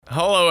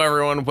Hello,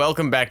 everyone.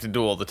 Welcome back to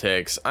Duel the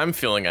Takes. I'm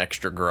feeling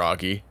extra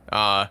groggy.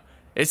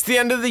 It's the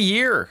end of the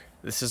year.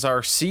 This is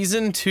our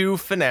season 2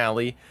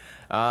 finale.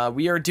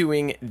 We are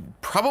doing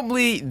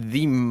probably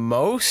the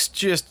most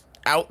just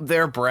out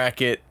there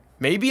bracket,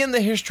 maybe in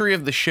the history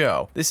of the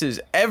show. This is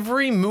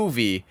every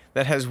movie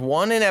that has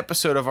won an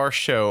episode of our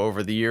show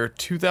over the year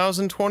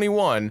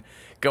 2021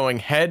 going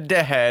head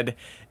to head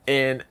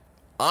in,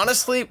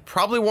 honestly,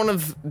 probably one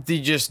of the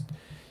just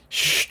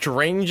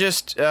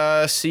strangest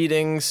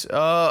seedings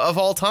of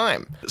all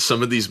time.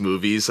 Some of these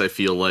movies, I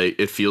feel like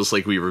it feels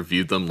like we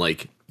reviewed them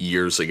like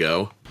years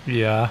ago.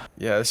 Yeah,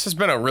 this has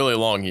been a really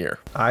long year.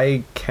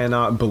 I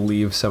cannot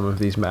believe some of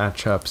these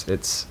matchups.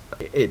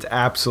 It's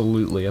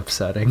absolutely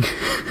upsetting.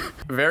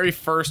 Very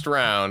first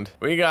round,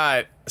 we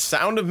got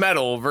Sound of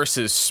Metal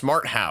versus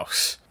Smart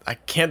House. I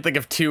can't think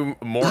of two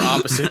more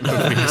opposite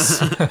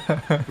movies.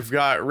 We've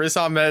got Riz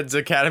Ahmed's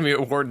Academy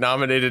Award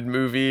nominated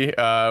movie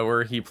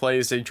where he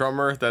plays a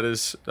drummer that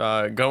is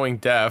going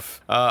deaf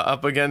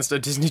up against a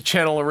Disney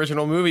Channel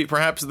original movie,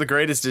 perhaps the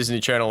greatest Disney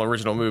Channel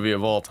original movie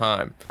of all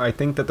time. I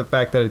think that the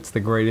fact that it's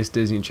the greatest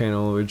Disney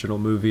Channel original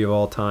movie of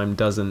all time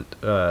doesn't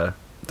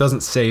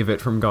save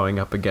it from going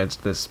up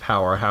against this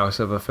powerhouse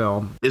of a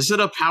film. Is it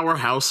a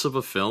powerhouse of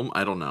a film?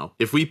 I don't know.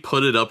 If we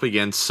put it up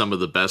against some of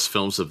the best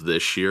films of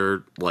this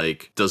year,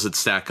 like, does it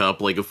stack up?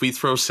 Like, if we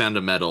throw Sound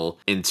of Metal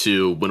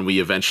into when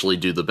we eventually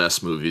do the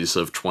best movies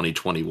of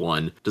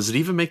 2021, does it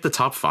even make the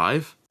top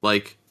 5?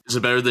 Like, is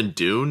it better than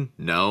Dune?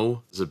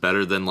 No. Is it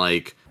better than,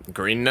 like,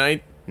 Green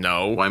Knight?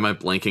 No. Why am I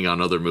blanking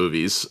on other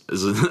movies?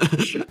 Is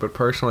it? But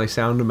personally,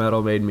 Sound of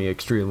Metal made me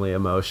extremely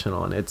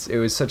emotional, and it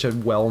was such a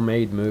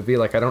well-made movie.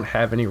 Like, I don't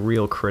have any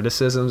real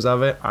criticisms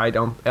of it.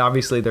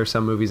 Obviously there's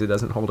some movies it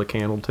doesn't hold a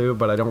candle to,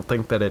 but I don't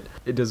think that it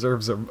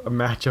deserves a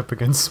matchup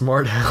against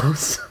Smart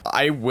House.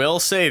 I will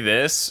say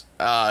this,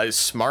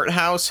 Smart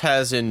House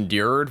has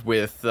endured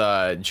with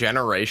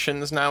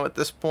generations now at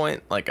this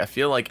point. Like, I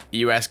feel like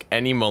you ask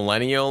any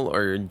millennial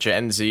or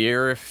Gen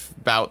Zer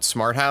about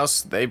Smart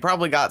House, they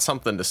probably got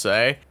something to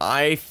say.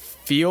 I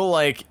feel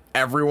like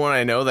everyone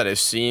I know that has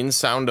seen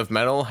Sound of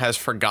Metal has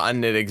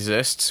forgotten it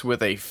exists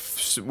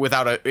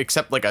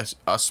except like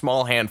a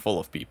small handful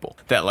of people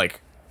that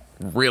like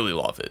really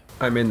love it.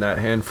 I'm in that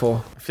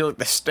handful. I feel like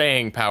the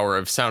staying power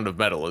of Sound of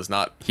Metal is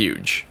not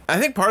huge. I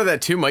think part of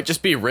that too might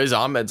just be Riz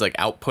Ahmed's like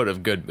output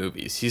of good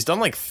movies. He's done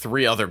like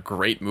 3 other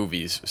great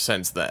movies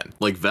since then.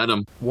 Like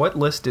Venom. What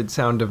list did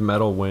Sound of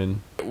Metal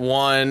win?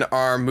 One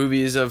are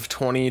movies of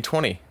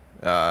 2020.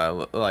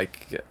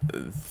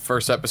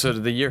 First episode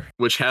of the year,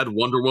 which had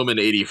Wonder Woman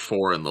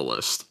 84 in the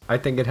list. I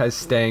think it has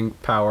staying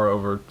power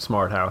over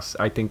Smart House.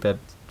 I think that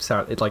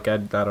I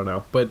don't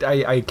know, but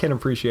I can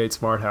appreciate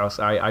Smart House.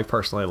 I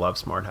personally love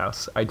Smart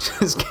House. I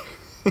just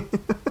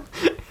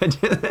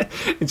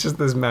it's just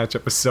this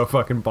matchup is so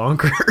fucking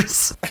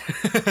bonkers.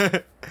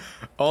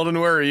 Alden,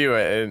 where are you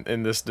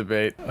in this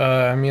debate?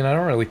 I mean, I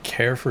don't really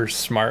care for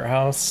Smart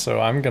House,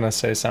 so I'm gonna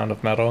say Sound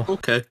of Metal.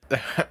 Okay.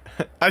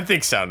 I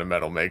think Sound of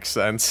Metal makes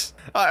sense.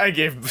 I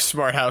gave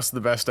Smart House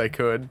the best I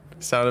could.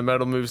 Sound of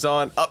Metal moves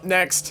on. Up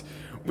next,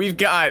 we've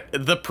got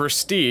The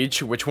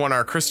Prestige, which won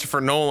our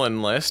Christopher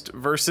Nolan list,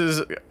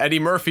 versus Eddie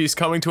Murphy's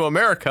Coming to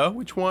America,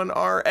 which won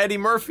our Eddie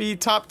Murphy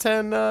top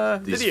 10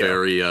 These video.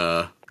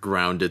 Very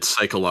grounded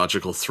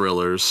psychological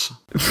thrillers.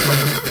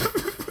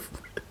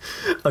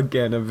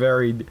 Again, a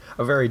very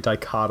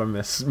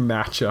dichotomous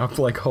matchup.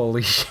 Like,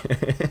 holy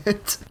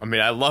shit. I mean,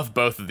 I love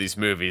both of these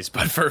movies,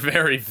 but for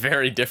very,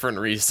 very different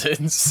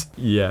reasons.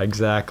 Yeah,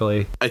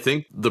 exactly. I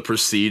think The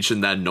Prestige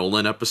in that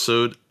Nolan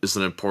episode is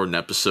an important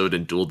episode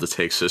in Duel the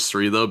Takes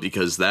history, though,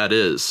 because that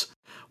is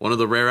one of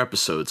the rare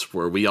episodes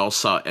where we all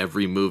saw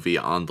every movie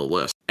on the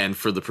list. And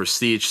for The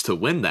Prestige to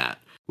win that,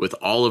 with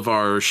all of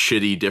our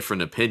shitty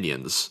different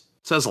opinions,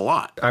 says a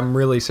lot. I'm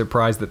really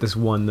surprised that this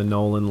won the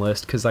Nolan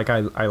list, because like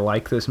I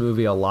like this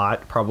movie a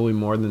lot, probably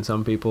more than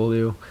some people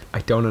do.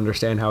 I don't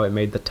understand how it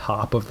made the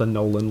top of the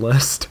Nolan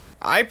list.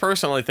 I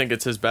personally think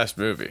it's his best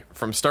movie.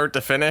 From start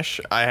to finish,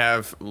 I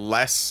have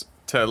less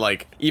to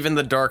like, even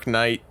The Dark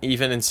Knight,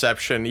 even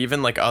Inception,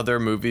 even like other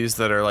movies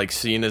that are like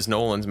seen as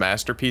Nolan's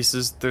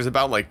masterpieces. There's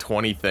about like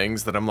 20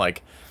 things that I'm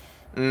like,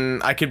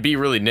 I could be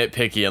really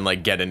nitpicky and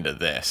like get into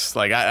this.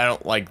 Like, I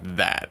don't like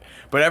that.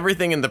 But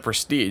everything in The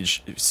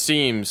Prestige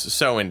seems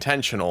so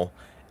intentional,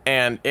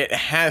 and it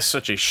has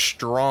such a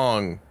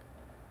strong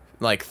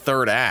like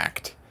third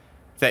act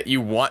that you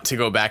want to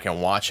go back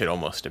and watch it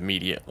almost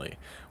immediately.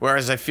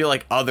 Whereas I feel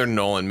like other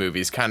Nolan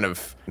movies kind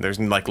of, there's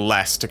like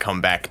less to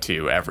come back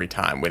to every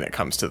time when it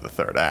comes to the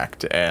third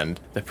act. And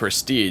The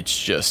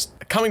Prestige just,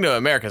 Coming to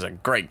America is a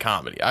great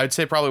comedy. I would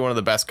say probably one of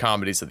the best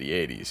comedies of the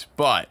 80s.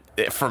 But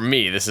for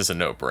me, this is a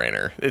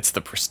no-brainer. It's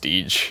The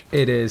Prestige.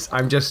 It is.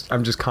 I'm just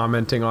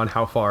commenting on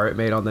how far it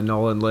made on the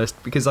Nolan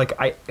list, because like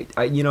I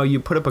you know, you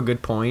put up a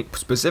good point,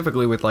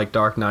 specifically with like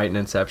Dark Knight and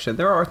Inception.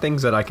 There are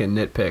things that I can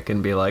nitpick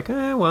and be like,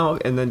 well,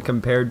 and then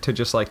compared to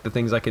just like the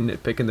things I can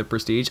nitpick in The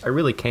Prestige, I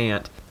really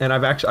can't. And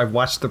I've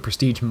watched The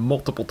Prestige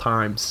multiple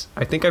times.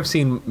 I think I've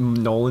seen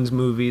Nolan's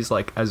movies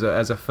like as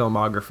a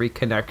filmography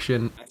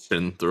connection.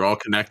 And they're all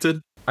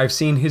connected? I've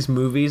seen his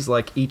movies,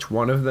 like each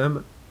one of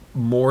them,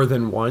 more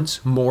than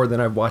once, more than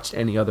I've watched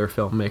any other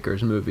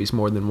filmmaker's movies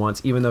more than once,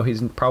 even though he's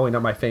probably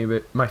not my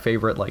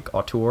favorite like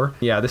auteur.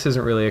 Yeah, this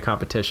isn't really a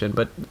competition,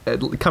 but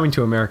Coming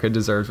to America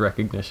deserves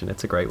recognition.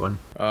 It's a great one.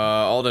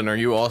 Alden, are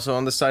you also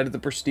on the side of The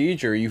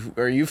Prestige, or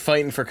are you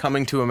fighting for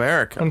Coming to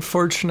America?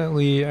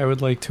 Unfortunately, I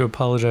would like to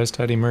apologize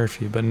to Eddie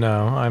Murphy, but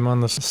no, I'm on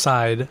the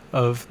side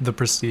of The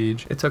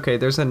Prestige. It's okay.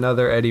 There's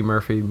another Eddie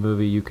Murphy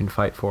movie you can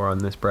fight for on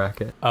this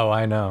bracket. Oh,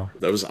 I know.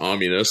 That was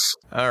ominous.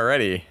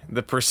 Alrighty,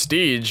 The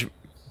Prestige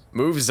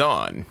moves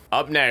on.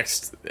 Up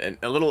next,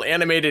 a little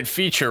animated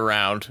feature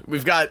round.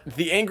 We've got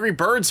the Angry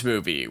Birds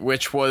movie,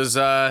 which was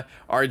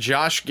our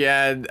Josh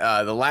Gad,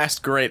 The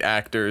Last Great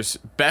Actors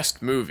best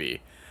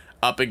movie,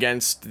 up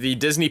against the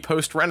Disney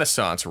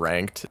Post-Renaissance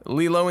ranked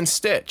Lilo and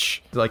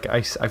Stitch. Like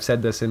I've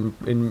said this in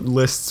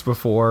lists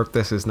before,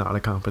 this is not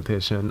a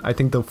competition. I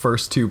think the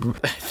first two...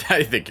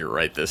 I think you're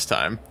right this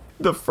time.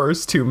 The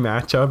first two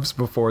matchups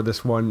before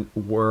this one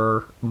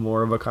were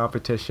more of a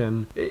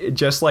competition.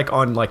 Just like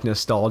on like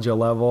nostalgia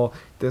level,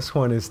 this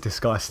one is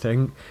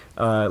disgusting.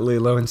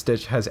 Lilo and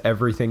Stitch has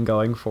everything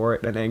going for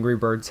it, and Angry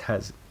Birds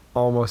has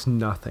almost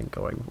nothing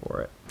going for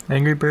it.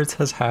 Angry Birds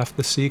has half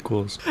the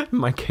sequels.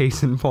 My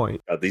case in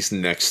point. These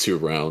next two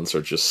rounds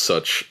are just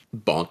such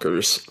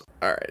bonkers.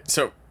 All right,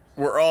 so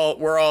we're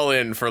all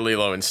in for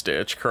Lilo and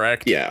Stitch,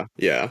 correct? Yeah.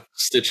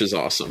 Stitch is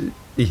awesome.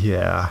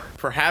 Yeah.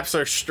 Perhaps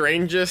our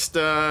strangest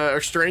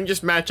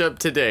matchup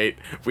to date.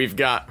 We've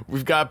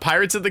got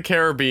Pirates of the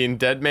Caribbean,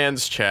 Dead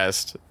Man's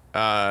Chest,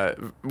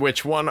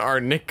 which won our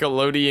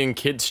Nickelodeon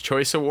Kids'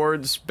 Choice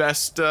Awards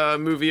best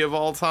movie of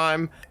all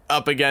time,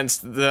 up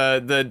against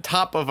the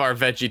top of our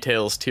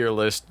VeggieTales tier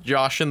list,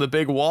 Josh and the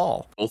Big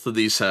Wall. Both of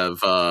these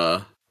have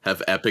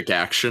epic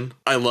action.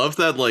 I love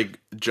that, like,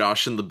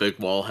 Josh and the Big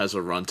Wall has a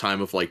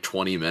runtime of like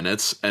 20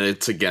 minutes, and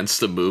it's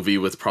against a movie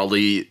with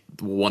probably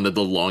one of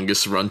the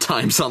longest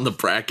runtimes on the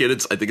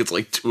bracket. I think it's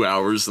like 2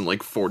 hours and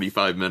like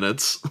 45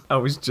 minutes. I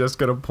was just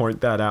gonna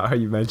point that out, how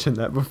you mentioned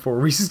that before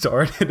we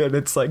started, and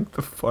it's like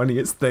the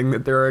funniest thing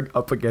that they're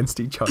up against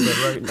each other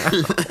right now.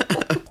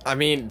 I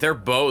mean, they're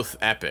both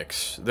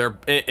epics. They're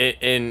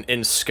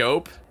in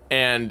scope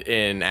and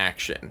in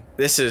action.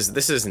 This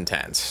is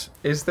intense.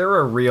 Is there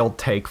a real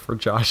take for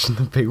Josh and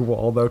the Big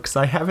Wall, though? Because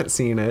I haven't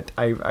seen it.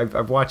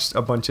 I've watched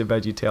a bunch of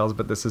VeggieTales,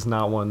 but this is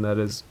not one that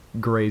has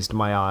grazed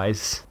my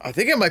eyes. I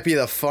think it might be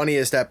the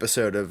funniest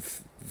episode of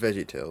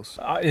VeggieTales.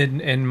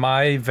 In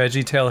my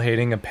VeggieTale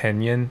hating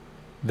opinion,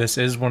 this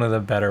is one of the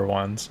better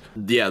ones.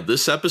 Yeah,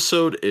 this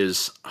episode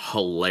is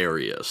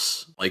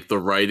hilarious. Like, the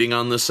writing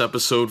on this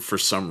episode, for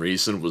some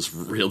reason, was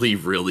really,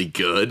 really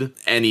good.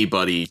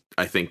 Anybody,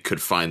 I think,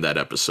 could find that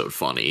episode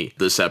funny.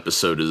 This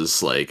episode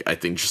is, like, I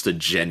think just a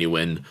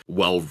genuine,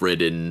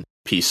 well-written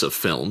piece of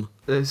film.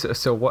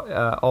 So what,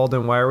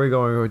 Alden, why are we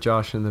going with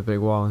Josh and the Big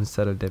Wall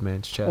instead of Dead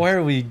Man's Chest? Why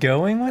are we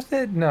going with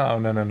it? No.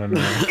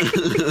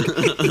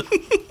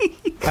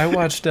 I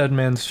watched Dead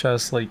Man's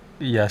Chest like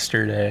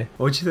yesterday.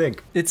 What'd you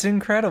think? It's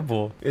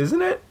incredible.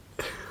 Isn't it?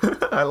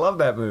 I love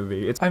that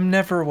movie. I'm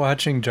never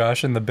watching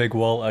Josh and the Big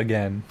Wall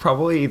again.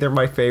 Probably either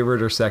my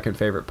favorite or second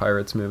favorite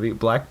Pirates movie.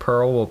 Black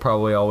Pearl will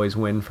probably always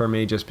win for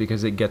me just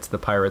because it gets the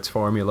Pirates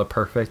formula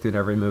perfect in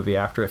every movie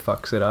after it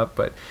fucks it up.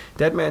 But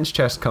Dead Man's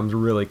Chest comes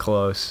really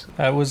close.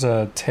 That was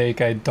a take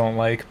I don't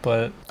like,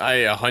 but I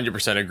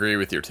 100% agree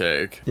with your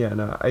take. Yeah,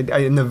 no.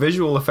 And the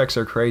visual effects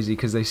are crazy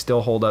because they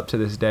still hold up to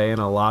this day,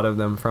 and a lot of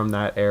them from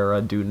that era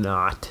do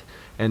not.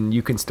 And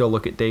you can still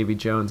look at Davy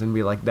Jones and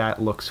be like,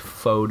 that looks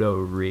photo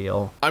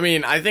real. I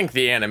mean, I think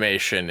the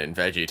animation in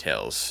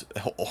VeggieTales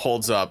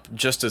holds up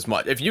just as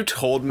much. If you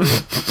told me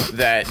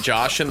that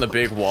Josh and the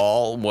Big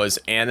Wall was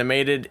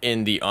animated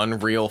in the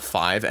Unreal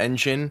 5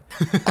 engine,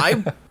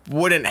 I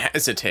wouldn't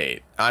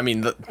hesitate. I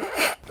mean,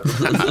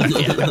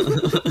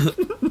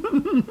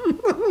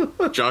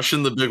 Josh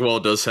and the Big Wall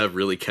does have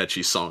really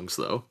catchy songs,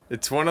 though.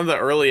 It's one of the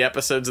early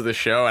episodes of the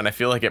show, and I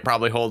feel like it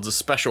probably holds a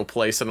special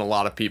place in a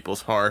lot of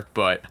people's heart.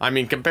 But, I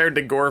mean, compared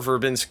to Gore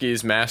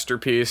Verbinski's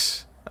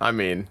masterpiece, I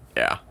mean,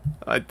 yeah,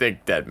 I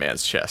think Dead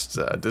Man's Chest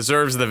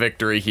deserves the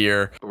victory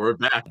here. We're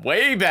back.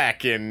 Way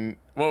back in,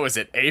 what was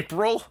it,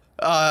 April?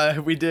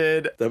 We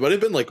did... That might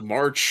have been like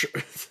March.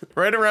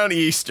 Right around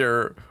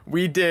Easter,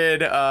 we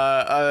did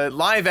a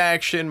live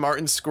action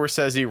Martin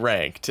Scorsese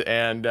ranked,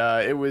 and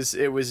it was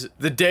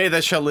the day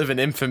that shall live in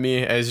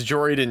infamy as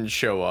Jory didn't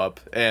show up,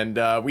 and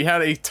we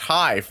had a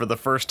tie for the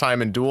first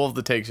time in Duel of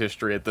the Takes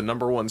history at the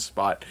 #1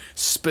 spot,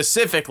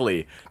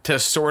 specifically to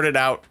sort it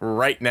out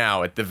right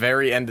now at the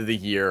very end of the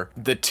year.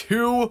 The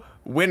two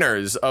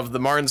winners of the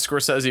Martin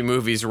Scorsese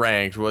movies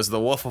ranked was The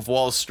Wolf of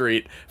Wall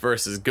Street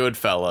versus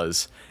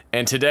Goodfellas.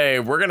 And today,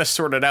 we're going to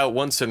sort it out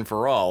once and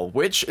for all.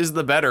 Which is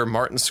the better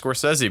Martin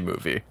Scorsese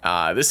movie?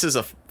 This is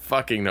a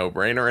fucking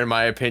no-brainer in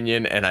my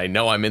opinion, and I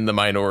know I'm in the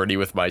minority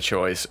with my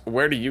choice.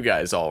 Where do you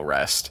guys all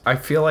rest? I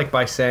feel like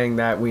by saying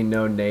that, we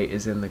know Nate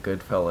is in the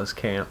Goodfellas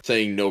camp.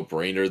 Saying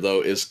no-brainer, though,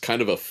 is kind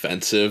of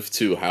offensive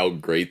to how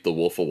great The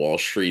Wolf of Wall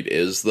Street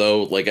is,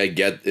 though. Like, I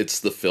get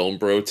it's the film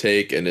bro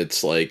take, and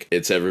it's like,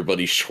 it's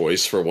everybody's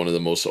choice for one of the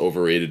most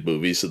overrated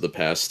movies of the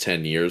past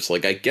 10 years.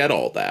 Like, I get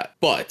all that.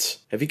 But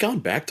have you gone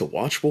back to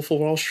watch Wolf of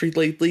Wall Street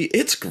lately?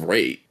 It's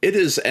great. It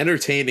is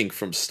entertaining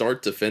from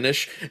start to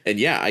finish. And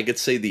yeah, I could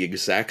say the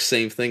exact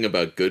same thing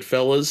about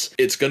Goodfellas.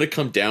 It's going to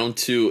come down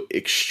to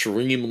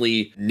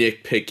extremely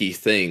nitpicky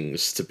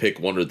things to pick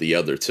one or the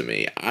other to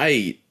me.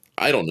 I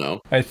don't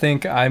know. I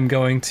think I'm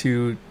going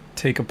to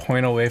take a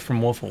point away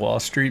from Wolf of Wall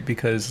Street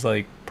because,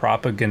 like,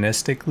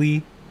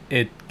 propagandistically,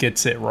 it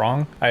gets it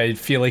wrong. I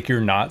feel like you're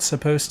not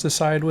supposed to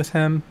side with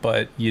him,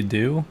 but you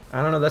do.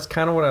 I don't know, that's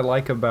kind of what I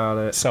like about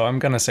it. So I'm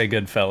gonna say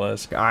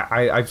Goodfellas.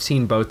 I've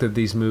seen both of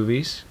these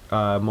movies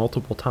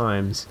multiple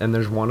times, and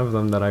there's one of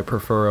them that I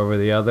prefer over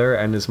the other,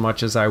 and as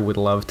much as I would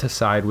love to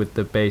side with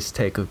the base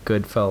take of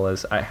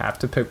Goodfellas, I have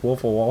to pick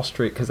Wolf of Wall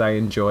Street because I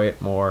enjoy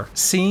it more.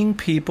 Seeing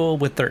people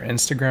with their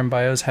Instagram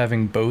bios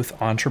having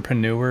both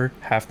entrepreneur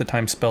half the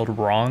time spelled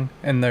wrong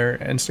in their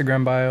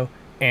Instagram bio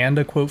and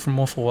a quote from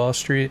Wolf of Wall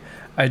Street,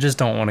 I just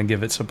don't want to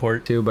give it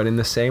support. Too, but in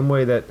the same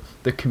way that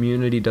the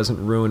Community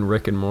doesn't ruin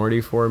Rick and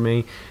Morty for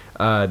me,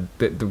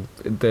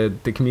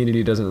 the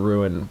Community doesn't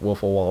ruin Wolf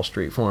of Wall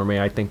Street for me.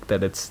 I think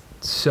that it's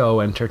so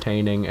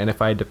entertaining, and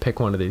if I had to pick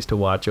one of these to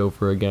watch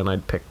over again,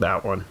 I'd pick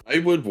that one. I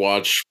would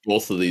watch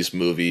both of these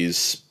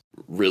movies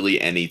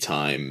really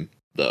anytime,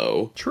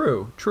 though.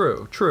 True.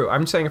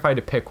 I'm saying if I had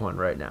to pick one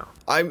right now.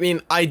 I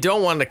mean, I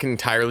don't want to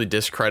entirely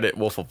discredit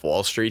Wolf of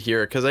Wall Street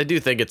here, because I do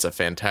think it's a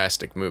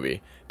fantastic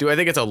movie. Do I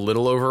think it's a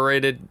little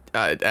overrated?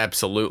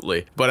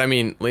 Absolutely. But I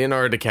mean,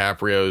 Leonardo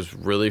DiCaprio is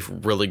really,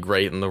 really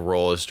great in the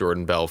role as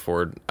Jordan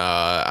Belfort.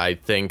 I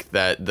think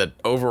that the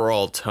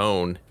overall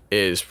tone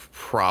is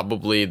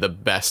probably the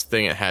best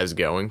thing it has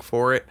going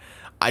for it.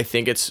 I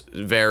think it's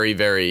very,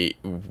 very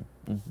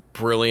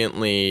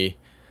brilliantly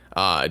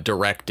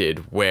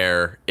directed,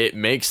 where it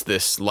makes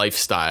this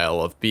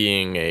lifestyle of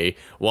being a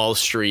Wall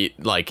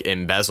Street like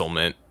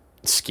embezzlement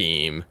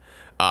scheme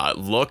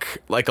look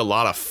like a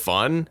lot of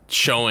fun,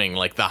 showing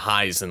like the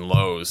highs and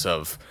lows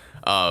of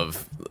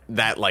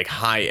that like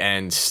high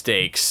end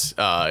stakes,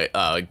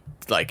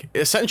 like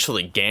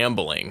essentially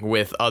gambling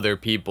with other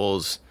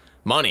people's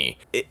money.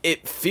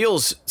 It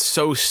feels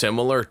so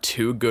similar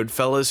to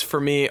Goodfellas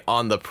for me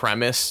on the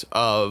premise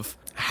of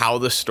how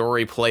the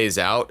story plays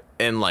out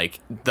and like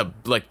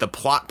the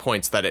plot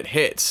points that it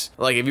hits.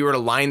 Like if you were to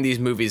line these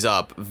movies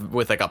up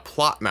with like a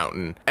plot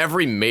mountain,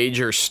 every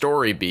major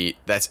story beat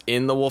that's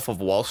in The Wolf of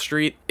Wall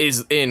Street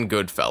is in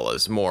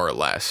Goodfellas, more or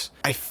less.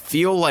 I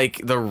feel like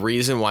the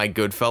reason why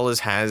Goodfellas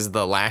has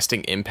the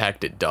lasting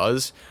impact it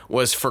does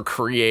was for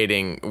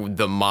creating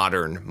the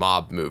modern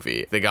mob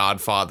movie, The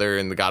Godfather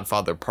and The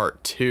Godfather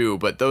Part 2,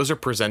 but those are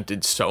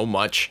presented so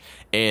much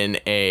in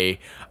a,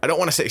 I don't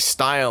want to say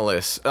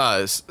styleless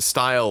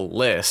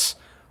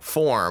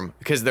form,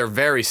 because they're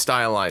very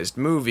stylized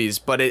movies,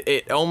 but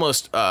it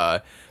almost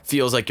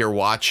feels like you're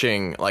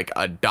watching like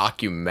a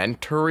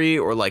documentary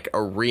or like a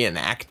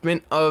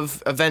reenactment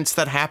of events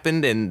that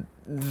happened. And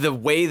the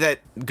way that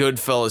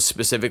Goodfellas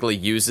specifically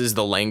uses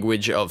the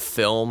language of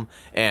film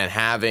and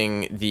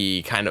having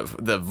the kind of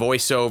the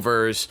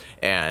voiceovers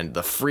and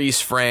the freeze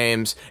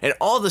frames and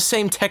all the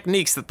same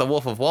techniques that The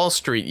Wolf of Wall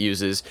Street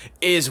uses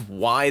is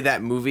why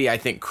that movie, I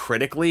think,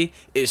 critically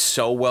is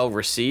so well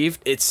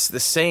received. It's the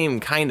same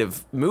kind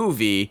of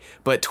movie,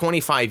 but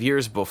 25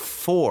 years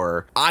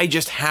before. I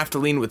just have to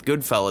lean with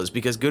Goodfellas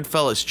because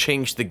Goodfellas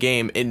changed the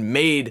game and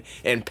made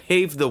and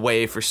paved the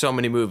way for so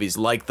many movies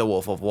like The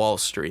Wolf of Wall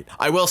Street.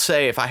 I will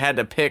say, if I had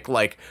to pick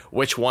like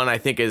which one I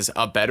think is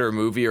a better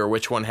movie or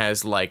which one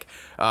has like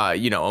a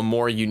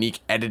more unique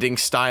editing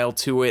style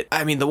to it,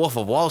 I mean, The Wolf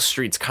of Wall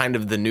Street's kind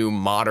of the new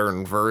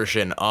modern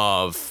version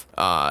of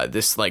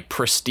this like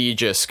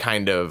prestigious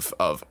kind of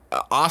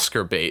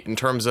Oscar bait in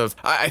terms of,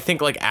 I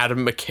think like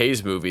Adam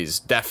McKay's movies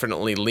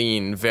definitely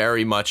lean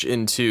very much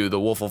into The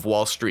Wolf of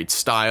Wall Street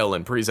style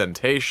and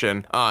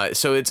presentation.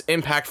 So it's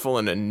impactful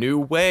in a new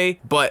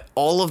way, but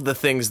all of the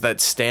things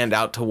that stand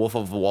out to Wolf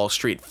of Wall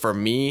Street for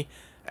me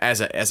as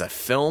a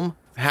film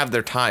have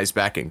their ties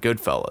back in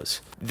Goodfellas.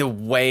 The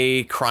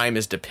way crime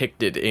is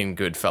depicted in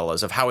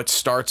Goodfellas, of how it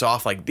starts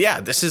off like, yeah,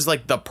 this is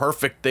like the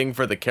perfect thing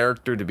for the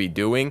character to be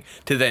doing,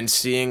 to then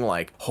seeing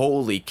like,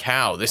 holy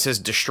cow, this has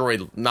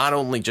destroyed not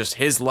only just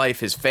his life,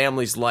 his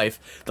family's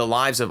life, the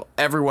lives of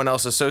everyone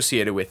else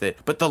associated with it,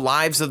 but the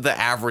lives of the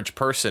average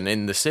person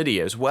in the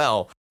city as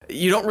well.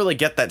 You don't really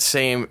get that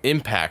same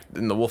impact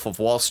in The Wolf of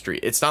Wall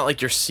Street. It's not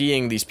like you're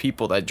seeing these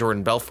people that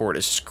Jordan Belfort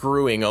is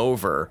screwing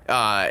over.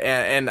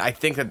 And I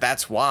think that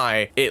that's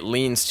why it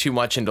leans too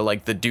much into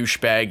like the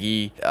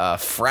douchebaggy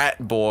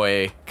frat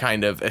boy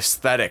kind of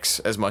aesthetics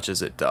as much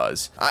as it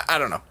does. I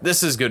don't know.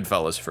 This is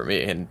Goodfellas for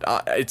me, and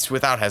it's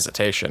without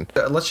hesitation.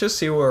 Let's just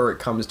see where it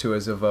comes to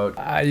as a vote.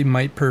 I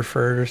might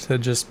prefer to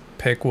just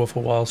pick Wolf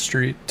of Wall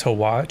Street to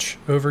watch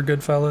over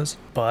Goodfellas,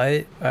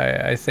 but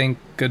I think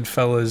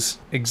Goodfellas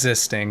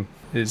existing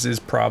is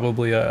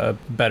probably a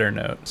better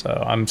note.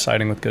 So I'm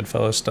siding with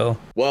Goodfellas still.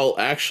 Well,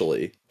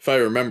 actually, if I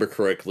remember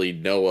correctly,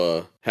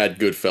 Noah had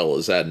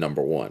Goodfellas at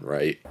number 1,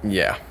 right?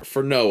 Yeah.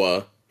 For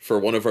Noah, for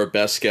one of our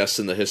best guests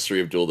in the history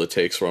of Duel That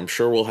Takes, who I'm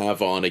sure we'll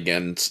have on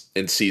again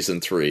in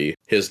season 3,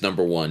 his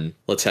number 1.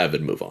 Let's have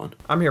it move on.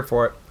 I'm here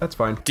for it. That's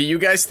fine. Do you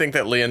guys think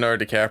that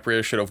Leonardo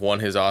DiCaprio should have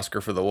won his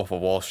Oscar for The Wolf of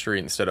Wall Street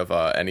instead of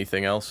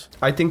anything else?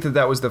 I think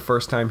that was the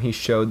first time he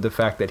showed the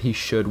fact that he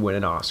should win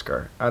an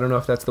Oscar. I don't know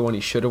if that's the one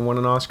he should have won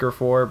an Oscar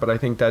for, but I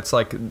think that's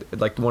like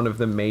one of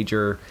the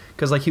major,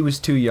 because like he was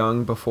too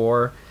young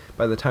before.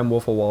 By the time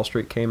Wolf of Wall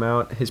Street came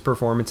out, his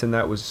performance in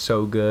that was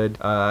so good.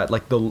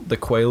 Like the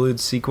Quaalude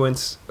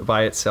sequence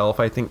by itself,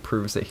 I think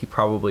proves that he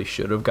probably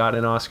should have gotten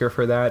an Oscar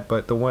for that.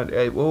 But the one,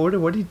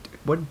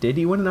 what did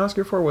he win an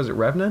Oscar for? Was it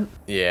Revenant?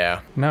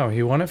 Yeah. No,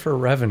 he won it for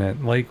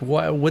Revenant. Like,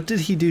 what did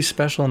he do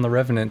special in the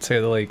Revenant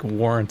to like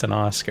warrant an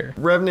Oscar?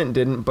 Revenant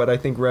didn't, but I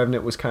think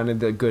Revenant was kind of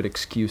the good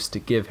excuse to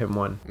give him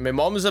one. My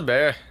mom's a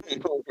bear.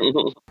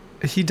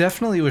 He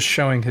definitely was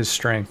showing his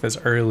strength as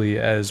early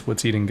as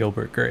What's Eating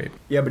Gilbert Grape.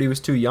 Yeah, but he was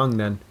too young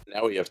then.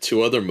 Now we have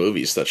 2 other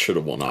movies that should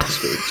have won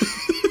Oscars.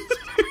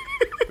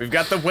 We've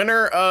got the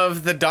winner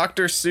of the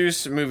Dr.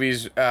 Seuss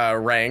movies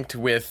ranked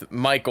with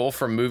Michael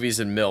from Movies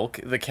and Milk,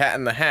 The Cat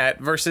in the Hat,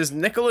 versus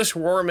Nicholas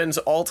Roermann's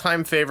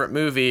all-time favorite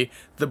movie,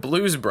 The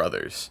Blues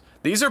Brothers.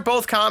 These are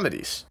both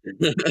comedies.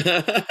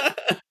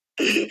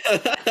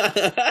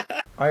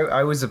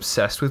 I was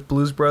obsessed with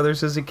Blues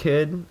Brothers as a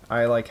kid.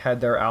 I like had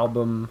their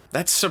album.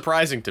 That's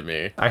surprising to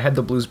me. I had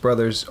the Blues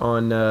Brothers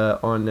on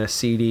a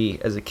CD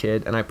as a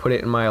kid, and I put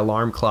it in my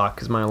alarm clock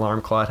because my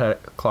alarm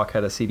clock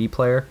had a CD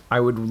player. I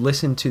would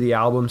listen to the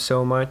album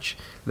so much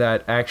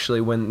that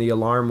actually when the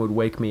alarm would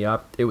wake me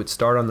up, it would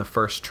start on the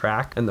first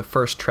track, and the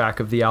first track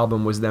of the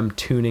album was them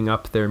tuning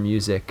up their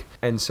music.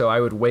 And so I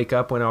would wake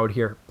up when I would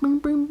hear boom,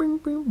 boom, boom,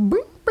 boom,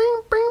 boom,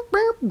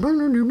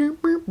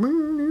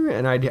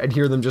 and I'd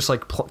hear them just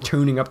like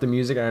tuning up the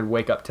music, and I'd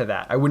wake up to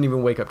that. I wouldn't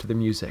even wake up to the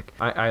music.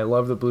 I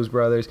love the Blues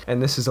Brothers,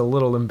 and this is a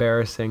little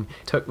embarrassing.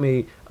 It took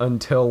me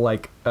until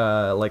like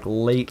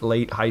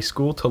late high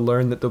school to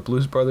learn that the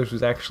Blues Brothers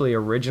was actually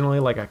originally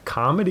like a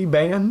comedy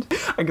band,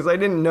 because I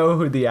didn't know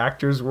who the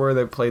actors were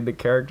that played the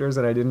characters,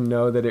 and I didn't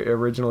know that it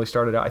originally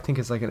started out, I think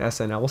it's like an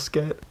SNL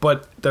skit,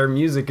 but their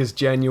music is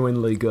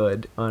genuinely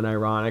good,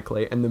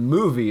 unironically, and the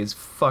movie is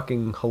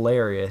fucking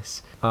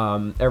hilarious.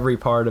 Every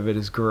part of it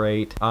is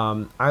great.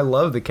 I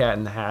love The Cat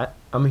in the Hat.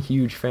 I'm a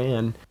huge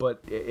fan, but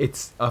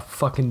it's a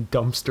fucking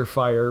dumpster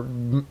fire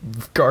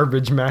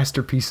garbage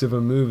masterpiece of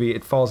a movie.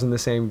 It falls in the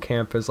same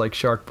camp as like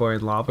Shark Boy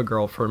and Lava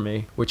Girl for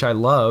me, which I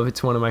love.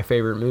 It's one of my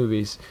favorite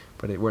movies,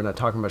 but we're not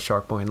talking about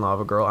Shark Boy and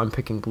Lava Girl. I'm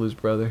picking Blues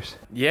Brothers.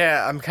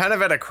 Yeah, I'm kind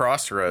of at a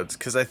crossroads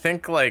because I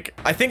think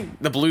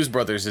the Blues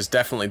Brothers is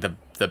definitely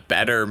the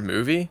better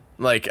movie.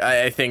 Like,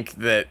 I think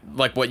that,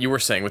 like what you were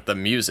saying with the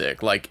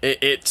music, like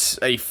it's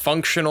a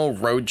functional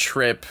road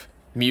trip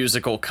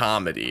musical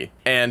comedy,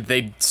 and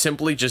they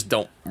simply just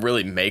don't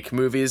really make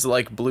movies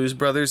like Blues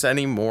Brothers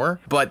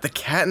anymore. But The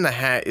Cat in the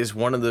Hat is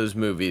one of those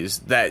movies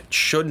that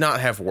should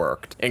not have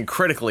worked, and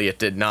critically it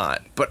did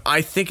not, but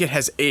I think it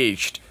has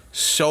aged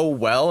so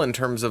well in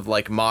terms of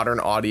like modern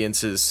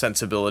audiences'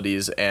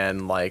 sensibilities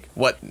and like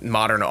what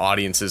modern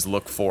audiences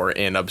look for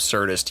in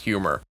absurdist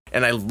humor.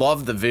 And I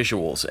love the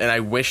visuals, and I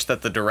wish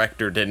that the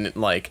director didn't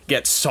like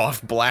get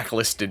soft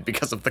blacklisted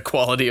because of the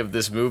quality of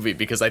this movie,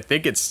 because I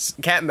think it's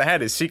Cat in the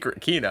Hat is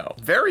Secret Kino.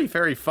 Very,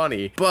 very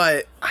funny.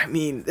 But I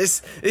mean,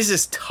 this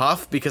is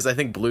tough because I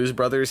think Blues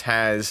Brothers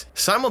has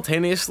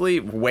simultaneously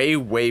way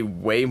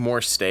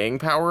more staying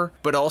power,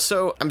 but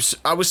also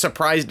I was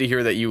surprised to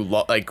hear that you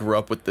grew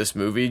up with this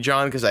movie,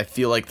 John, because I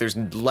feel like there's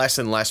less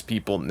and less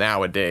people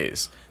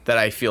nowadays that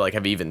I feel like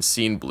have even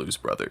seen Blues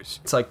Brothers.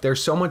 It's like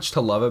there's so much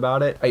to love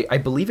about it. I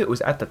believe it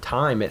was at the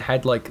time it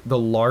had like the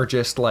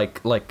largest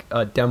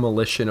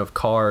demolition of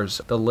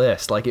cars, the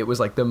list. Like it was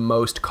like the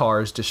most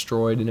cars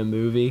destroyed in a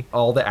movie.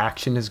 All the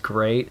action is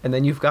great, and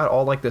then you've got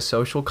all like the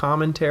social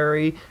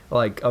commentary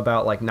like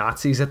about like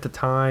Nazis at the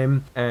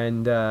time,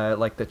 and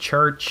like the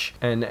church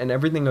and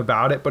everything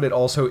about it. But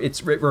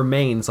it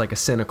remains like a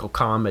cynical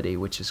comedy,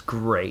 which is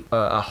great,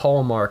 a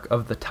hallmark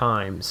of the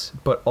times.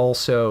 But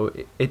also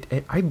it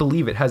I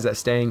believe it has that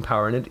staying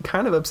power, and it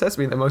kind of upsets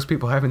me that most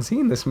people haven't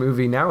seen this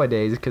movie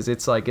nowadays, because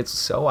it's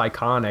so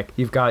iconic.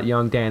 You've got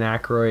young Dan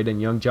Aykroyd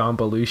and young John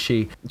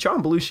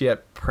Belushi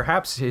at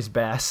perhaps his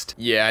best.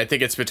 Yeah, I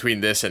think it's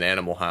between this and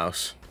Animal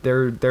House.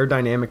 Their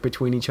dynamic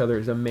between each other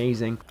is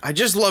amazing. I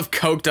just love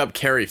coked up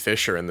Carrie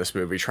Fisher in this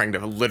movie, trying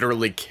to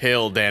literally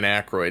kill Dan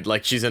Aykroyd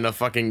like she's in a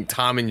fucking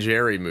Tom and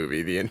Jerry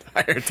movie the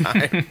entire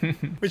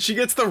time. When she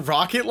gets the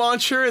rocket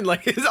launcher and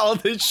like all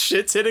this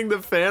shit's hitting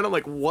the fan, I'm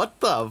like, what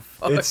the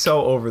fuck? It's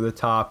so over the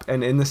top,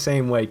 and in the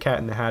same way, Cat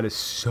in the Hat is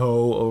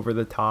so over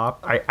the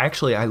top. I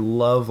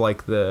love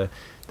like the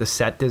the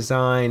set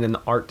design and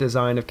the art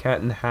design of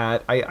Cat in the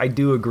Hat. I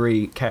do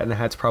agree Cat in the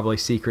Hat's probably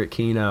secret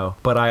Kino,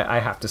 but I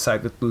have to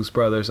side with Blues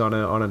Brothers on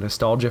a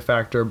nostalgia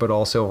factor, but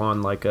also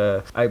on like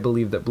I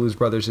believe that Blues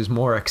Brothers is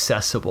more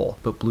accessible,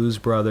 but Blues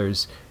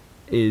Brothers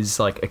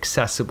is like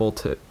accessible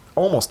to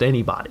almost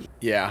anybody.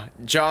 Yeah.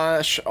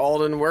 Josh,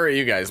 Alden, where are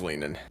you guys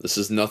leaning? This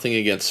is nothing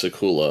against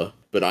Sakula,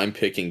 but I'm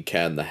picking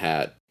Cat in the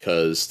Hat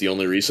because the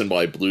only reason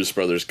why Blues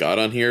Brothers got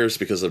on here is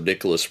because of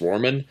Nicholas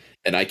Warman,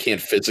 and I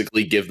can't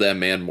physically give that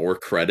man more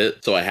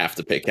credit, so I have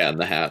to pick Cat in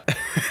the Hat.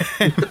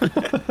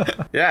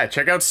 Yeah,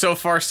 check out So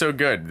Far So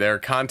Good. Their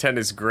content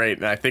is great,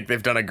 and I think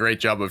they've done a great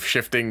job of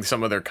shifting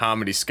some of their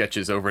comedy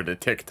sketches over to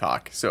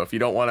TikTok. So if you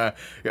don't want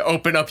to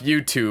open up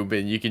YouTube,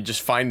 and you can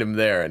just find them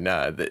there, and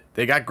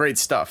they got great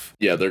stuff.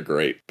 Yeah, they're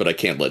great, but I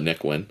can't let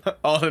Nick win.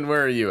 Alden,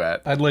 where are you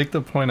at? I'd like to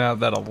point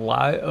out that a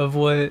lot of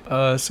what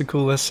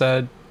Sakula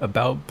said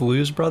about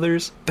Blues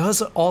Brothers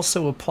does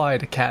also apply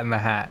to Cat in the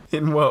Hat.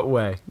 In what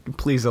way?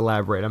 Please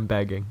elaborate, I'm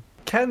begging.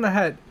 Cat in the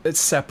Hat, its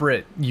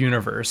separate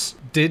universe,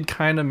 did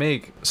kind of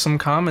make some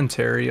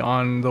commentary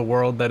on the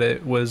world that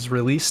it was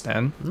released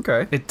in.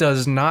 Okay. It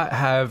does not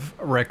have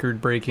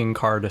record-breaking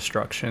car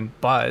destruction,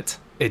 but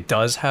it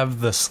does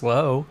have the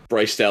slow.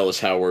 Bryce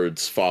Dallas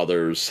Howard's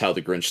father's How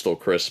the Grinch Stole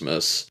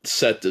Christmas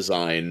set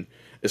design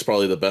is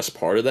probably the best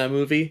part of that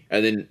movie.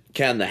 And then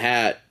Cat in the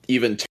Hat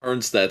even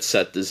turns that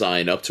set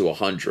design up to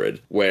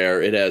 100,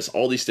 where it has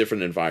all these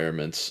different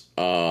environments.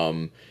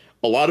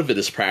 A lot of it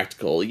is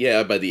practical.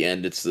 Yeah, by the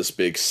end, it's this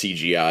big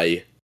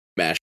CGI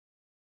mash.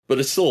 But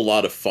it's still a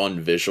lot of fun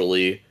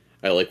visually.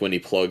 I like when he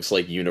plugs,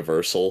 like,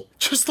 Universal.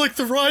 Just like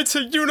the rides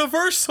at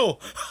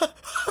Universal.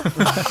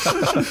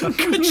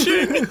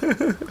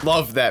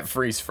 Love that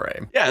freeze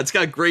frame. Yeah, it's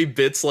got great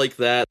bits like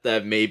that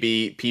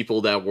maybe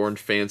people that weren't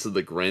fans of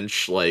The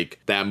Grinch,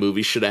 like, that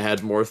movie should have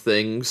had more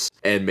things,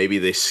 and maybe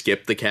they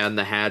skipped The Cat in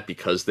the Hat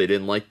because they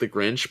didn't like The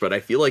Grinch, but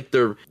I feel like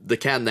The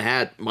Cat in the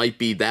Hat might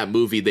be that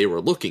movie they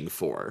were looking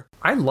for.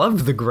 I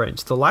loved The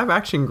Grinch. The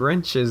live-action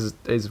Grinch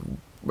is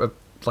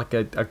like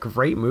a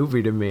great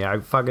movie to me. I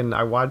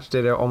watched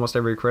it almost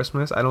every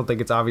Christmas. I don't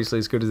think it's obviously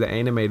as good as the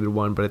animated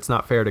one, but it's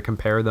not fair to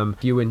compare them.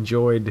 If you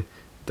enjoyed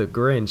The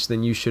Grinch,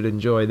 then you should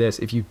enjoy this.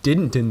 If you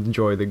didn't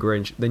enjoy The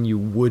Grinch, then you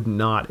would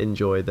not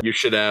enjoy this. You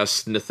should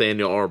ask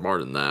Nathaniel R.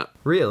 Martin that.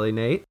 Really,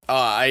 Nate?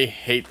 I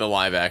hate the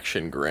live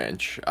action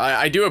Grinch.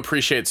 I do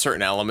appreciate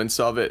certain elements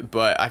of it,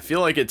 but I feel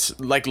like it's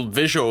like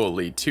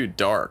visually too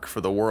dark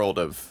for the world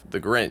of the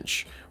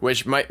Grinch,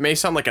 which may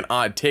sound like an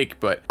odd take,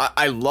 but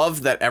I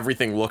love that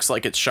everything looks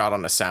like it's shot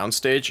on a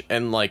soundstage.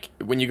 And like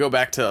when you go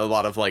back to a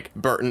lot of like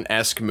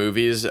Burton-esque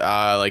movies,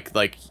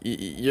 like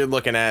you're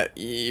looking at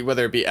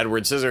whether it be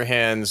Edward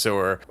Scissorhands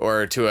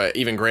or to an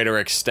even greater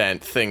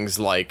extent things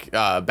like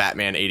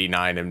Batman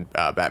 '89 and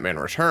Batman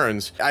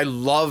Returns. I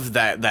love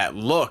that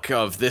look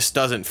of this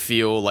doesn't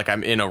feel like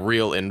I'm in a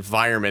real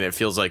environment. It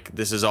feels like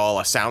this is all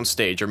a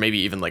soundstage or maybe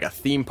even like a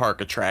theme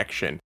park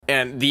attraction.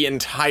 And the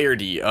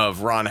entirety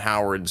of Ron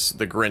Howard's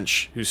The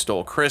Grinch Who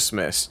Stole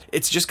Christmas,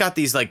 it's just got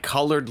these like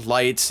colored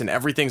lights and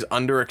everything's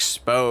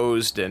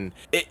underexposed, and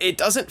it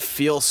doesn't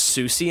feel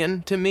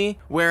Seussian to me.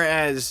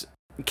 Whereas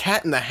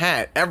Cat in the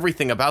Hat,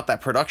 everything about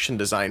that production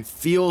design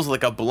feels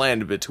like a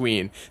blend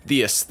between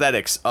the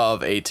aesthetics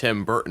of a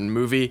Tim Burton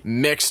movie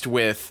mixed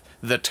with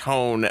the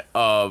tone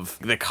of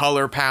the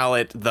color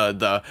palette,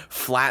 the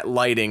flat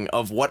lighting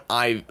of what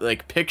I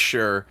like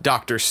picture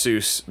Dr.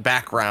 Seuss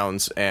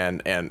backgrounds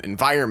and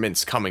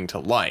environments coming to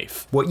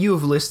life. What you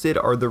have listed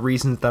are the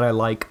reasons that I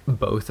like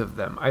both of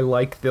them. I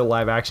like the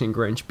live action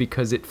Grinch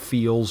because it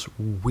feels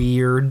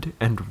weird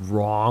and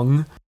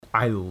wrong.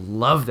 I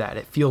love that.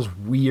 It feels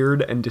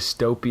weird and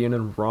dystopian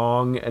and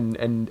wrong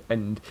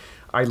and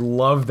I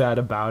love that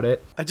about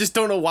it. I just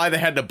don't know why they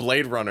had to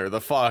Blade Runner the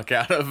fuck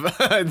out of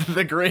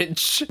The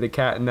Grinch. The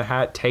Cat in the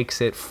Hat takes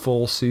it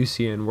full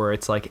Seussian, where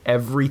it's like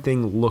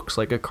everything looks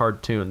like a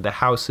cartoon. The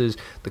houses,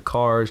 the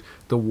cars,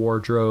 the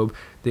wardrobe,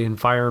 the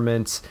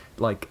environments,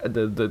 like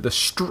the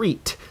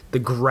street, the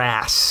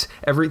grass,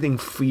 everything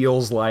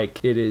feels like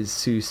it is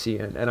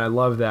Seussian, and I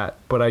love that.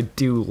 But I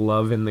do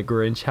love in The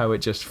Grinch how it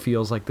just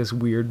feels like this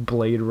weird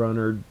Blade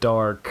Runner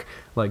dark,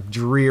 like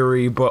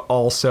dreary, but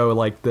also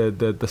like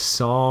the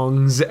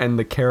songs and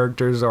the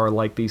characters are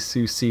like these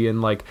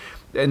Seussian, like,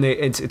 and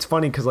it's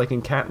funny because like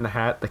in Cat in the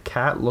Hat, the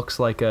cat looks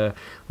like a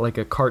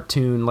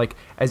cartoon, like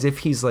as if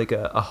he's like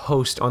a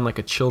host on like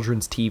a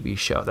children's TV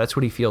show. That's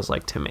what he feels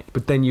like to me.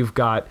 But then you've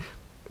got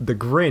the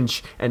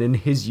Grinch, and in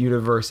his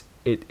universe,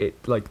 it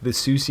like the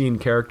Seussian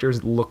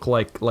characters look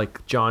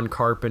like John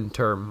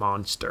Carpenter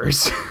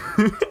monsters.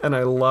 And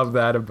I love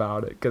that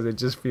about it because it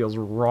just feels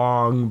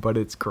wrong, but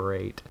it's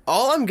great.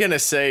 All I'm gonna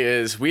say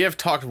is we have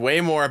talked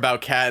way more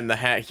about Cat in the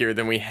Hat here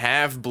than we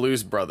have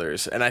Blues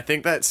Brothers, and I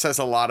think that says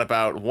a lot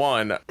about,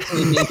 one,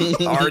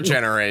 our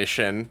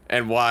generation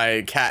and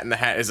why Cat in the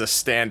Hat is a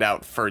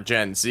standout for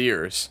Gen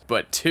Zers,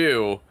 but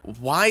two,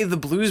 why the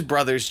Blues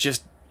Brothers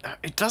just,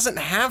 it doesn't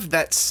have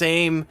that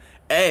same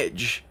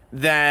edge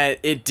that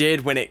it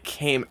did when it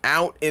came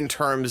out in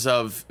terms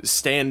of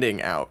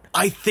standing out.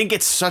 I think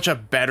it's such a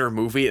better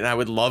movie, and I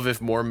would love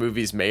if more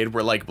movies made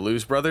were like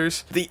Blues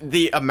Brothers.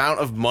 The amount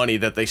of money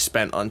that they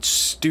spent on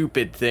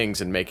stupid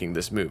things in making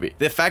this movie.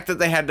 The fact that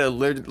they had to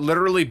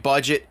literally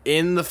budget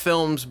in the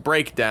film's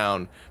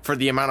breakdown for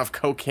the amount of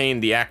cocaine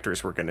the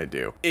actors were going to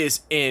do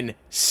is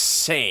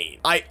insane.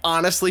 I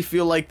honestly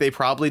feel like they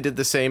probably did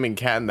the same in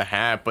Cat in the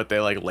Hat, but they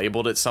like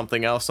labeled it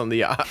something else on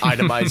the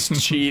itemized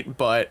sheet,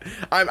 but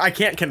I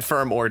can't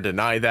confirm or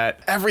deny that.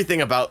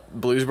 Everything about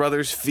Blues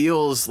Brothers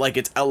feels like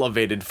it's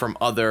elevated from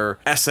other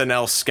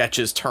SNL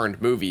sketches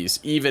turned movies,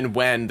 even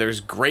when there's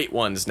great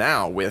ones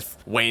now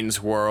with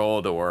Wayne's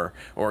World or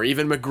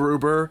even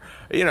MacGruber.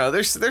 You know,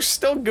 there's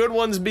still good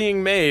ones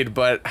being made,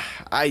 but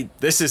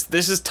this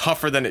is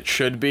tougher than it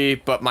should be,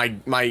 but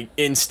my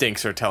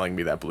instincts are telling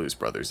me that Blues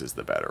Brothers is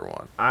the better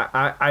one.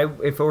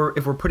 If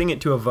we're putting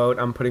it to a vote,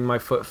 I'm putting my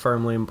foot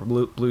firmly in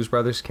Blues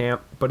Brothers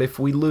camp. But if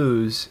we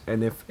lose,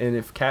 and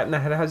if Cat in the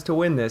Hat has to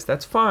win this,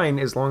 that's fine,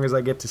 as long as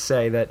I get to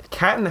say that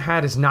Cat in the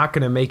Hat is not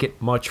going to make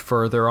it much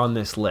further on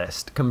this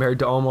list compared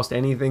to almost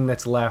anything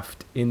that's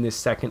left in this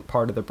second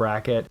part of the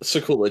bracket.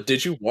 Sakula,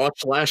 did you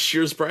watch last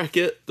year's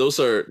bracket? Those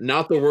are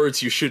not the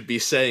words you should be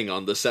saying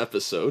on this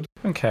episode.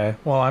 Okay,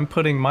 well, I'm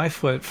putting my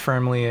foot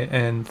firmly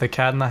in the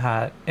Cat in the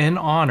Hat in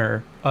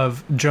honor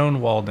of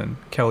Joan Walden,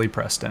 Kelly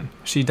Preston.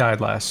 She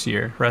died last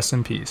year. Rest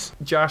in peace.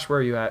 Josh, where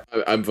are you at?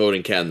 I'm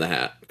voting Cat in the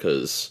Hat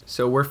because...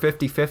 So we're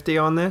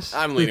 50-50 on this?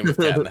 I'm leaning with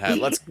Cat in the Hat.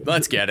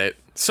 Let's get it.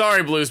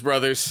 Sorry, Blues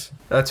Brothers.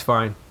 That's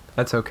fine.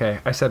 That's okay.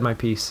 I said my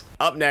piece.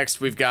 Up next,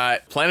 we've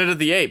got Planet of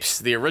the Apes,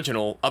 the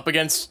original, up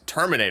against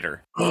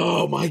Terminator.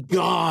 Oh my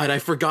god, I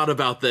forgot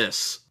about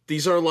this.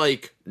 These are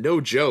like,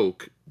 no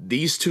joke.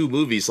 These two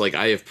movies, like,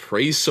 I have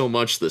praised so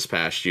much this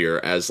past year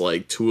as,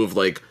 like, two of,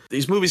 like,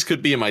 these movies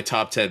could be in my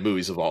top 10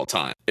 movies of all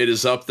time. It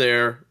is up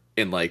there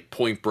in, like,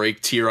 Point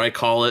Break tier, I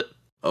call it,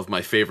 of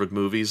my favorite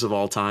movies of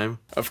all time.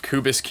 Of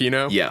Kubis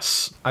Kino?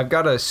 Yes. I've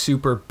got a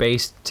super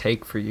based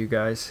take for you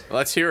guys.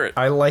 Let's hear it.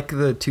 I like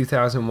the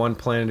 2001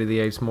 Planet of the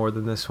Apes more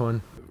than this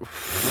one.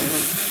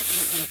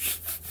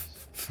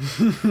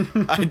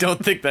 I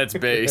don't think that's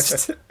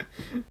based.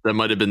 That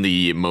might have been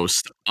the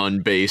most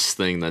unbased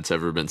thing that's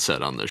ever been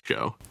said on this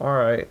show. All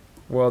right.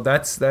 Well,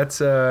 that's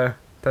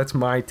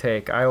my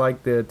take. I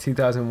like the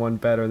 2001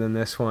 better than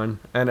this one.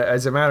 And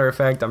as a matter of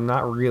fact, I'm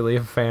not really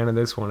a fan of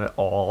this one at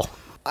all.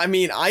 I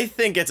mean, I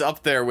think it's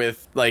up there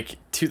with, like,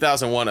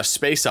 2001 A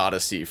Space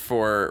Odyssey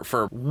for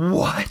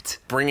What?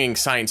 bringing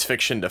science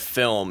fiction to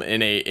film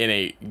in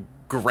a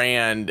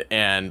grand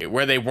and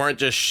where they weren't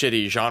just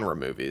shitty genre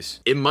movies.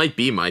 It might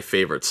be my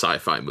favorite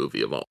sci-fi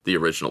movie of all, the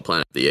original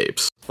Planet of the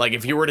Apes. Like,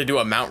 if you were to do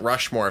a Mount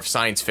Rushmore of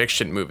science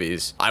fiction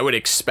movies, I would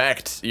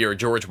expect your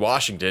George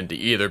Washington to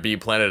either be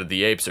Planet of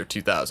the Apes or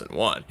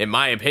 2001. In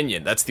my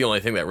opinion, that's the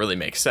only thing that really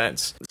makes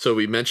sense. So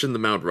we mentioned the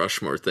Mount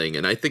Rushmore thing,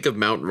 and I think of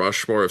Mount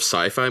Rushmore of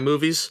sci-fi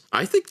movies.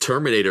 I think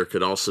Terminator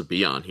could also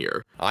be on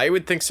here. I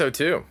would think so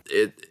too.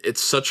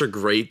 It's such a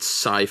great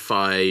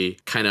sci-fi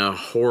kind of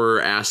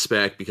horror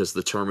aspect because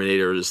the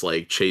Terminator is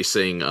like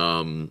chasing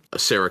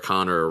Sarah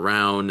Connor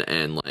around,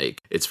 and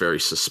like it's very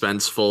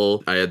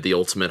suspenseful. I had the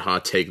ultimate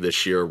hot take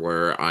this year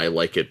where I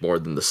like it more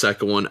than the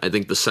second one. I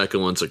think the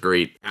second one's a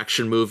great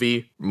action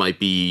movie, might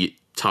be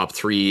top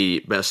 3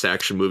 best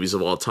action movies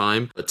of all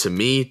time. But to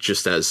me,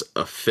 just as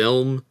a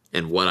film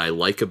and what I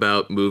like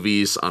about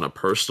movies on a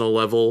personal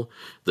level,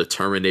 the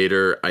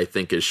Terminator, I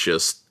think, is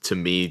just, to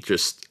me,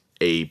 just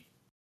a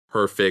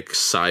perfect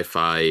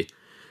sci-fi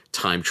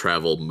time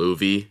travel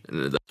movie,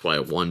 and that's why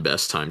it won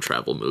best time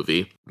travel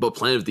movie. But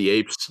Planet of the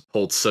Apes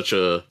holds such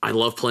a... I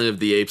love Planet of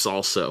the Apes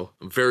also.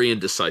 I'm very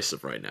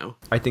indecisive right now.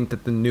 I think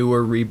that the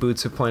newer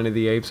reboots of Planet of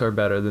the Apes are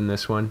better than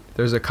this one.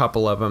 There's a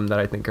couple of them that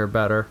I think are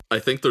better. I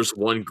think there's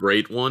one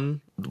great one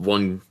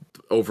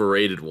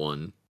overrated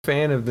one.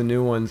 Fan of the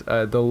new ones.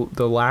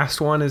 The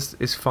last one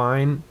is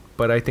fine,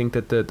 but I think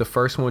that the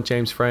first one with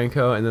James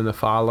Franco and then the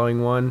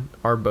following one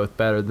are both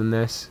better than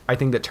this. I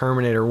think that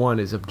Terminator 1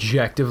 is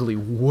objectively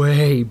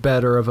way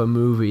better of a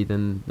movie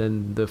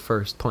than the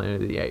first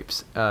Planet of the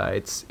Apes.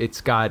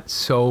 It's got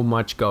so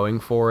much going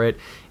for it.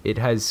 It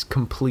has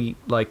complete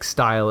like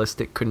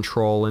stylistic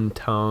control and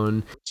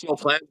tone. So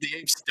Planet of the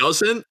Apes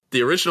doesn't?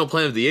 The original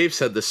Planet of the Apes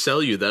had to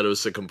sell you that it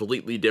was a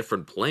completely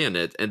different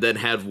planet and then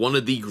had one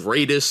of the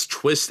greatest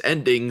twist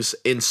endings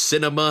in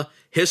cinema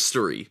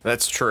history.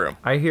 That's true.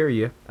 I hear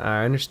you.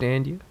 I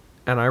understand you.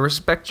 And I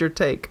respect your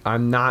take.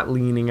 I'm not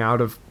leaning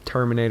out of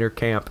Terminator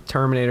camp.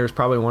 Terminator is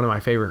probably one of my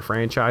favorite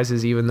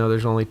franchises, even though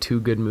there's only 2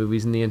 good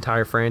movies in the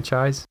entire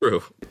franchise.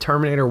 True.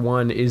 Terminator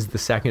 1 is the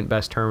second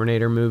best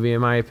Terminator movie,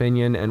 in my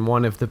opinion, and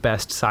one of the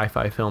best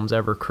sci-fi films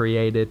ever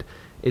created.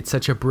 It's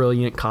such a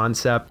brilliant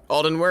concept.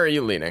 Alden, where are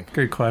you leaning?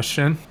 Good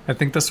question. I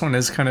think this one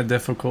is kind of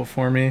difficult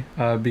for me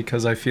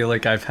because I feel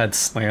like I've had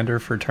slander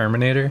for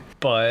Terminator,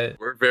 but...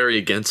 We're very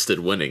against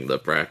it winning the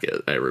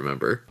bracket, I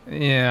remember.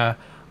 Yeah.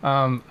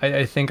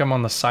 I think I'm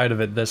on the side of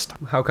it this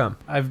time. How come?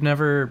 I've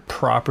never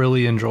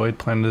properly enjoyed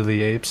Planet of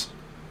the Apes.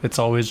 It's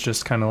always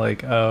just kind of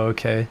like, oh,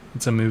 okay,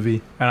 it's a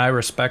movie. And I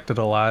respect it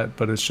a lot,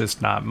 but it's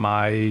just not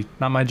my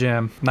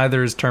jam.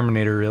 Neither is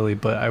Terminator really,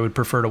 but I would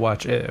prefer to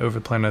watch it over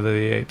Planet of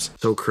the Apes.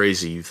 So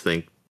crazy you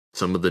think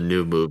some of the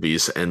new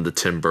movies and the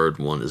Tim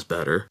Burton one is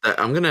better.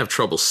 I'm going to have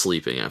trouble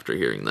sleeping after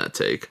hearing that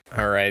take.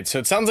 All right, so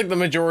it sounds like the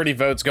majority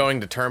vote's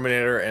going to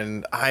Terminator,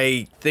 and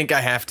I think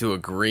I have to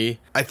agree.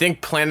 I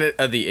think Planet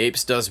of the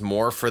Apes does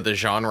more for the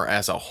genre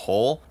as a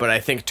whole, but I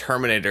think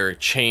Terminator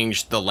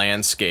changed the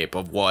landscape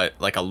of what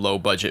like a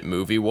low-budget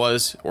movie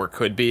was or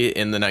could be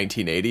in the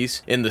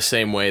 1980s in the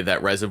same way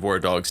that Reservoir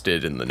Dogs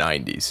did in the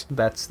 90s.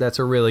 That's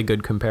a really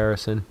good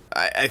comparison.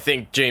 I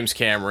think James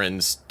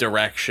Cameron's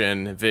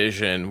direction,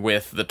 vision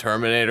with the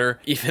Terminator,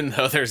 even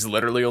though there's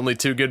literally only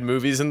 2 good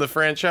movies in the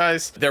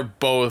franchise, they're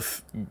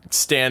both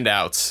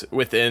standouts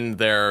within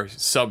their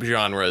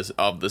subgenres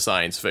of the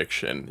science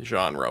fiction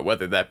genre,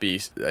 whether that be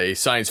a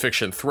science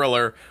fiction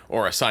thriller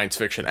or a science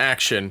fiction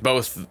action.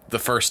 Both the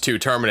first 2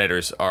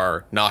 Terminators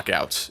are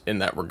knockouts in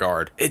that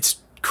regard. It's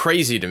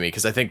crazy to me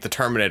because I think the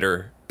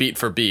Terminator, beat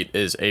for beat,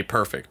 is a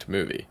perfect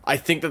movie. I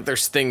think that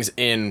there's things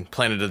in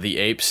Planet of the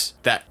Apes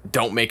that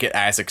don't make it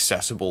as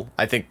accessible.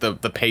 I think the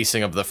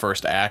pacing of the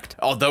first act,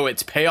 although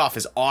its payoff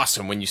is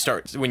awesome when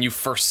you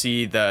first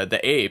see the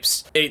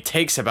apes, it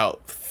takes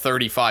about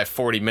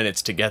 35-40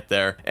 minutes to get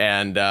there,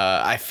 and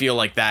I feel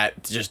like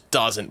that just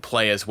doesn't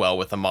play as well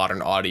with a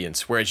modern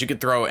audience, whereas you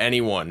could throw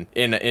anyone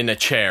in a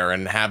chair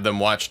and have them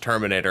watch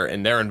Terminator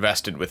and they're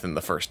invested within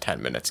the first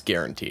 10 minutes,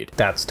 guaranteed.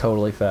 That's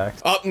totally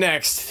fact. Up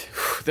next,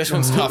 this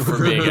one's tough for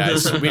me,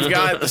 guys. We've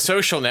got The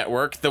Social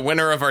Network, the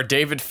winner of our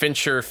David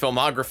Fincher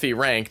filmography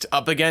ranked,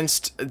 up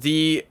against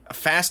the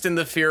Fast and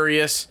the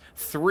Furious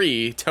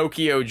 3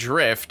 Tokyo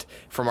Drift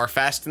from our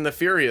Fast and the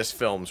Furious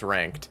films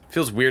ranked.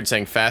 Feels weird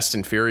saying Fast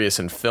and Furious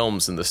and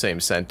films in the same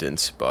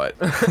sentence, but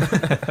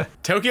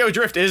Tokyo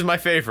Drift is my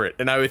favorite,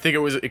 and I would think it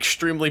was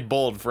extremely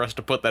bold for us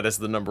to put that as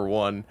the number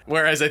 1.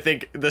 Whereas I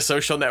think The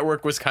Social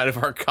Network was kind of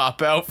our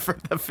cop-out for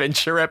the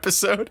Fincher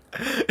episode.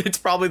 It's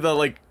probably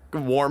the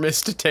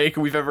warmest take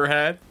we've ever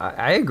had.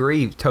 I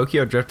agree.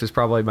 Tokyo Drift is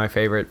probably my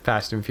favorite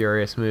Fast and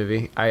Furious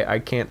movie. I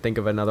can't think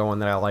of another one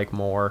that I like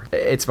more.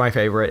 It's my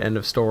favorite, end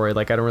of story.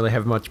 I don't really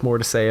have much more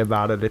to say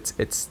about it.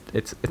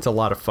 It's a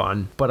lot of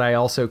fun. But I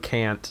also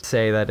can't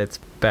say that it's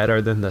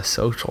better than The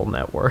Social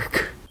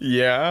Network.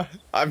 Yeah,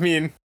 I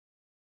mean,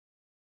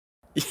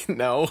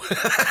 no.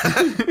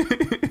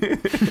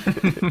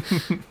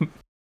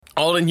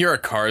 Alden, you're a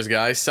Cars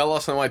guy. Sell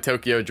us on why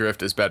Tokyo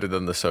Drift is better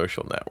than The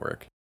Social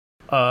Network.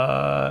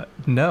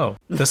 No.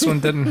 This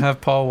one didn't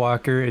have Paul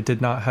Walker. It did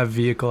not have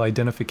vehicle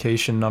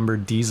identification number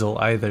Diesel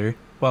either.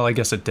 Well, I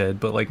guess it did,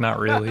 but not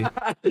really.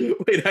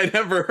 Wait, I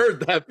never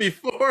heard that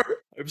before.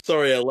 I'm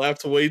sorry, I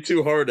laughed way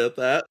too hard at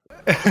that.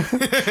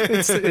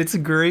 It's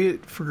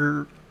great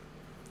for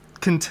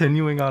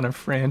continuing on a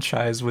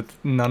franchise with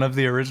none of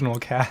the original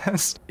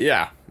cast.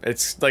 Yeah,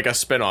 it's like a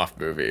spin-off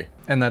movie.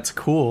 And that's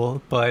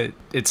cool, but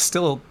it's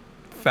still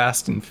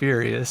Fast and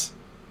Furious.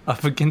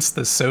 Up against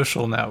The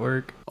Social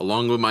Network.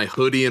 Along with my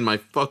hoodie and my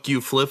fuck you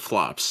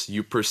flip-flops,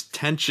 you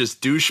pretentious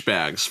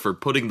douchebags for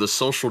putting The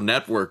Social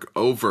Network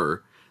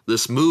over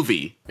this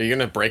movie. Are you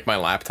gonna break my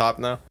laptop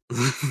now?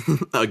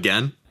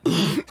 Again?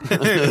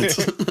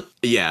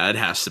 Yeah, it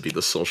has to be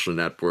The Social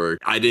Network.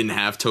 I didn't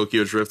have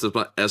Tokyo Drift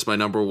as my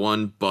number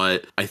 1,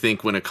 but I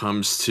think when it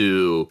comes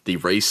to the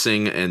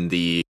racing and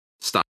the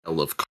style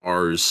of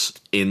cars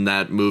in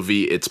that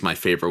movie, it's my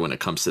favorite when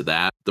it comes to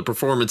that. The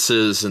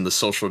performances and The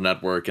Social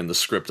Network and the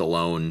script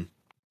alone,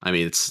 I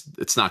mean,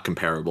 it's not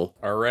comparable.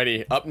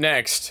 Alrighty, up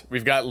next,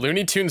 we've got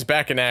Looney Tunes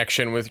Back in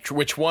Action,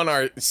 which won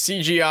our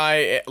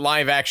CGI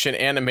live action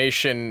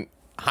animation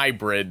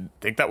hybrid.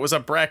 I think that was a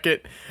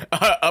bracket,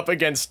 up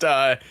against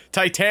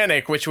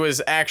Titanic, which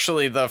was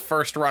actually the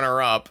first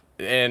runner-up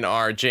in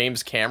our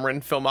James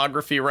Cameron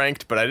filmography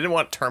ranked, but I didn't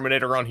want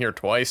Terminator on here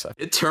twice.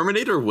 Did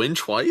Terminator win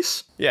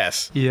twice?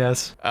 Yes.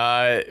 Yes.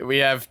 We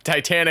have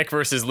Titanic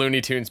versus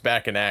Looney Tunes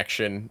Back in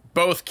Action.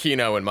 Both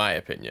Kino, in my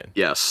opinion.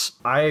 Yes.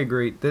 I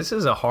agree. This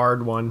is a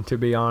hard one, to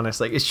be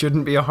honest. It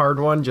shouldn't be a hard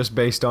one just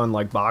based on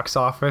box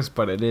office,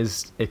 but it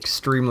is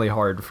extremely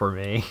hard for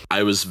me.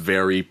 I was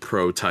very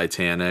pro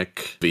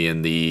Titanic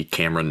being the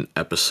Cameron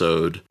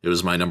episode. It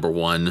was my number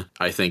 1.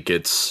 I think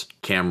it's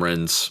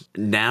Cameron's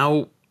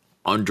now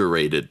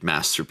underrated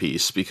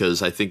masterpiece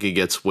because I think it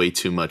gets way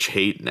too much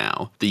hate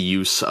now. The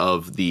use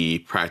of the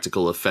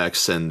practical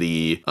effects and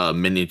the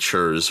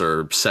miniatures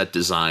or set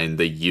design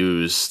they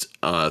used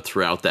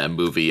throughout that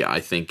movie I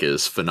think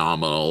is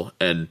phenomenal,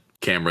 and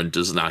Cameron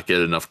does not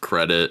get enough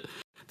credit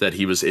that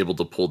he was able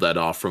to pull that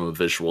off from a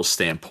visual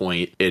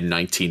standpoint in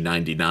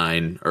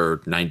 1999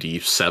 or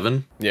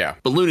 97. Yeah.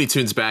 But Looney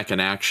Tunes Back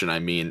in Action, I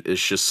mean,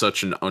 is just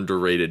such an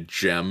underrated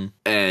gem,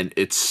 and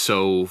it's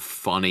so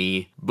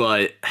funny,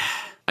 but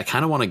I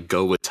kind of want to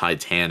go with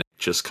Titanic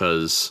just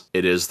because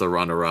it is the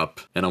runner-up,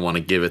 and I want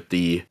to give it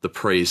the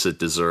praise it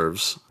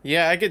deserves.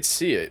 Yeah, I could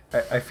see it.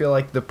 I feel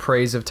like the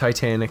praise of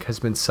Titanic has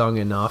been sung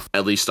enough.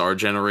 At least our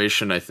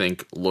generation, I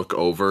think, look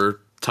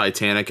over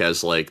Titanic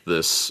as like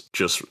this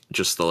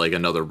just like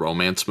another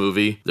romance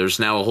movie. There's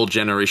now a whole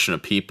generation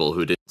of people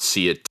who didn't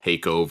see it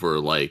take over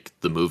like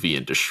the movie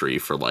industry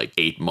for like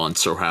 8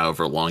 months or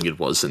however long it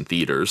was in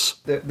theaters.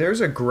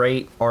 There's a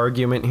great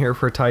argument here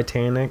for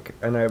Titanic,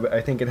 and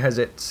I think it has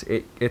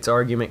its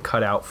argument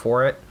cut out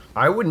for it.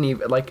 I wouldn't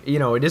even, like, you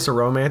know, it is a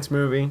romance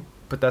movie,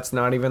 but that's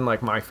not even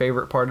like my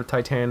favorite part of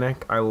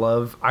Titanic. I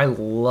love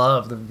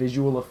the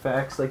visual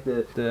effects, like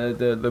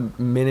the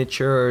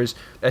miniatures,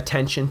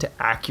 attention to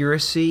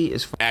accuracy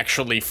is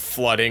Actually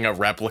flooding a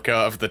replica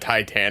of the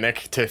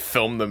Titanic to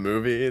film the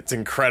movie. It's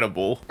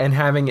incredible. and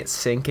having it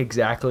sink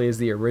exactly as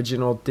the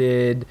original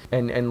did,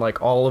 and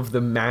like all of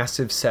the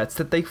massive sets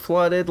that they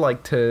flooded,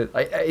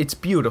 it's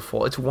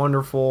beautiful. It's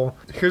wonderful.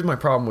 Here's my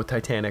problem with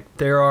Titanic.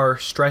 There are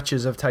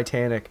stretches of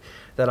Titanic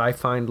that I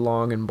find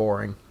long and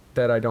boring,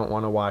 that I don't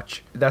want to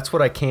watch. That's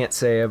what I can't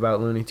say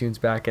about Looney Tunes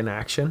Back in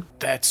Action.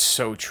 That's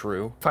so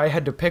true. If I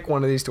had to pick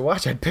one of these to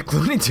watch, I'd pick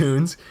Looney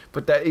Tunes.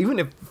 But that, even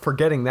if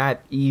forgetting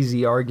that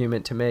easy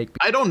argument to make.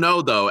 I don't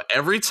know though.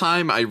 Every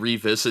time I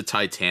revisit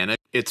Titanic,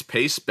 it's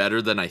paced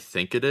better than I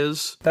think it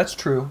is. That's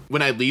true.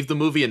 When I leave the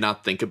movie and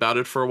not think about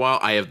it for a while,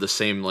 I have the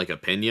same like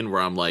opinion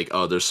where I'm like,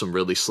 oh, there's some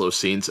really slow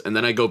scenes. And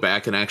then I go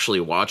back and actually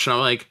watch and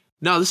I'm like,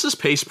 no, this is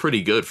paced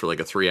pretty good for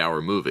like a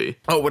 3-hour movie.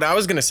 Oh, what I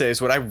was going to say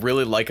is what I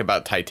really like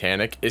about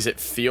Titanic is it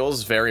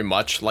feels very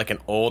much like an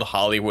old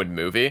Hollywood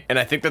movie. And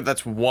I think that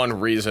that's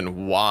one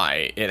reason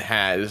why it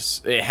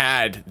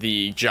had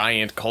the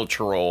giant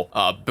cultural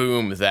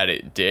boom that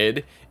it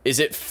did. Is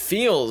it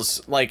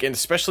feels like, and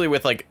especially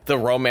with like the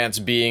romance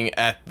being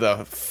at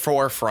the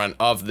forefront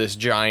of this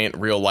giant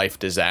real life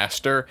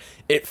disaster,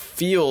 it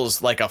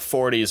feels like a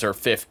 40s or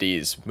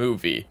 50s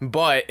movie,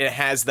 but it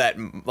has that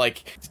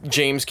like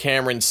James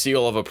Cameron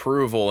seal of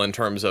approval in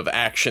terms of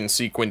action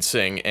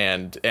sequencing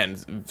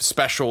and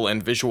special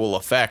and visual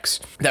effects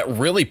that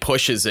really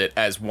pushes it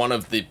as one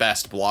of the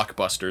best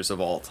blockbusters of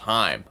all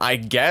time. I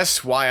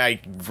guess why I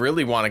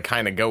really want to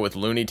kind of go with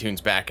Looney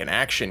Tunes Back in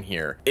Action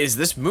here is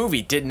this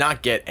movie did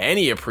not get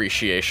any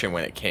appreciation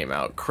when it came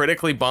out.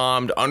 Critically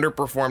bombed,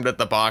 underperformed at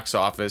the box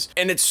office,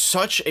 and it's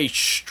such a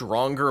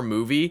stronger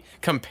movie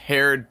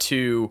compared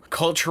to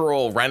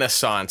cultural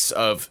renaissance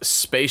of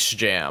Space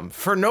Jam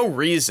for no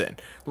reason.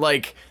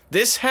 Like,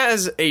 this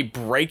has a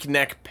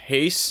breakneck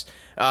pace.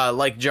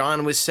 Like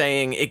John was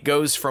saying, it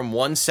goes from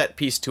one set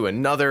piece to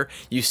another.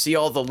 You see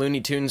all the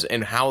Looney Tunes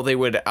and how they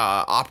would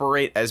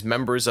operate as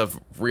members of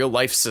real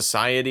life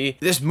society.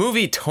 This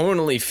movie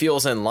tonally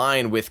feels in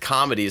line with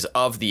comedies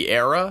of the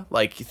era,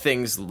 like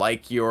things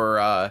like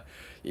your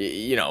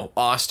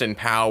Austin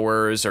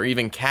Powers or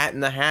even Cat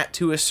in the Hat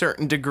to a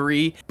certain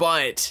degree.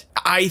 But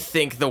I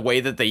think the way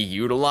that they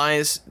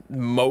utilize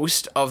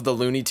most of the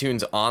Looney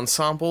Tunes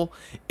ensemble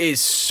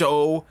is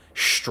so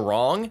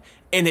strong,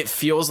 and it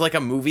feels like a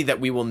movie that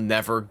we will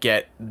never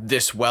get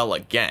this well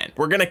again.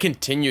 We're gonna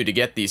continue to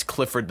get these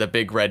Clifford the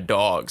Big Red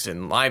Dogs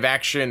and live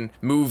action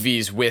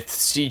movies with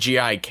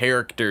CGI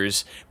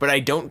characters, but I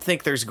don't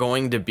think there's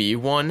going to be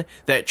one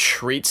that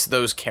treats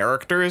those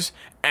characters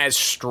as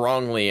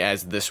strongly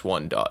as this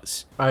one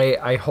does.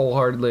 I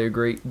wholeheartedly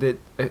agree that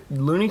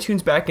Looney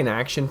Tunes Back in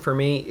Action for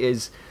me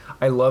is,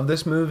 I love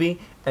this movie,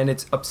 and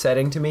it's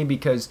upsetting to me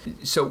because,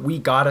 so we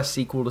got a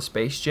sequel to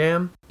Space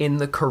Jam. In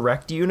the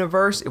correct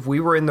universe, if we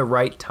were in the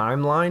right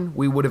timeline,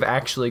 we would have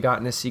actually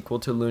gotten a sequel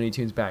to Looney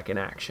Tunes Back in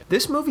Action.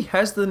 This movie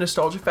has the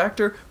nostalgia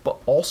factor, but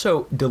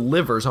also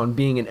delivers on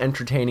being an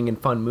entertaining and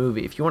fun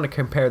movie. If you want to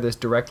compare this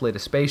directly to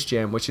Space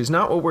Jam, which is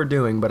not what we're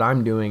doing, but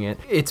I'm doing it,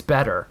 it's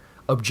better,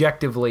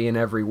 objectively in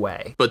every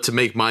way. But to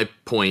make my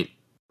point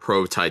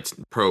pro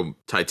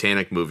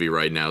Titanic movie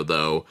right now,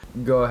 though.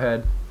 Go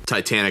ahead.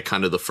 Titanic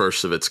kind of the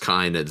first of its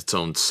kind in its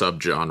own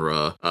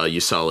subgenre. You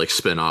saw like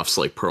spin-offs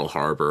like Pearl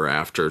Harbor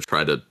after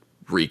try to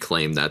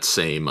reclaim that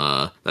same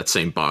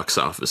box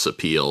office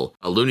appeal.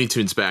 Looney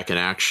Tunes Back in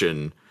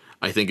Action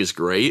I think is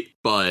great,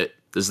 but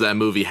does that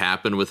movie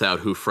happen without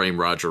Who Framed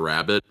Roger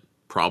Rabbit?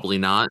 Probably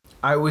not.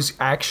 I was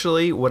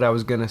actually, what I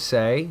was going to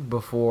say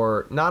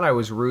before, not I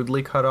was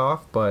rudely cut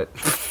off, but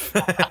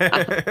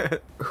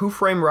Who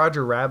Framed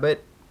Roger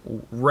Rabbit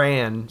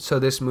ran so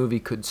this movie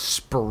could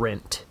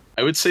sprint.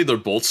 I would say they're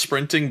both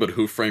sprinting, but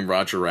Who Framed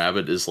Roger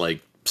Rabbit is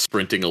like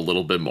sprinting a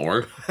little bit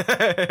more.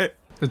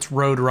 It's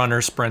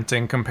Roadrunner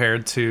sprinting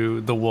compared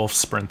to The Wolf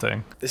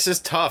sprinting. This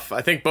is tough.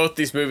 I think both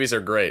these movies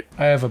are great.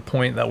 I have a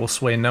point that will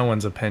sway no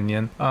one's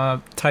opinion.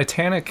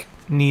 Titanic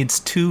needs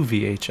 2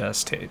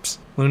 VHS tapes.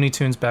 Looney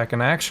Tunes Back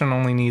in Action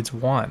only needs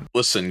 1.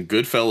 Listen,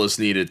 Goodfellas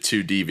needed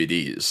 2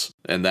 DVDs,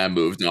 and that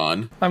moved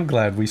on. I'm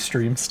glad we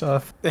stream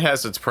stuff. It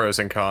has its pros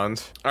and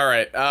cons. All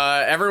right,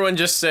 everyone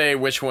just say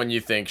which one you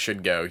think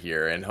should go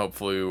here, and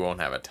hopefully we won't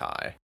have a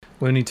tie.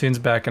 Looney Tunes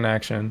Back in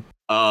Action.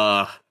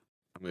 I'm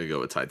gonna go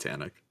with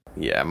Titanic.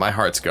 Yeah, my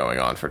heart's going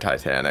on for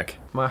Titanic.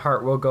 My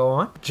heart will go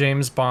on.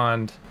 James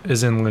Bond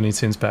is in Looney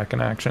Tunes Back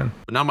in Action.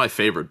 But not my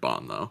favorite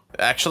Bond, though.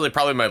 Actually,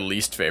 probably my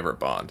least favorite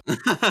Bond.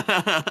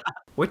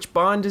 Which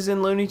Bond is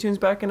in Looney Tunes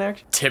Back in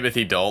Action?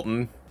 Timothy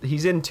Dalton.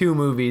 He's in 2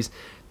 movies.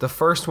 The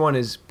first one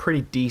is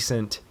pretty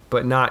decent.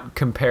 but not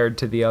compared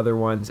to the other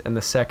ones. And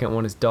the second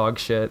one is dog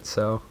shit.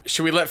 So,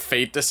 Should we let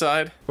fate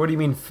decide? what do you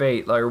mean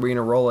fate? Like, are we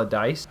gonna roll a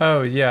dice?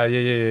 Oh,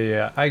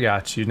 yeah. I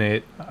got you,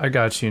 Nate.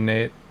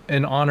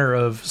 In honor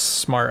of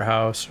Smart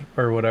House,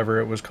 or whatever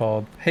it was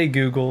called. Hey,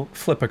 Google,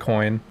 flip a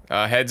coin.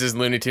 Heads is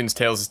Looney Tunes,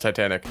 tails is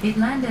Titanic. It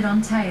landed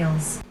on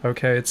tails.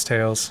 Okay, it's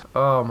tails.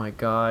 Oh my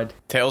god.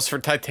 Tails for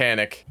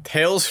Titanic.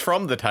 Tales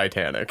from the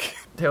Titanic.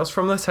 Tales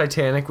from the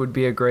Titanic would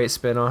be a great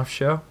spin-off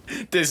show.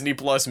 Disney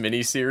Plus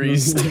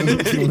miniseries.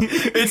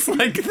 It's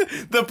like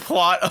the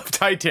plot of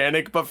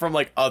Titanic, but from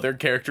like other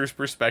characters'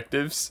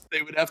 perspectives.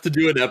 They would have to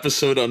do an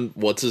episode on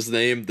what's his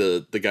name,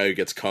 the guy who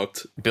gets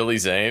cucked. Billy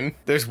Zane.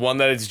 There's one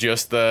that is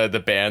just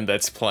the band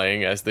that's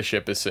playing as the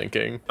ship is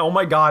sinking. Oh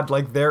my god,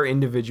 like their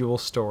individual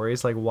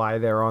stories, like why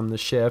they're on the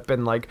ship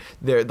and like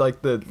they're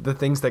like the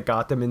things that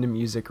got them into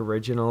music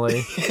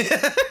originally.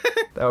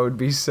 That would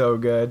be so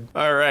good.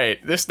 All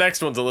right, this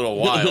next one's a little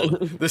wild.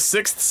 The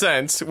Sixth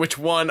Sense, which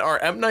won our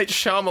M. Night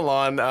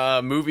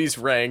Shyamalan movies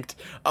ranked,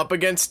 up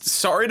against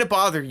Sorry to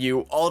Bother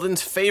You,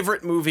 Alden's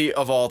favorite movie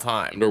of all I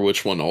time. wonder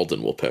which one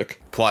Alden will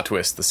pick. Plot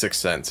twist, The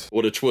Sixth Sense.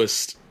 What a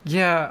twist.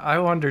 Yeah, I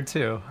wonder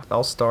too.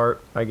 I'll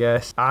start, I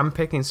guess. I'm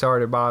picking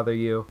Sorry to Bother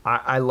You.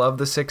 I love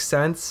The Sixth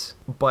Sense,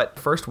 but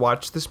first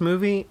watched this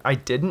movie, I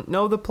didn't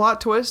know the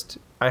plot twist.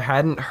 I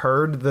hadn't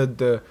heard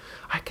the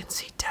I can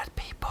see dead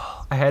people.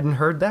 I hadn't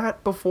heard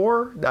that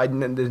before.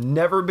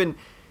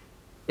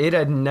 It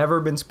had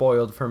never been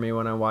spoiled for me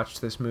when I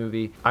watched this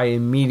movie. I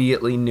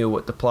immediately knew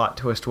what the plot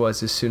twist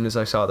was as soon as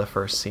I saw the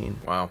first scene.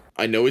 Wow.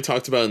 I know we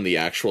talked about it in the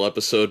actual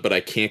episode, but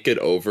I can't get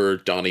over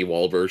Donnie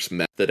Wahlberg's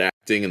method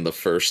acting in the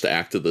first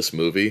act of this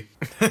movie.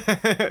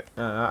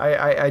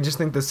 I just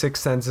think The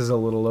Sixth Sense is a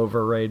little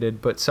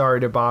overrated, but Sorry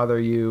to Bother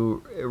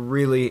You,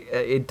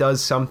 it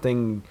does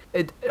something,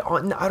 I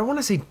don't want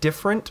to say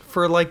different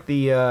for like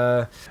the,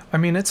 I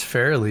mean, it's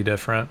fairly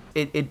different.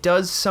 it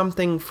does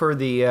something for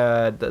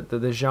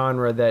the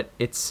genre that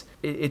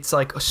it's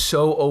like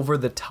so over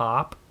the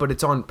top, but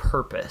it's on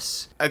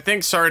purpose. I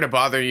think Sorry to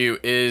Bother You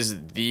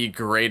is the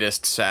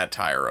greatest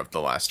satire of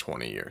the last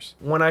 20 years.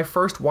 When I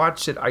first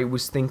watched it, I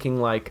was thinking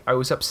like, I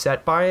was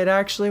upset by it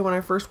actually when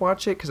I first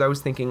watched it, because I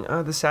was thinking,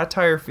 the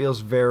satire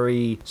feels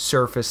very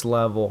surface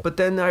level. But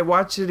then I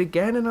watched it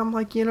again and I'm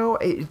like,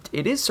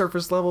 it is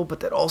surface level, but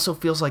that also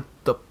feels like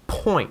the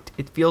point.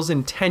 It feels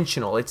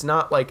intentional. It's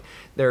not like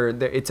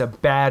it's a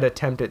bad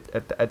attempt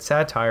at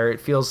satire.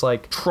 It feels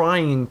like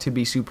trying to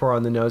be super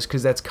on the nose,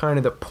 because that's kind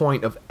of the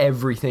point of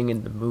everything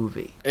in the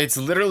movie. It's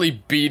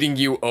literally beating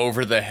you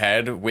over the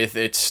head with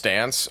its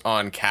stance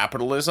on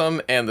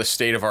capitalism and the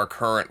state of our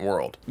current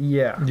world.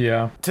 Yeah.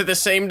 Yeah. To the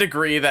same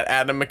degree that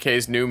Adam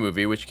McKay's new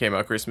movie, which came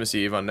out Christmas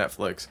Eve on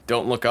Netflix,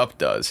 Don't Look Up,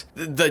 does.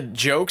 The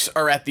jokes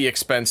are at the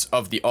expense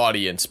of the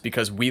audience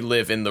because we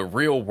live in the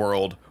real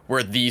world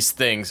where these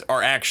things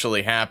are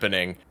actually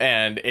happening,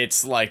 and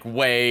it's like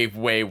way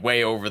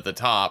over the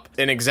top.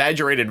 An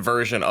exaggerated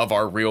version of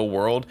our real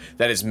world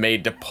that is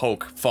made to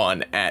poke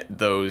fun at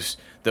those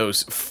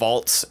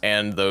faults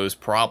and those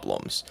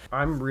problems.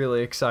 I'm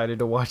really excited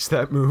to watch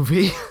that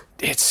movie.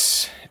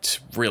 It's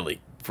really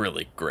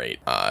great.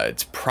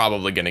 It's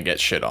probably gonna get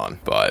shit on,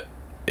 but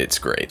it's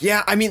great.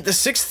 Yeah, I mean, The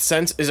Sixth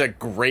Sense is a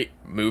great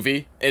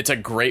movie. It's a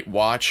great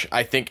watch.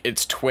 I think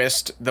its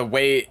twist, the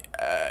way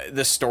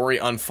the story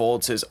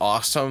unfolds is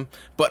awesome.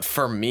 But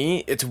for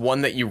me, it's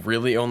one that you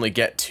really only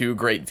get 2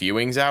 great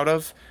viewings out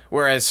of.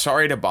 Whereas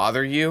Sorry to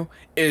Bother You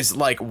is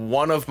like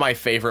one of my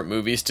favorite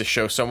movies to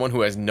show someone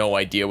who has no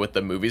idea what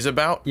the movie's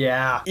about.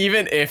 Yeah.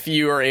 Even if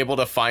you are able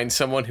to find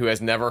someone who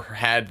has never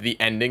had the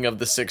ending of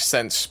The Sixth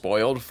Sense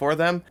spoiled for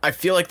them, I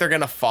feel like they're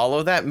going to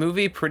follow that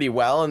movie pretty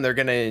well and they're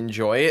going to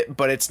enjoy it,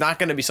 but it's not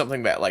going to be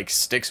something that like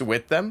sticks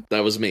with them.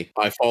 That was me.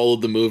 I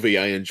followed the movie,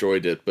 I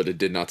enjoyed it, but it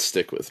did not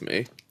stick with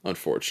me,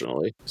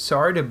 unfortunately.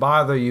 Sorry to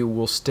Bother You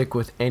will stick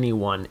with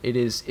anyone. It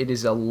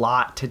is a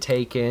lot to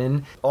take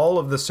in. All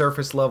of the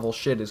surface level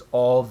shit is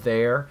all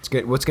there.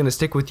 What's going to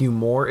stick with you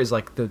more is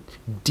like the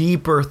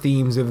deeper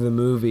themes of the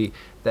movie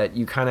that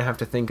you kind of have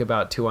to think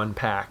about to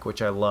unpack,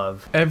 which I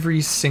love.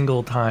 Every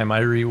single time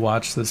I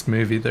rewatch this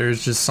movie,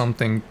 there's just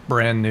something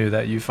brand new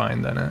that you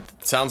find in it.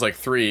 Sounds like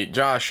 3.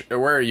 Josh,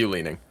 where are you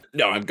leaning?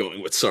 No, I'm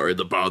going with Sorry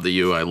to Bother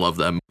You. I love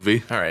that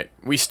movie. All right.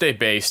 We stay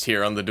based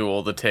here on the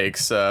Duel the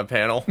Takes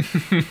panel.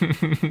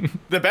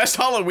 The best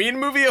Halloween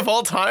movie of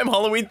all time,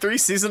 Halloween 3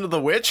 Season of the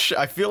Witch.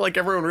 I feel like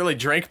everyone really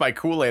drank my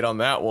Kool-Aid on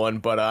that one,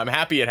 but I'm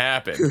happy it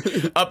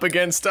happened. Up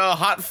against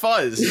Hot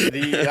Fuzz,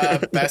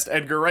 the best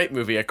Edgar Wright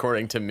movie,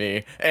 according to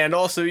me. And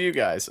also you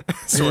guys,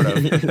 sort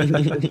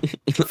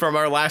of. From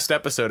our last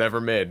episode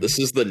ever made. This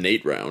is the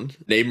Nate round.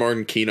 Nate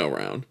Martin Kino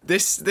round.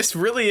 This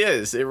really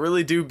is. It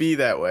really do be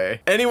that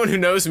way. Anyone who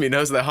knows me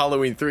knows that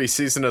Halloween 3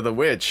 Season of the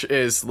Witch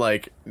is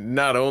like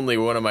not only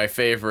one of my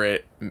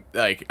favorite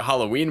like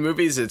Halloween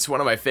movies. It's one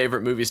of my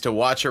favorite movies to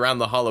watch around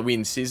the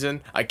Halloween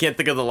season. I can't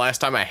think of the last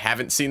time I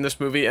haven't seen this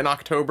movie in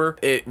October.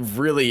 It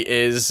really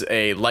is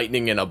a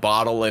lightning in a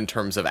bottle in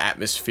terms of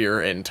atmosphere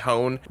and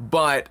tone,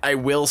 but I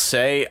will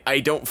say I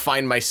don't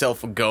find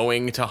myself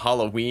going to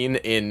Halloween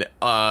in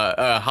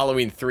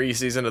Halloween 3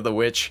 Season of the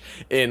Witch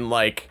in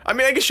like, I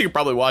mean, I guess you could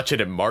probably watch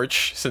it in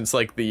March since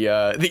like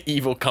the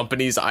Evil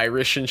Company's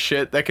Irish and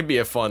shit. That could be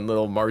a fun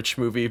little March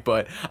movie,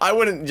 but I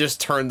wouldn't just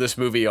turn this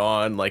movie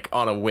on like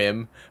on a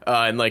whim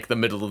in like the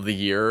middle of the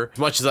year. As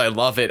much as I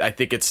love it, I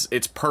think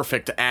it's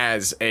perfect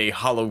as a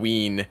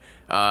Halloween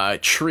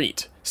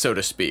treat, so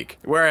to speak.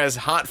 Whereas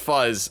Hot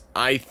Fuzz,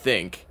 I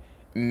think,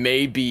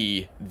 may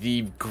be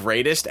the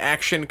greatest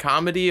action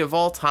comedy of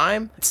all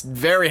time. It's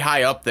very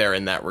high up there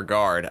in that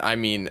regard. I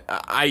mean,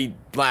 I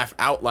laugh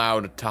out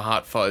loud to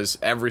Hot Fuzz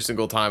every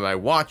single time I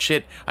watch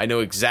it. I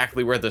know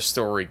exactly where the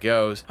story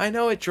goes. I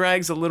know it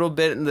drags a little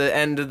bit in the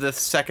end of the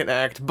second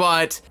act,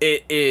 but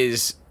it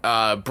is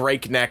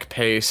breakneck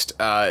paced,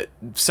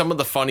 some of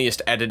the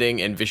funniest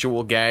editing and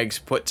visual gags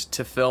put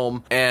to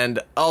film, and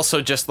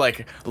also just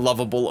like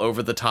lovable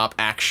over the top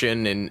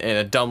action and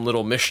a dumb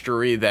little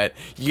mystery that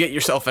you get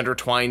yourself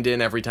intertwined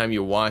in every time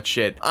you watch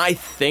it. I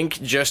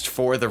think just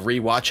for the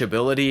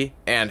rewatchability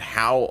and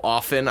how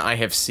often I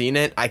have seen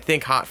it, I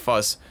think Hot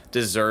Fuzz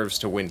deserves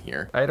to win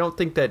here. I don't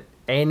think that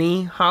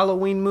any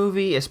Halloween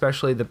movie,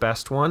 especially the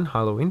best one,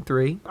 Halloween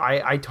 3,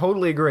 I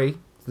totally agree.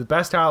 The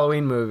best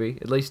Halloween movie,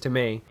 at least to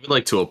me. I would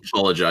like to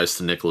apologize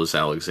to Nicholas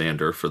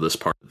Alexander for this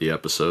part of the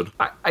episode.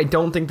 I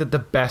don't think that the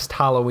best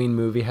Halloween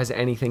movie has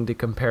anything to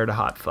compare to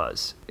Hot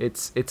Fuzz.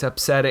 It's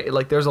upsetting.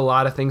 Like, there's a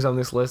lot of things on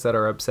this list that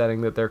are upsetting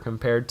that they're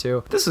compared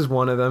to. This is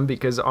one of them,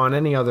 because on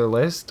any other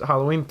list,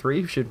 Halloween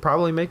 3 should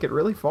probably make it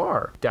really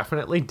far.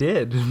 Definitely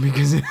did,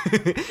 because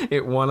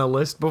it won a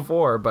list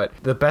before. But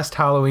the best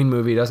Halloween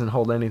movie doesn't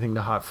hold anything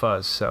to Hot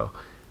Fuzz, so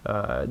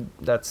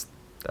that's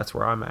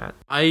where I'm at.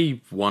 I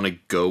want to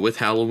go with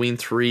Halloween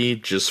 3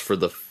 just for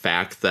the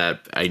fact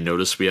that I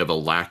noticed we have a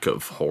lack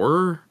of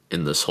horror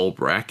in this whole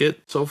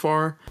bracket so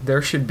far.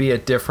 There should be a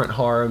different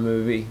horror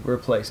movie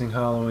replacing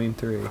Halloween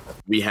 3.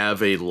 We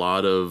have a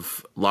lot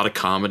of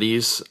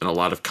comedies and a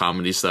lot of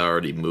comedies that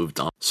already moved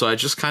on. So I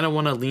just kind of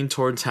want to lean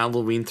towards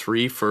Halloween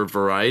 3 for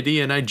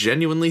variety, and I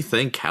genuinely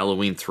think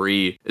Halloween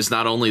 3 is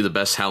not only the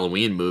best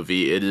Halloween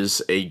movie, it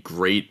is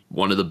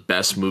one of the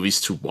best movies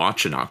to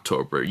watch in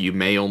October. You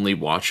may only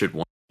watch it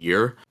once a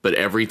year, but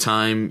every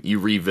time you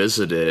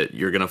revisit it,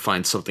 you're going to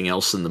find something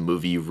else in the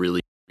movie you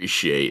really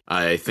appreciate.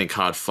 I think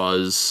Hot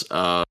Fuzz,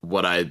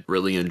 what I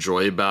really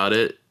enjoy about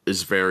it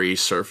is very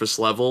surface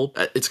level.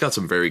 It's got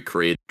some very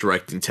creative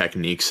directing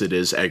techniques. It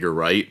is Edgar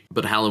Wright.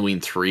 But Halloween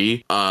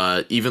 3,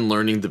 even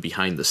learning the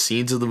behind the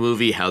scenes of the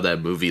movie, how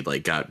that movie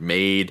like got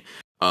made,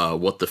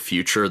 what the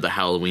future of the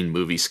Halloween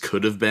movies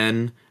could have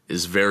been,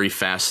 is very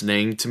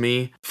fascinating to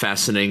me.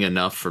 Fascinating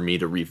enough for me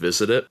to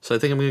revisit it. So I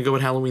think I'm going to go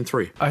with Halloween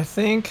 3. I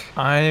think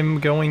I'm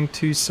going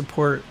to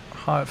support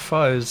Hot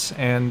Fuzz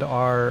and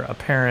our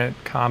apparent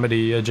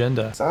comedy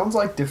agenda. Sounds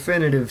like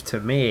definitive to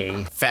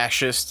me.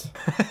 Fascist.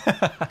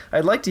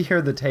 I'd like to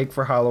hear the take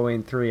for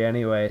Halloween 3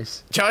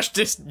 anyways. Josh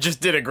just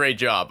did a great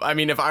job. I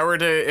mean, if I were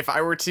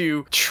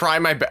to try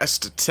my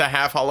best to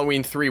have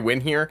Halloween 3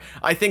 win here,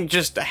 I think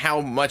just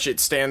how much it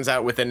stands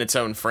out within its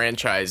own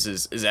franchise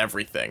is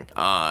everything.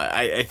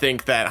 I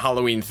think that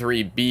Halloween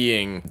 3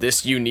 being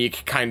this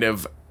unique kind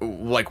of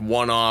like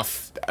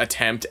one-off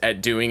attempt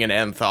at doing an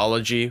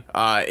anthology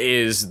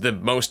is the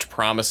most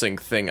promising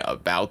thing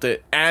about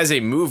it. As a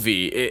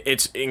movie,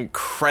 it's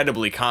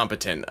incredibly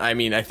competent. I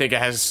mean, I think it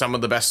has some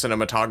of the best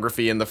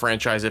cinematography in the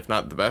franchise, if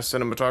not the best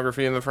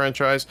cinematography in the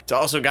franchise. It's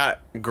also got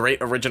great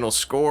original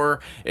score.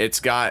 It's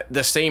got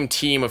the same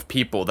team of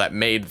people that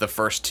made the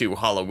first two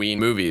Halloween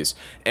movies,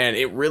 and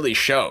it really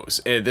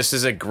shows. This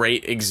is a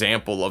great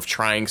example of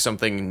trying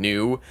something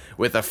new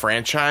with a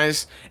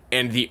franchise,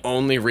 and the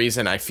only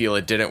reason I feel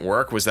it didn't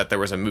work was that there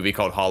was a movie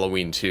called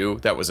Halloween 2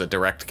 that was a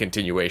direct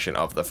continuation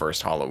of the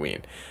first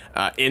Halloween.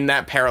 In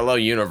that parallel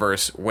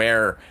universe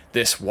where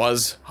this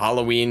was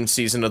Halloween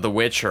Season of the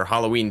Witch or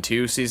Halloween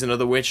 2 Season of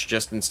the Witch,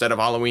 just instead of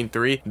Halloween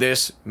 3,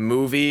 this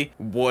movie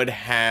would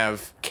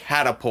have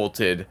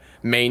catapulted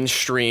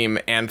mainstream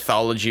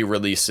anthology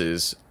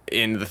releases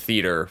in the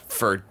theater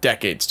for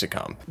decades to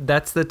come.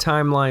 That's the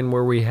timeline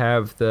where we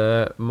have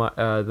the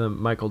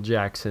Michael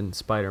Jackson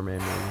Spider-Man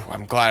movie.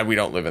 I'm glad we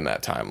don't live in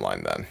that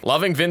timeline then.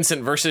 Loving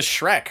Vincent versus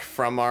Shrek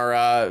from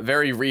our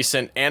very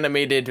recent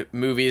animated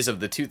movies of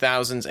the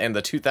 2000s and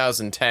the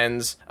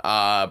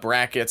 2010s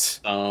brackets.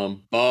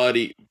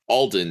 Buddy,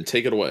 Alden,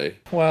 take it away.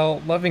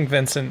 Well, Loving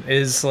Vincent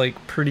is like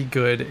pretty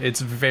good.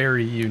 It's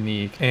very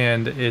unique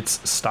and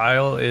its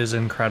style is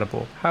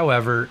incredible.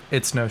 However,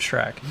 it's no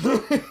Shrek.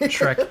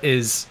 Shrek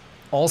is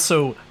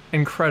also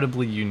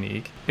incredibly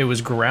unique. It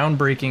was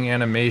groundbreaking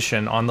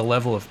animation on the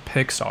level of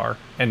Pixar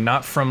and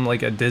not from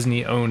like a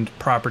Disney owned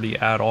property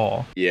at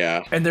all.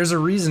 Yeah. And there's a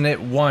reason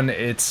it won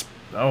its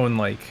own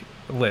like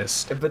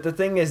list. But the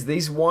thing is,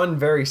 these won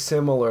very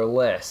similar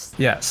lists.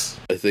 Yes.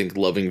 I think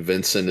Loving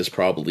Vincent is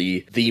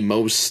probably the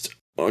most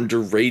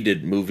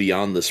underrated movie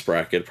on this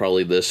bracket.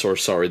 Probably this or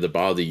Sorry to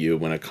Bother You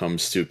when it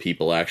comes to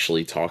people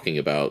actually talking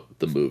about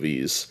the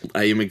movies.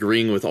 I am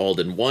agreeing with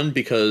Alden. One,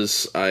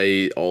 because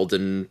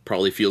Alden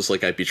probably feels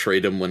like I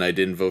betrayed him when I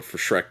didn't vote for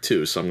Shrek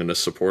 2, so I'm going to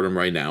support him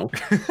right now.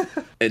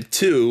 And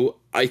two,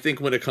 I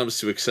think when it comes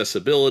to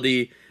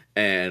accessibility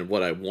and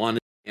what I want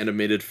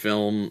animated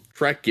film,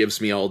 Shrek gives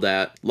me all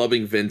that.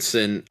 Loving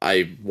Vincent,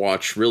 I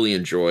watched, really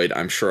enjoyed.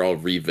 I'm sure I'll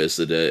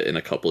revisit it in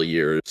a couple of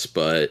years,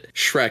 but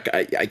Shrek,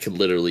 I could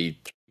literally...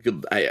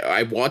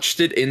 I watched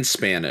it in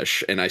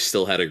Spanish, and I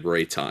still had a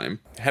great time.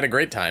 Had a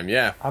great time,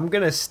 yeah. I'm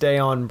going to stay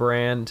on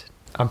brand.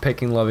 I'm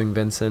picking Loving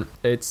Vincent.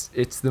 It's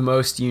the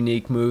most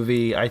unique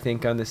movie, I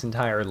think, on this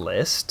entire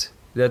list.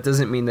 That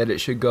doesn't mean that it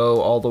should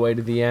go all the way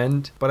to the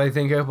end, but I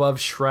think above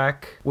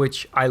Shrek,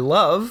 which I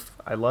love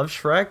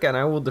Shrek, and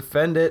I will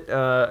defend it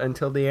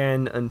until the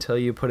end, until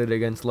you put it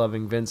against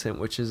Loving Vincent,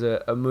 which is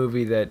a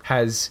movie that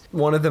has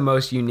one of the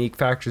most unique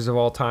factors of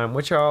all time,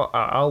 which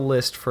I'll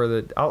list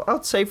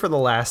I'll say for the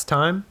last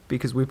time,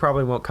 because we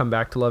probably won't come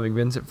back to Loving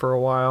Vincent for a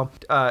while.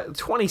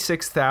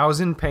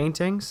 26,000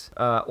 paintings,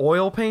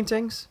 oil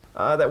paintings.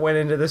 That went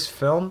into this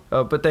film,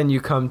 but then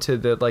you come to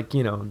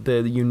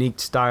the unique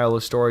style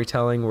of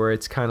storytelling where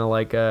it's kind of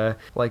like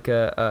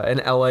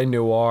an LA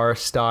noir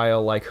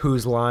style, like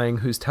who's lying,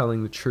 who's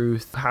telling the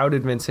truth. How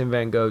did Vincent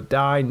van Gogh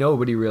die?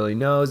 Nobody really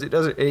knows.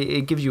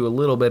 It gives you a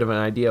little bit of an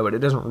idea, but it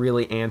doesn't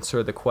really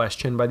answer the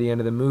question by the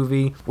end of the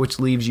movie, which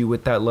leaves you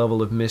with that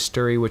level of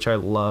mystery, which I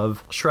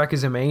love. Shrek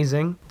is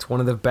amazing. It's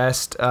one of the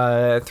best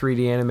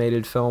 3D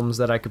animated films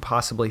that I could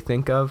possibly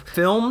think of.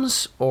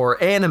 Films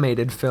or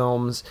animated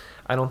films,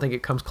 I don't think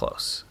it comes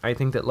close. I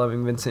think that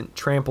Loving Vincent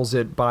tramples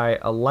it by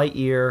a light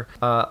year.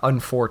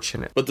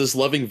 Unfortunate. But does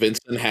Loving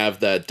Vincent have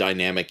that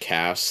dynamic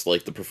cast,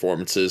 like the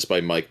performances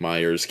by Mike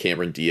Myers,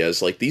 Cameron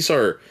Diaz? Like, these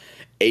are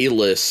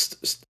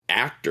A-list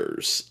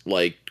actors,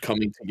 like,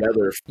 coming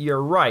together.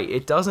 You're right.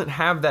 It doesn't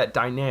have that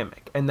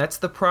dynamic. And that's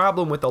the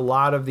problem with a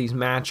lot of these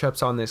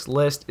matchups on this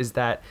list, is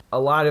that a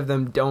lot of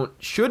them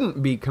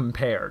shouldn't be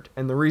compared.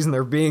 And the reason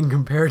they're being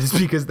compared is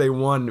because they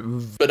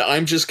won. But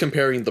I'm just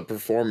comparing the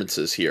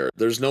performances here.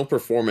 There's no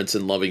performance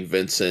in Loving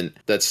Vincent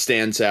that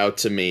stands out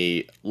to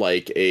me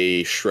like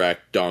a Shrek,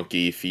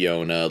 Donkey,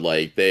 Fiona.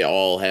 Like, they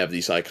all have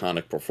these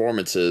iconic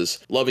performances.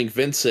 Loving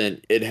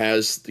Vincent, it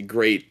has the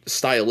great,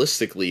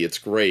 stylistically, it's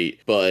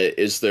great. But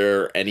is there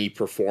any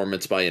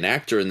performance by an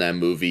actor in that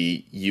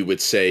movie you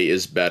would say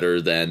is better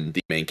than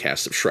the main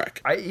cast of Shrek?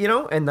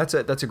 And that's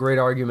a great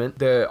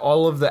argument.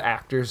 All of the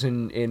actors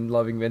in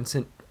Loving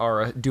Vincent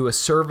do a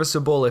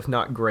serviceable, if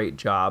not great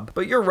job.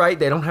 But you're right,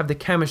 they don't have the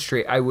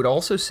chemistry. I would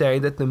also say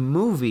that the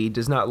movie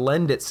does not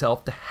lend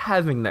itself to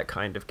having that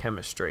kind of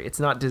chemistry. It's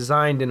not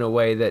designed in a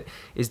way that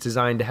is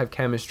designed to have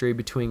chemistry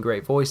between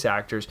great voice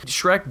actors.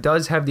 Shrek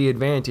does have the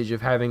advantage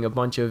of having a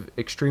bunch of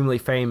extremely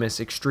famous,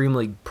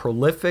 extremely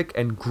prolific,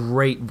 and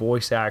great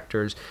voice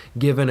actors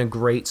given a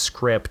great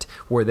script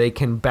where they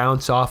can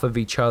bounce off of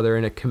each other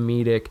in a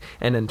comedic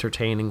and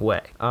entertaining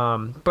way.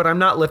 But I'm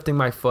not lifting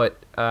my foot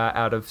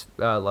out of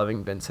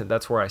Loving Vincent.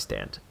 That's where I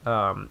stand.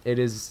 I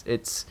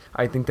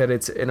think that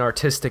it's an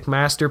artistic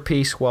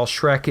masterpiece, while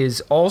Shrek is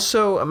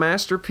also a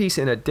masterpiece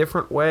in a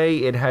different way.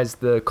 It has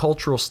the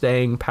cultural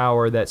staying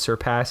power that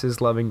surpasses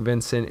Loving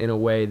Vincent in a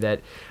way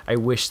that I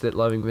wish that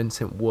Loving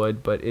Vincent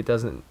would, but it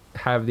doesn't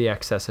have the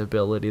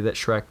accessibility that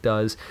Shrek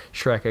does.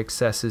 Shrek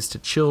accesses to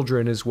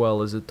children as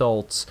well as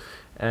adults,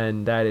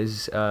 and that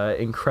is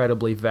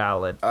incredibly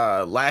valid.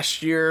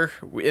 Last year,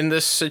 in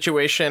this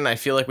situation, I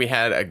feel like we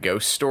had A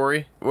Ghost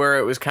Story, where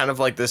it was kind of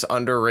like this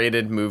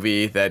underrated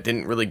movie that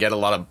didn't really get a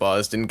lot of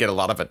buzz, didn't get a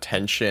lot of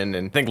attention,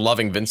 and I think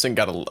Loving Vincent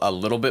got a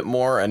little bit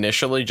more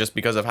initially just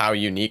because of how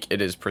unique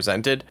it is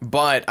presented.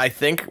 But I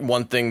think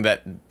one thing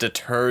that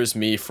deters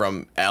me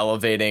from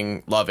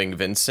elevating Loving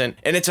Vincent,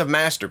 and it's a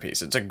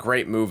masterpiece, it's a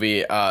great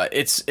movie,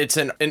 it's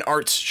an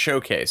arts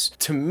showcase,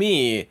 to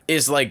me,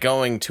 is like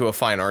going to a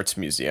fine arts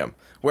museum,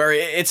 where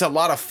it's a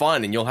lot of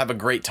fun and you'll have a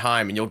great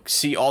time and you'll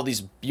see all these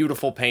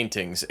beautiful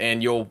paintings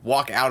and you'll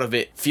walk out of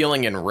it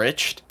feeling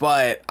enriched.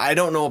 But I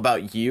don't know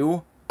about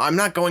you, I'm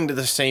not going to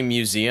the same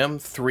museum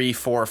 3,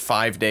 4,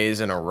 5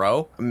 days in a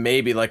row.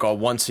 Maybe like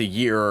once a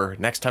year, or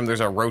next time there's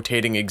a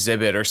rotating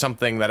exhibit or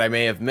something that I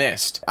may have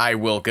missed, I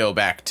will go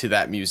back to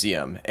that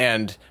museum.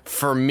 And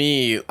for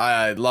me,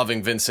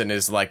 Loving Vincent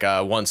is like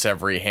a once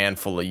every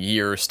handful of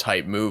years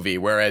type movie,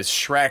 whereas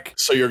Shrek...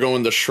 So you're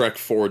going to Shrek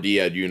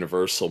 4D at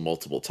Universal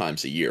multiple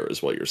times a year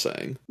is what you're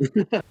saying.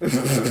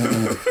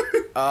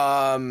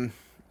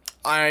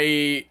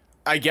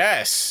 I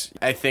guess.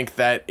 I think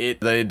that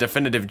the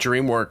definitive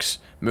DreamWorks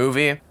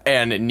movie,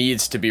 and it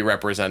needs to be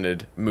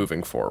represented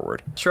moving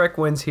forward. Shrek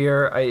wins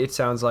here. It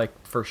sounds like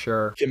for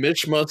sure.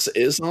 Kimishmas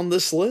is on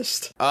this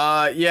list.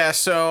 Yeah,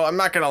 so I'm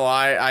not gonna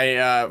lie,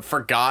 I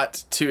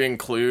forgot to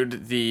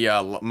include the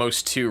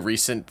most two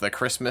recent the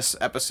Christmas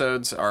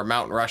episodes, our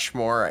Mount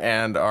Rushmore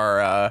and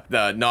our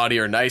the Naughty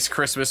or Nice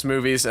Christmas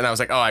movies, and I was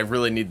like, oh, I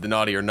really need the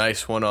Naughty or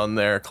Nice one on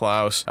there,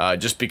 Klaus,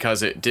 just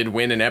because it did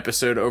win an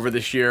episode over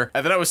this year.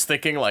 And then I was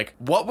thinking, like,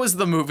 what was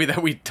the movie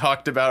that we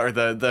talked about, or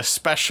the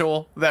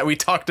special that we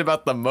talked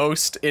about the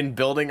most in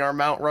building our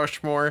Mount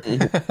Rushmore?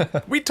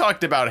 We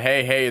talked about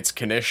Hey, It's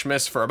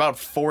Kanishmas for about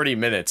 40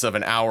 minutes of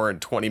an hour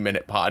and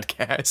 20-minute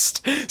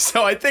podcast.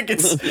 So I think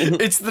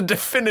it's the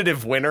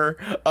definitive winner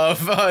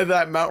of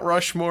that Mount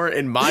Rushmore,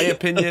 in my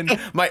opinion.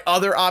 My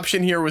other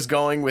option here was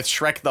going with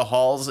Shrek the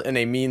Halls in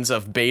a means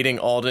of baiting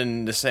Alden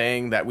into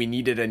saying that we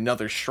needed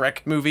another Shrek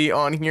movie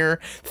on here,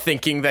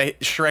 thinking that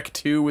Shrek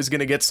 2 was going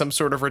to get some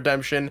sort of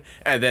redemption,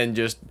 and then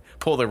just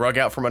pull the rug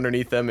out from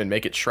underneath them and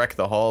make it Shrek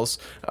the Halls.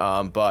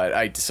 But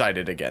I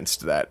decided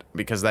against that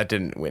because that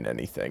didn't win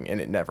anything, and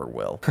it never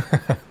will.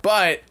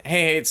 But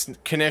Hey, It's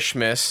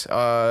Kanishmas,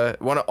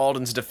 one of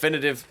Alden's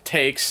definitive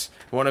takes,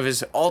 one of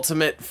his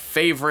ultimate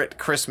favorite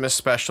Christmas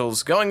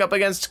specials, going up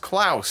against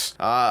Klaus,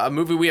 a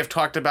movie we have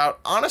talked about,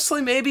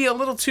 honestly, maybe a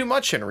little too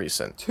much in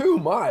recent. Too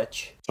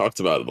much. Talked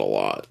about it a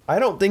lot. I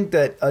don't think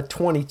that a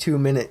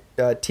 22-minute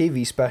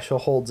TV special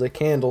holds a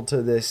candle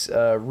to this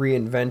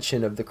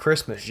reinvention of the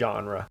Christmas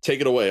genre. Take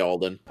it away,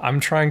 Alden. I'm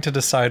trying to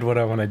decide what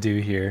I want to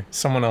do here.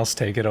 Someone else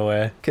take it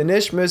away.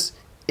 Kanishmas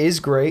is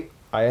great.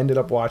 I ended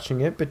up watching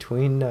it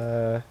between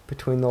the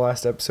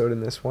last episode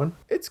and this one.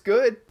 It's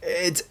good.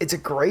 It's a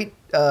great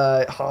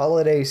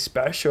holiday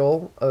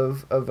special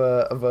of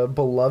a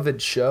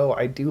beloved show.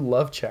 I do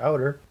love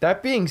Chowder.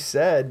 That being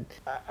said,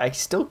 I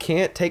still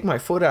can't take my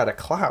foot out of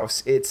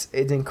Klaus. It's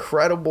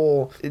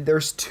incredible.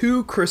 There's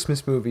two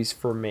Christmas movies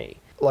for me,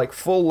 like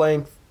full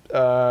length,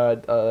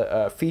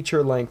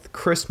 feature length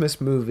Christmas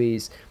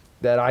movies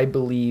that I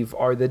believe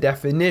are the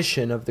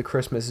definition of the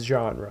Christmas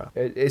genre,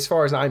 as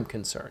far as I'm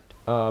concerned.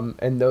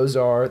 And those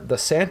are The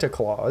Santa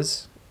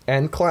Claus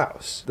and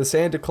Klaus. The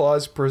Santa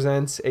Claus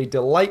presents a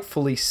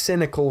delightfully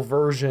cynical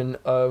version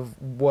of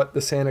what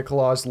the Santa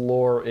Claus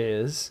lore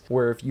is,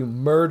 where if you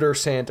murder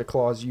Santa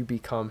Claus, you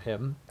become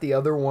him. The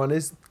other one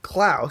is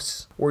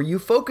Klaus, where you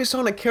focus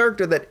on a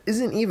character that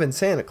isn't even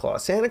Santa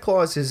Claus. Santa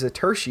Claus is a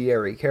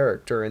tertiary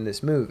character in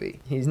this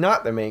movie. He's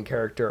not the main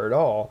character at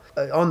all.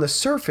 On the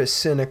surface,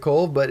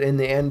 cynical, but in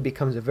the end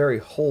becomes a very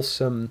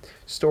wholesome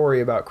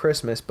story about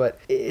Christmas. But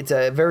it's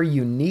a very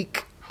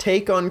unique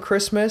take on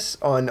Christmas,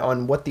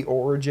 on what the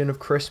origin of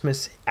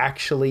Christmas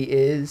actually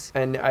is.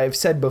 And I've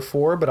said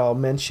before, but I'll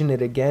mention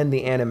it again,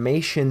 the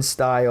animation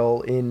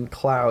style in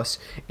Klaus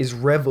is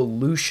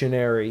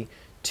revolutionary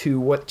to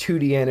what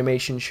 2D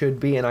animation should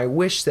be, and I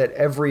wish that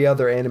every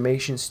other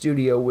animation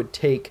studio would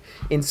take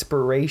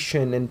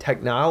inspiration and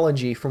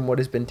technology from what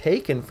has been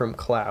taken from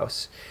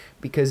Klaus,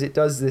 because it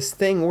does this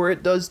thing where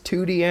it does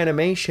 2D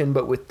animation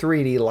but with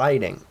 3D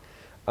lighting.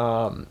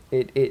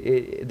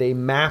 They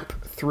map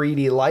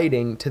 3D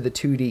lighting to the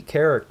 2D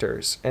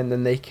characters, and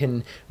then they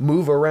can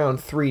move around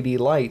 3D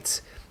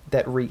lights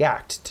that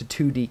react to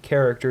 2D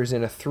characters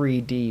in a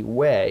 3D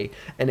way,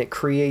 and it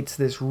creates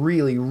this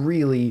really,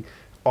 really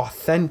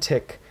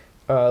authentic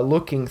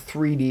looking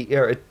 3D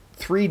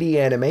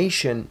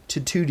animation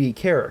to 2D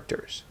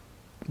characters.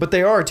 But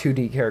they are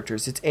 2D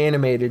characters. It's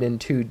animated in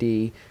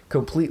 2D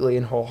completely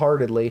and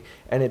wholeheartedly,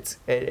 and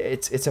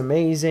it's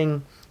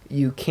amazing.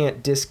 You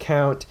can't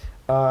discount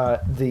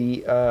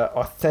the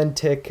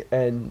authentic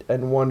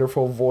and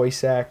wonderful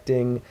voice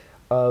acting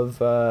of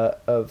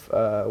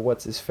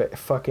what's his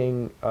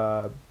fucking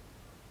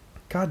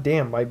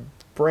goddamn, my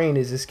brain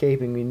is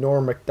escaping me.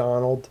 Norm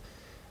Macdonald.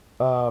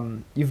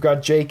 You've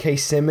got J.K.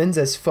 Simmons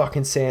as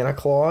fucking Santa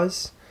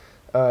Claus.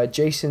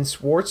 Jason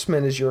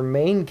Schwartzman is your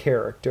main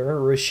character.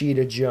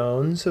 Rashida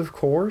Jones, of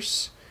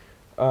course.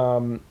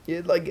 And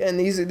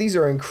these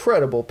are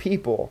incredible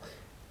people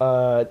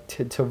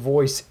to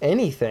voice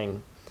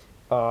anything.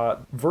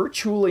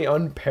 Virtually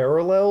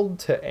unparalleled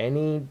to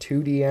any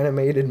 2D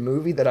animated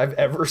movie that I've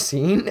ever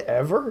seen,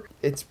 ever.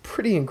 It's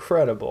pretty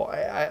incredible.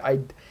 I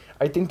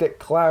think that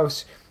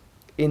Klaus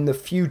in the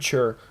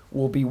future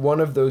will be one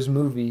of those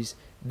movies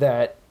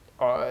that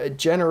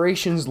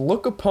generations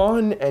look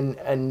upon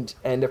and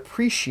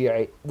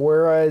appreciate,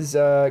 whereas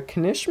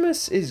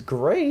Kanishmas is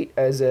great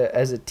as a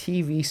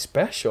TV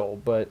special,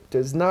 but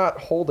does not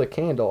hold a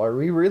candle. Are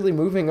we really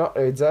moving on?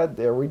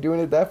 Are we doing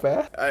it that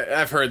fast?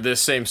 I've heard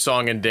this same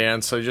song and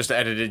dance. I just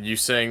edited you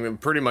saying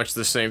pretty much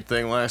the same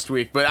thing last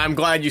week, but I'm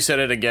glad you said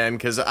it again,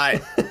 because I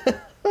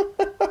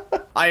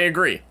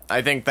agree.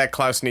 I think that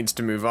Klaus needs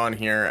to move on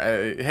here.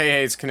 Hey,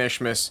 hey, it's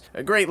Knishmas.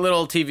 A great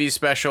little TV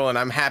special, and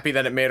I'm happy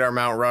that it made our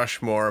Mount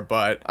Rushmore,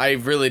 but I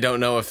really don't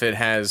know if it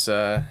has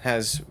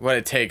what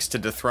it takes to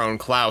dethrone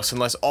Klaus,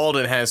 unless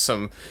Alden has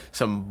some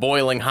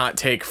boiling hot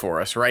take for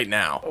us right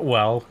now.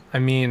 Well, I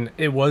mean,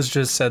 it was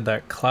just said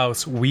that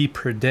Klaus, we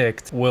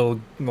predict,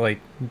 will,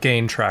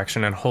 gain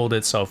traction and hold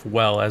itself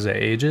well as it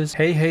ages.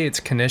 Hey, hey, it's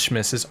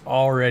Knishmas is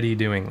already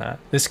doing that.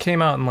 This came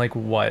out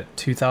in,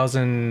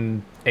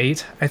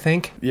 2008, I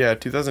think? Yeah,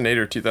 2008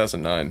 or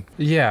 2009.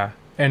 Yeah.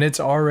 And it's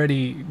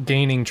already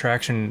gaining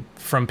traction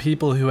from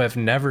people who have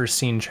never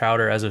seen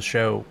Chowder as a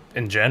show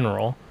in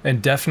general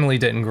and definitely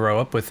didn't grow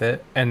up with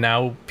it. And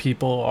now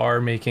people are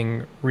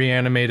making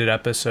reanimated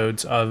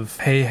episodes of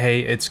Hey,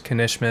 hey, it's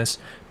Knishmas.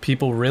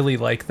 People really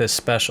like this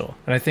special.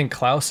 And I think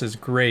Klaus is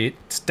great.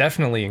 It's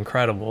definitely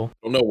incredible.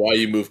 I don't know why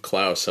you moved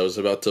Klaus. I was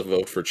about to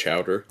vote for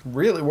Chowder.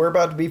 Really? We're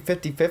about to be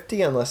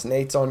 50-50 unless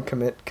Nate's on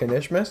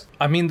Knishmas?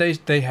 I mean,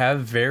 they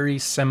have very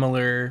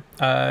similar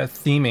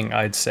theming,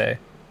 I'd say.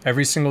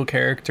 Every single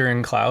character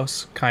in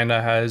Klaus kind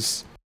of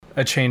has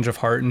a change of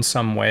heart in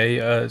some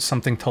way,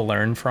 something to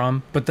learn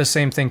from. But the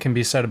same thing can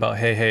be said about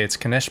Hey, hey, it's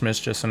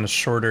Knishmas, just in a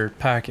shorter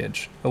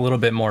package. A little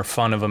bit more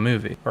fun of a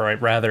movie, or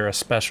rather a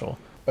special.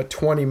 A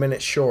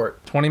 20-minute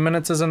short. 20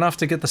 minutes is enough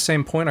to get the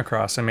same point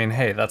across. I mean,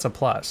 hey, that's a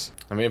plus.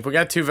 I mean, if we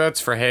got 2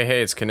 votes for Hey,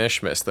 hey, it's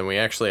Knishmas, then we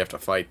actually have to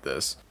fight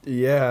this.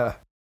 Yeah.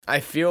 I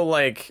feel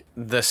like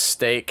the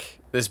stake,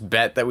 this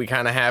bet that we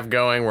kind of have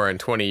going, where in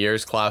 20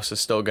 years Klaus is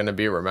still going to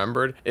be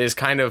remembered, is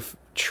kind of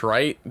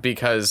trite,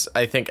 because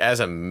I think as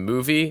a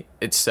movie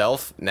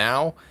itself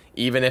now,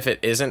 even if it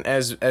isn't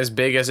as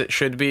big as it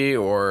should be,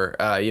 or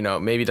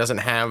maybe doesn't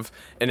have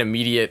an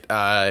immediate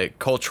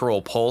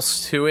cultural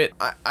pulse to it,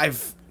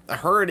 I've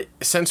heard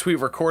since we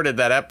recorded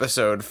that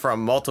episode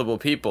from multiple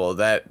people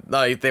that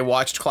they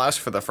watched Klaus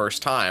for the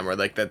first time, or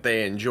that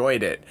they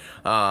enjoyed it,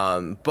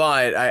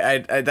 but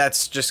I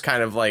that's just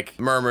kind of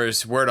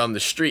murmurs, word on the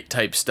street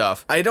type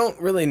stuff. I don't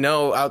really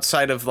know,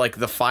 outside of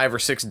the 5 or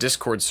 6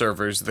 Discord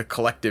servers the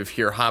collective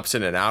here hops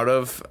in and out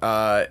of,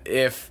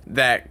 if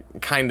that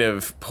kind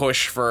of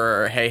push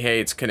for Hey, hey,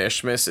 it's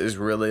Knishmas is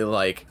really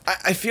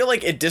I feel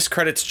like it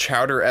discredits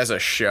Chowder as a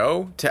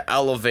show to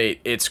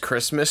elevate its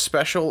Christmas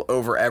special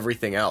over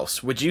everything else.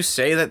 Would you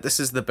say that this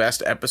is the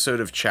best episode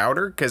of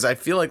Chowder? Because I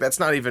feel like that's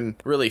not even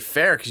really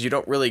fair, because you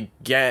don't really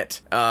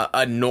get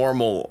a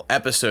normal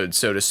episode,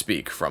 so to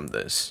speak, from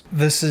this.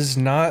 This is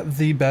not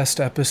the best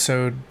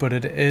episode, but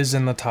it is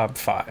in the top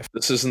 5.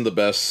 This isn't the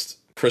best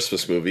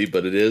Christmas movie,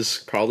 but it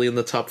is probably in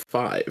the top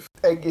 5.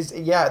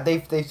 Yeah, they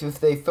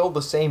fill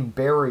the same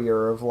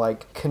barrier of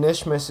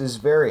Knishmas is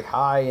very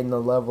high in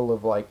the level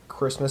of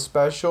Christmas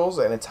specials,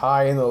 and it's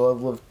high in the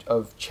level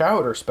of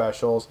Chowder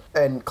specials,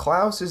 and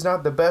Klaus is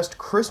not the best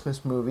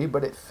Christmas movie,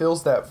 but it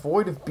fills that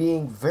void of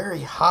being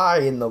very high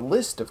in the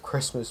list of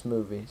Christmas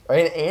movies,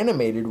 and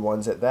animated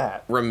ones at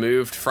that.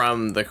 Removed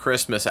from the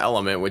Christmas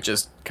element, which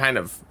is kind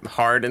of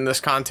hard in this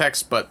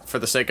context, but for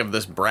the sake of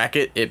this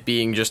bracket, it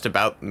being just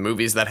about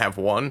movies that have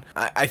one,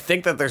 I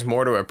think that there's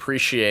more to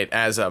appreciate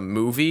as a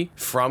movie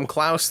from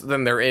Klaus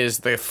than there is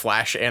the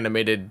Flash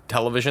animated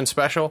television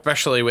special,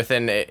 especially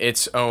within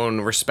its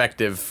own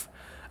respective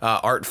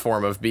art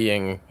form of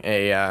being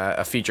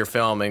a feature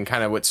film, and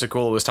kind of what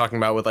Sakula was talking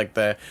about with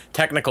the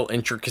technical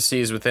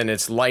intricacies within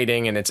its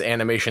lighting and its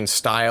animation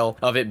style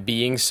of it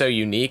being so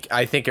unique.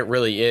 I think it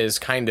really is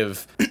kind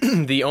of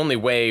the only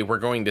way we're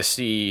going to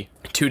see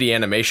 2D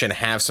animation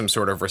have some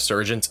sort of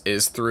resurgence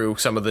is through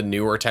some of the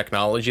newer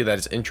technology that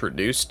is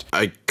introduced.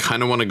 I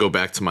kind of want to go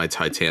back to my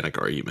Titanic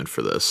argument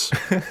for this.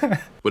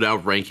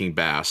 Without ranking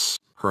Bass,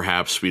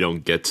 perhaps we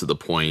don't get to the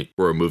point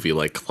where a movie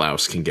like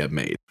Klaus can get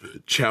made.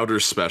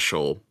 Chowder's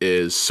special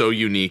is so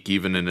unique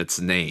even in its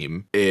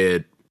name,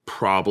 it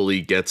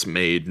probably gets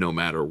made no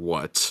matter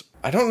what.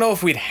 I don't know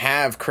if we'd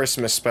have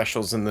Christmas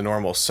specials in the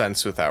normal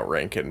sense without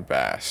Rankin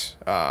Bass.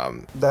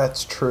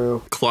 That's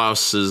true.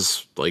 Klaus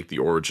is the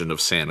origin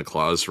of Santa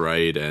Claus,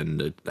 right?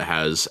 And it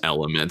has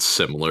elements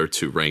similar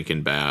to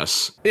Rankin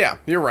Bass. Yeah,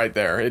 you're right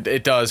there.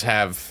 It does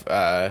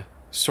have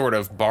sort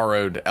of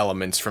borrowed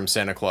elements from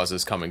Santa Claus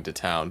is Coming to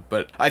Town.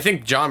 But I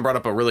think John brought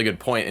up a really good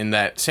point in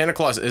that Santa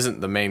Claus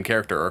isn't the main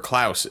character, or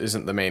Klaus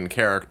isn't the main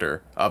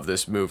character of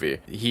this movie.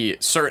 He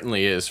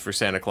certainly is for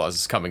Santa Claus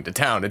is Coming to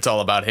Town. It's all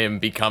about him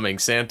becoming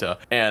Santa.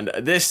 And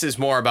this is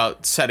more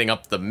about setting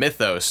up the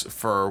mythos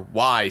for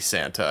why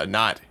Santa,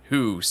 not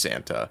who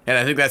Santa. And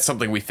I think that's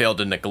something we failed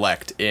to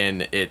neglect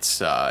in its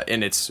the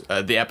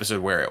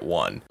episode where it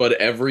won. But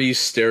every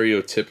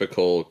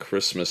stereotypical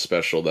Christmas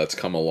special that's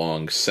come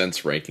along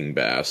since Rankin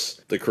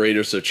Bass, the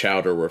creators of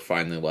Chowder were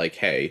finally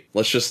hey,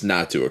 let's just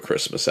not do a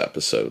Christmas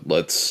episode.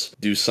 Let's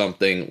do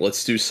something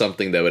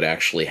that would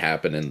actually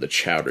happen in the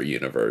Chowder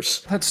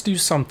universe. Let's do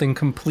something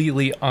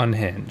completely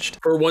unhinged.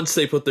 For once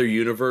they put their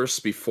universe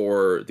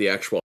before the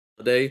actual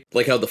holiday,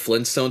 like how the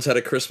Flintstones had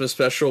a Christmas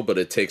special, but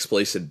it takes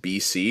place in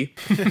BC.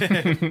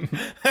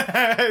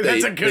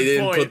 That's a good they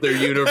didn't point. Put their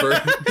universe.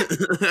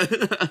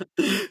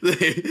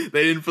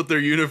 they didn't put their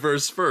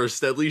universe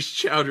first. At least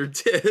Chowder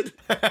did.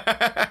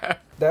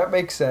 That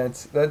makes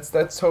sense.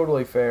 That's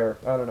totally fair.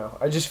 I don't know.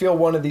 I just feel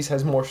one of these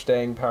has more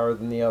staying power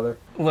than the other.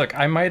 Look,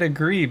 I might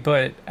agree,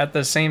 but at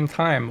the same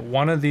time,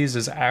 one of these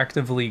is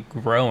actively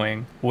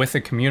growing with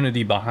a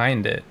community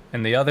behind it,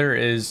 and the other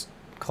is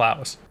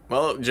Klaus.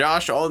 Well,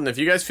 Josh, Alden, if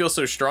you guys feel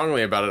so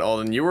strongly about it,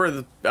 Alden, you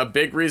were a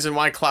big reason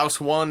why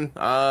Klaus won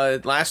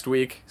last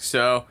week.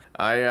 So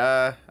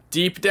I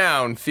deep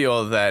down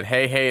feel that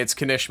Hey Hey It's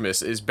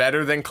Kanishmas is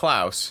better than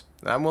Klaus.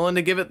 I'm willing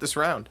to give it this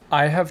round.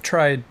 I have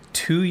tried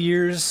 2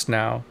 years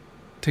now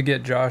to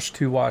get Josh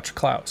to watch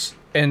Klaus,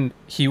 and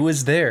he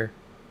was there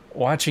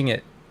watching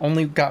it.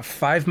 Only got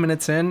 5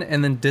 minutes in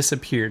and then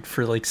disappeared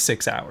for like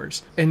 6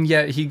 hours. And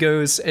yet he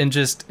goes and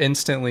just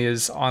instantly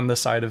is on the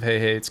side of Hey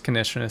Hey It's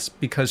Kanishmas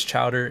because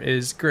Chowder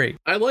is great.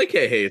 I like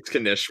Hey Hey It's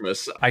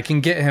Kanishmas. I can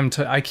get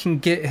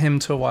him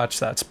to watch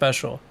that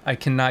special. I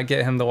cannot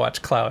get him to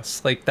watch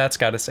Klaus. Like, that's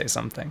got to say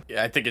something.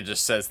 Yeah, I think it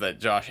just says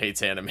that Josh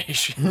hates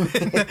animation.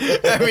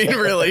 I mean,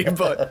 really,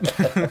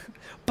 but...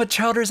 But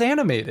Chowder's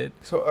animated.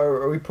 So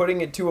are we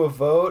putting it to a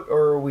vote, or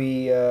are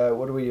we,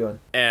 what are we doing?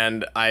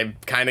 And I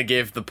kind of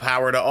gave the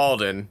power to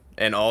Alden,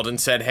 and Alden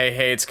said, Hey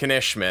Hey It's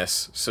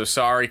Kanishmas, so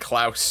sorry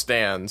Klaus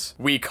stands.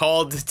 We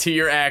called to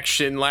your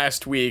action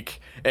last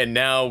week, and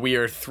now we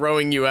are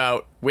throwing you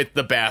out with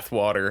the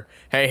bathwater.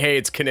 Hey Hey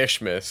It's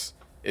Kanishmas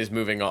is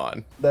moving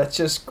on. That's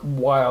just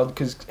wild,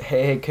 because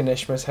Hey Hey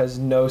Kanishmas has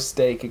no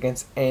stake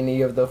against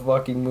any of the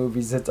fucking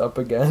movies it's up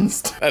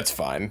against. That's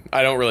fine.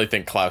 I don't really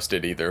think Klaus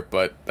did either,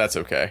 but that's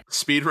okay.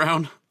 Speed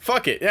round?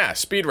 Fuck it, yeah,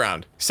 speed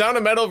round. Sound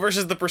of Metal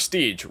versus The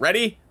Prestige.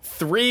 Ready?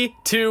 3,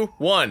 2,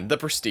 1. The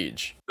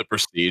Prestige. The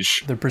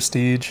Prestige. The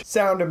Prestige.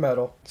 Sound of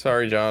Metal.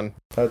 Sorry, John.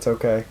 That's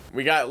okay.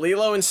 We got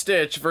Lilo and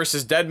Stitch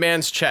versus Dead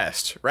Man's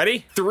Chest.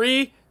 Ready?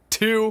 3,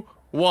 2,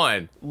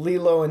 1.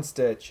 Lilo and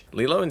Stitch.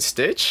 Lilo and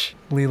Stitch?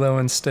 Lilo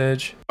and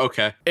Stitch.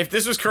 Okay. If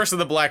this was Curse of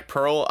the Black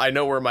Pearl, I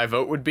know where my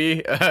vote would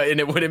be, and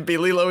it wouldn't be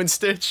Lilo and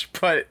Stitch,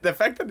 but the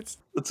fact that it's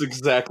That's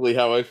exactly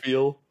how I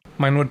feel.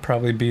 Mine would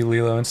probably be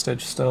Lilo and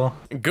Stitch still.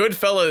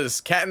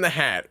 Goodfellas, Cat in the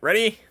Hat.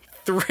 Ready?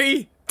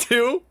 3,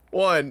 2,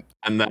 1.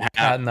 And the Cat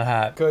hat. in the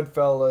Hat.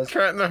 Goodfellas.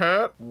 Cat in the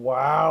Hat.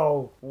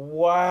 Wow.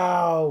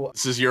 Wow.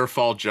 This is your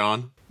fault,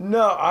 John.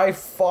 No, I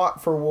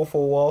fought for Wolf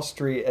of Wall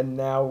Street, and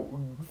now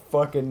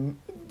fucking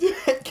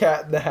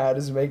Cat in the Hat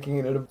is making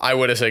it a... I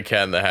would have said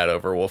Cat in the Hat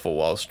over Wolf of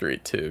Wall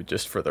Street, too,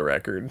 just for the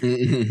record.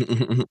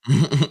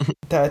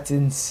 That's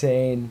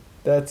insane.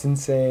 That's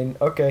insane.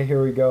 Okay,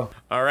 here we go.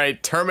 All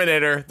right,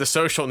 Terminator, The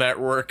Social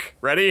Network.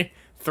 Ready?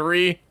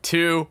 3,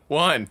 2,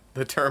 1.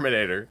 The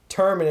Terminator.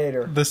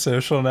 Terminator. The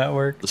Social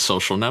Network. The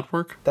Social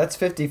Network? That's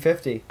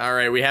 50-50. All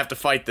right, we have to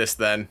fight this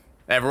then.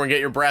 Everyone get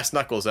your brass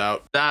knuckles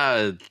out.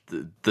 The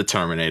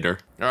Terminator.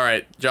 All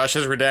right, Josh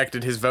has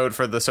redacted his vote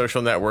for The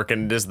Social Network,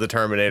 and it is The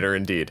Terminator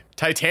indeed.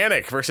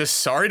 Titanic versus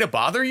Sorry to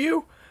Bother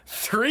You?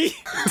 3,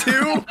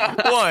 2,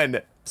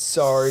 1.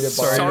 Sorry to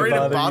bother Sorry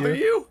to bother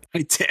you? you?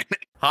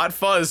 Titanic. Hot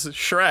Fuzz,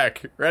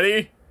 Shrek.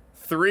 Ready?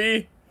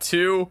 3,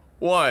 2,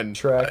 1.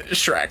 Shrek.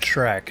 Shrek.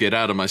 Shrek. Get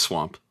out of my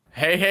swamp.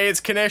 Hey, hey, it's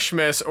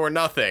Kanishmas or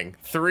nothing.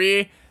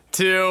 3,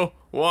 2,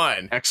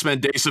 1. X-Men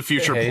Days of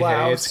Future Hey,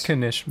 Klaus. hey, it's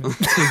Kanishma.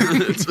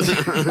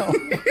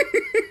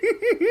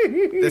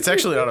 It's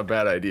actually not a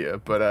bad idea,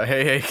 but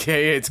hey, hey,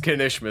 hey, it's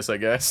Kanishmas, I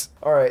guess.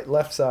 All right,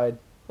 left side.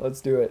 Let's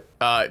do it.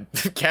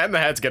 Cat in the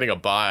Hat's getting a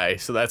bye,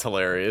 so that's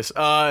hilarious.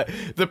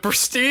 The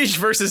Prestige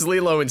versus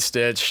Lilo and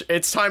Stitch.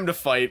 It's time to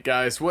fight,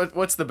 guys.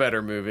 What's the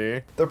better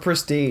movie? The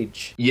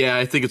Prestige. Yeah,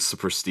 I think it's The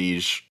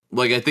Prestige.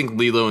 Like, I think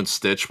Lilo and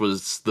Stitch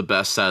was the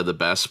best out of the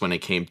best when it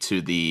came to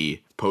the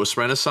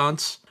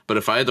post-Renaissance. But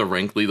if I had to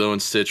rank Lilo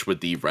and Stitch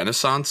with the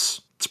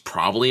Renaissance, it's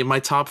probably in my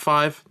top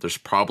 5. There's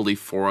probably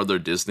 4 other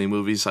Disney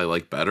movies I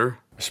like better.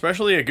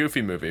 Especially a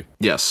Goofy movie.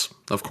 Yes,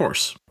 of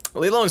course.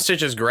 Lilo and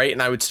Stitch is great,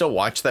 and I would still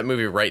watch that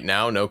movie right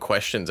now, no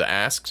questions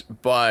asked,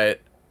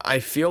 but I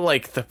feel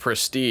like The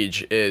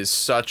Prestige is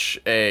such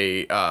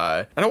a,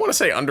 I don't want to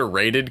say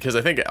underrated, because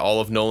I think all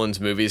of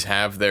Nolan's movies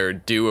have their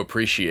due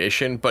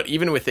appreciation, but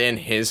even within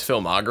his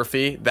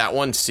filmography, that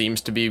one seems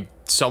to be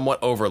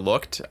somewhat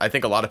overlooked. I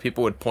think a lot of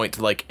people would point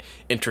to like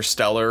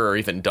Interstellar or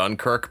even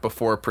Dunkirk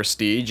before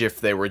Prestige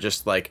if they were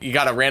just like, you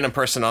got a random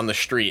person on the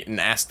street and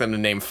ask them to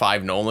name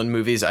 5 Nolan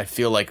movies. I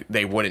feel like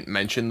they wouldn't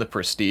mention The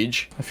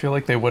Prestige. I feel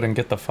like they wouldn't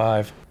get the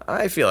 5.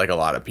 I feel like a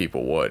lot of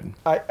people would.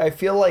 I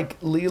feel like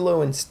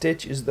Lilo and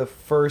Stitch is the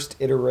first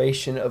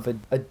iteration of a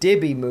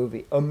Dibby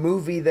movie. A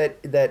movie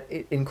that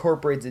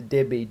incorporates a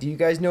Dibby. Do you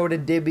guys know what a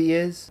Dibby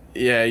is?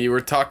 Yeah, you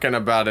were talking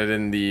about it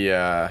in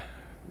the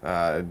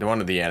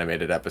one of the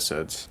animated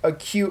episodes. A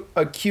cute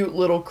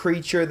little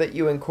creature that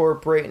you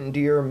incorporate into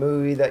your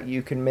movie that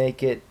you can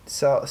make it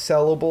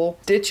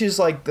sellable. Stitch is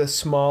like the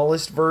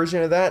smallest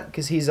version of that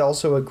because he's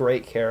also a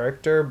great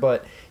character,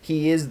 but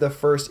he is the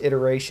first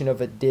iteration of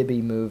a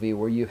Dibby movie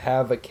where you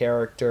have a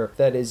character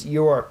that is,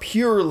 you are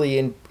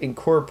purely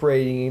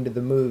incorporating into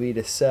the movie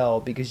to sell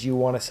because you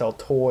want to sell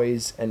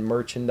toys and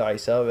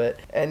merchandise of it.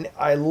 And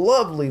I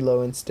love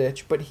Lilo and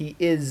Stitch, but he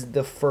is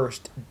the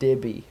first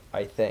Dibby,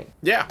 I think.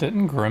 Yeah.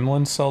 Didn't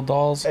Gremlins sell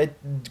dolls?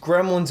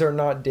 Gremlins are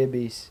not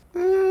Dibbies.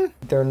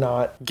 They're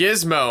not.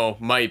 Gizmo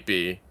might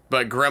be,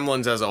 but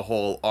Gremlins as a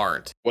whole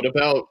aren't. What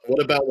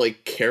about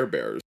like Care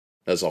Bears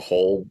as a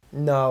whole?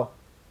 No.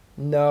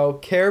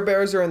 Care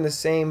Bears are in the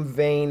same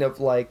vein of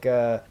like,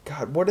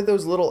 God, what are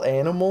those little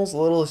animals?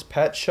 Littlest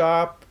Pet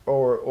Shop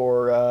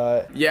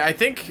or Yeah, I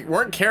think,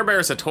 weren't Care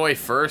Bears a toy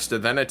first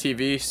and then a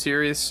TV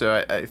series?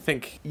 So I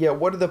think... yeah,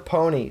 what are the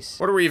ponies?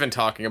 What are we even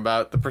talking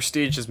about? The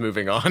Prestige is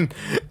moving on.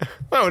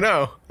 Oh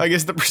no, I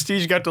guess the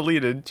Prestige got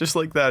deleted. Just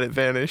like that, it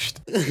vanished.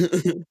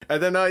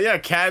 And then,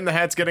 Cat in the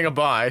Hat's getting a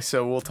bye,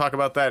 so we'll talk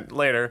about that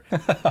later.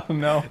 Oh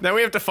no. Now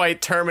we have to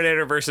fight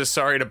Terminator versus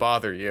Sorry to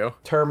Bother You.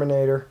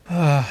 Terminator.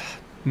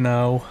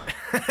 No.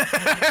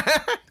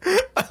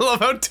 I love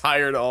how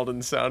tired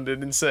Alden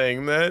sounded in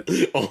saying that.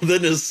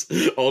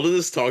 Alden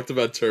has talked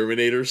about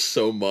Terminator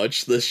so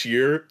much this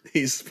year.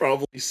 He's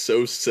probably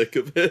so sick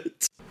of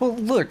it. Well,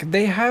 look,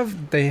 they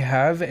have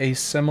a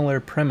similar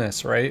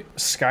premise, right?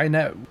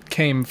 Skynet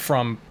came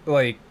from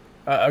like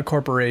a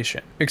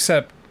corporation,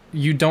 except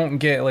you don't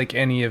get like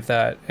any of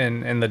that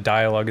in the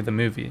dialogue of the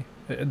movie.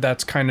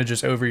 That's kind of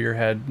just over your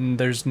head.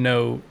 There's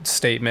no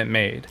statement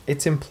made.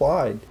 It's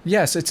implied.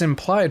 Yes, it's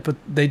implied, but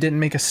they didn't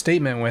make a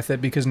statement with it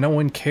because no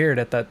one cared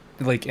at that,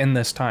 like, in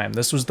this time.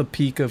 This was the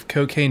peak of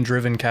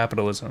cocaine-driven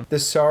capitalism. The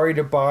sorry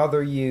to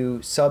bother you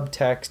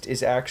subtext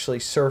is actually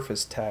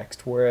surface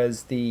text,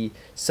 whereas the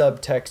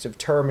subtext of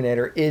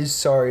Terminator is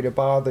sorry to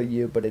bother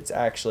you, but it's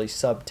actually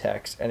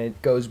subtext, and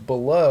it goes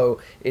below.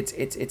 It's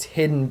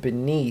hidden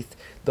beneath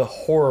the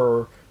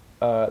horror,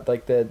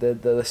 like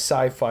the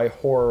sci-fi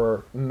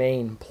horror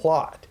main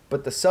plot.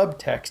 But the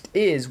subtext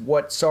is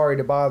what Sorry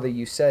to Bother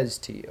You says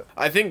to you.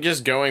 I think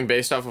just going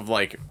based off of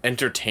like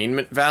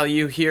entertainment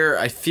value here,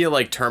 I feel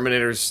like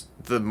Terminator's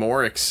the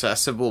more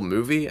accessible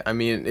movie. I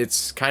mean,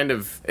 it's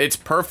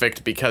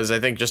perfect because I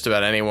think just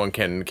about anyone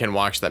can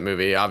watch that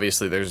movie.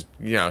 Obviously, there's,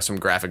 some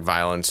graphic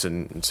violence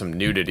and some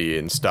nudity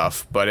and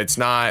stuff, but it's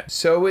not...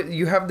 So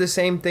you have the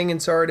same thing in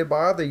Sorry to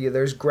Bother You.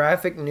 There's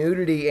graphic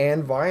nudity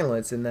and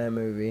violence in that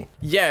movie.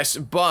 Yes,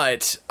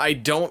 but I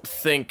don't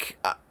think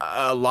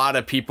a lot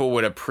of people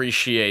would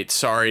appreciate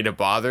Sorry to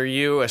Bother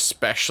You,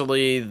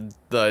 especially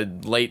the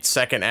late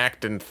second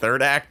act and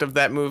third act of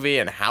that movie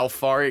and how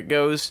far it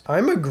goes.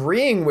 I'm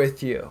agreeing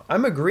with you.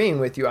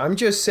 I'm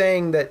just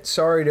saying that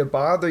Sorry to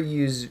Bother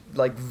You's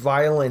like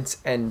violence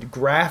and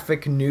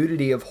graphic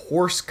nudity of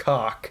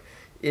horsecock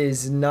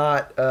is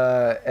not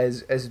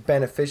as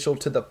beneficial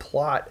to the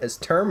plot as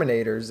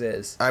Terminator's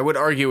is. I would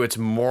argue it's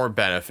more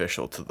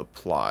beneficial to the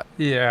plot.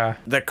 Yeah.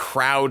 The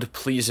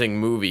crowd-pleasing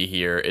movie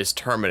here is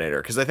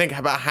Terminator, because I think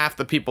about half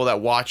the people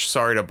that watch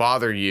Sorry to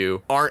Bother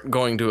You aren't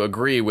going to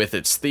agree with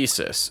its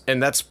thesis,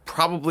 and that's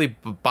probably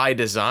by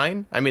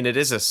design. I mean, it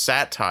is a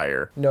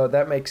satire. No,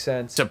 that makes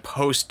sense.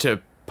 Supposed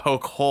to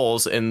poke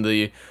holes in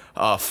the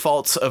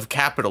faults of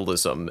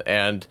capitalism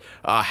and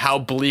how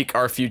bleak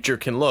our future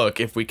can look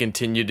if we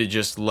continue to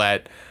just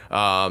let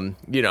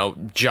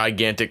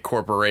gigantic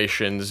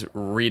corporations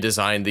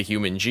redesign the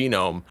human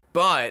genome.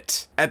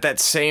 But at that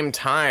same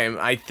time,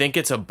 I think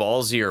it's a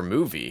ballsier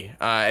movie.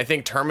 I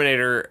think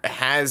Terminator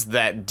has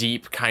that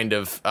deep kind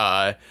of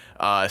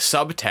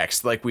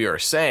subtext, like we were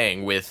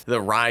saying, with the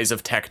rise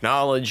of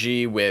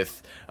technology,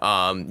 with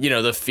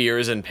the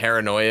fears and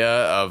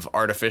paranoia of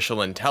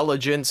artificial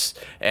intelligence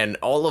and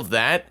all of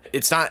that.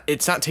 It's not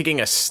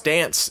taking a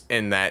stance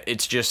in that.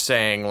 It's just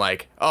saying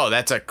like, oh,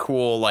 that's a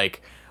cool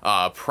like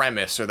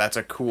premise, or that's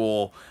a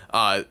cool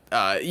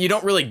you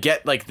don't really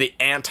get like the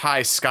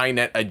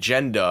anti-Skynet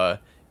agenda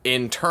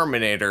in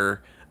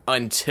Terminator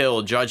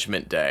until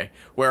Judgment Day,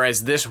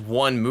 whereas this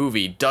one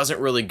movie doesn't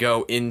really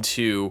go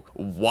into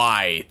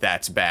why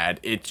that's bad.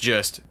 It's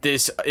just,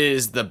 this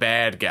is the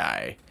bad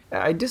guy.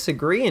 I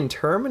disagree. In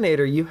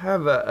Terminator, you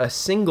have a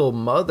single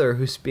mother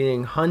who's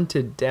being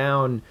hunted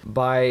down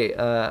by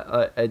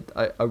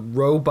a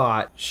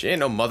robot. She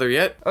ain't no mother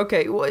yet.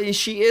 Okay, well,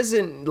 she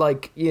isn't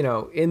like,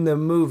 in the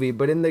movie,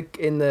 but in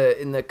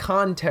the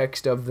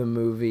context of the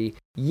movie,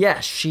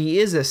 yes, she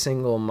is a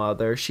single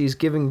mother. She's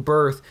giving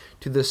birth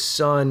to the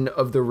son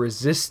of the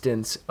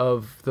resistance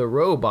of the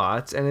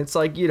robots. And it's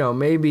like,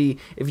 maybe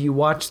if you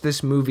watch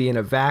this movie in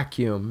a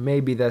vacuum,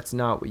 maybe that's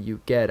not what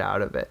you get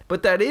out of it.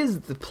 But that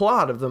is the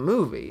plot of the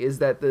movie, is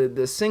that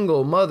the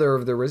single mother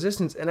of the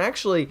resistance, and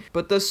actually,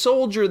 but the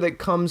soldier that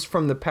comes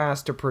from the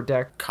past to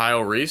protect...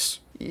 Kyle Reese?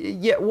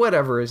 Yeah,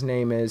 whatever his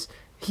name is.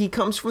 He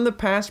comes from the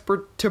past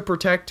to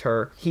protect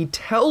her. He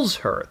tells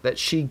her that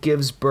she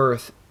gives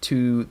birth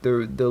to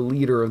the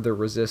leader of the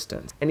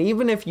resistance. And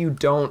even if you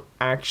don't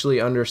actually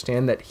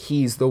understand that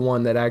he's the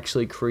one that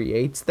actually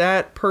creates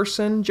that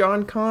person,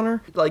 John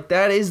Connor, like,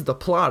 that is the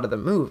plot of the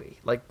movie.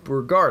 Like,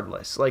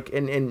 regardless. Like,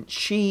 and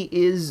she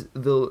is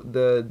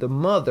the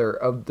mother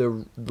of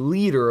the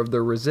leader of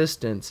the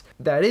resistance.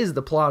 That is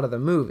the plot of the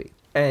movie.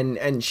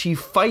 And she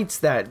fights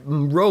that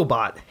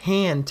robot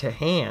hand to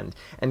hand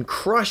and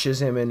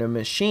crushes him in a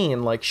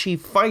machine. Like, she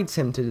fights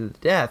him to the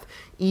death,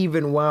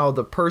 even while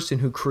the person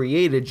who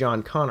created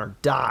John Connor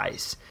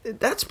dies.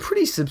 That's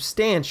pretty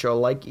substantial.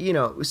 Like, you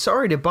know,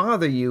 Sorry to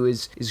Bother You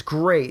is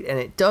great, and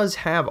it does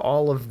have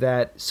all of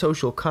that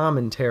social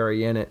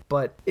commentary in it,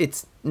 but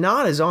it's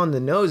not as on the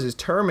nose as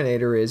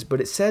Terminator is,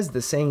 but it says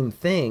the same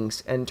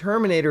things, and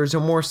Terminator is a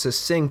more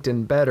succinct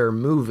and better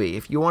movie.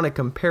 If you want to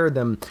compare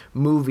them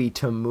movie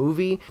to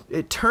movie,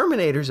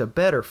 Terminator's a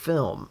better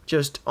film,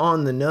 just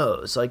on the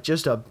nose, like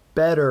just a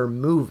better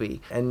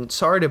movie. And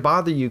Sorry to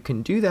Bother You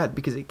can do that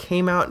because it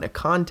came out in a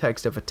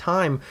context of a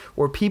time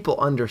where people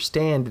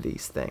understand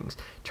these things.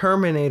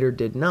 Terminator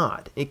did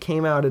not. It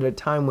came out at a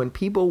time when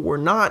people were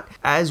not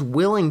as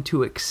willing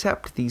to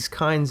accept these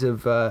kinds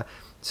of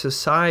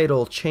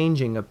societal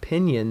changing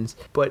opinions,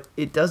 but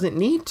it doesn't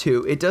need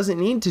to. It doesn't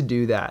need to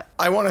do that.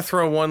 I want to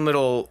throw one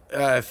little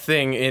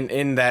thing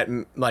in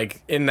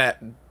that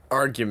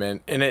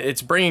argument, and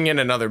it's bringing in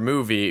another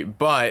movie,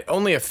 but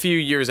only a few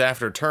years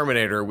after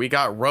Terminator, we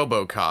got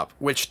RoboCop,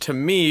 which to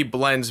me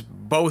blends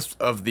both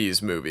of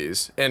these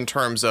movies in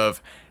terms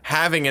of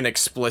having an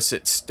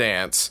explicit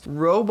stance.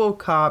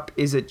 RoboCop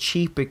is a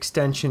cheap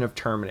extension of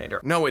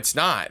Terminator. No, it's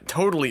not.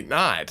 Totally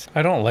not.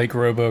 I don't like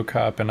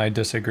RoboCop, and I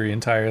disagree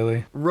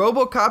entirely.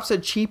 RoboCop's a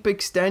cheap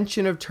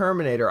extension of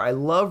Terminator. I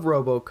love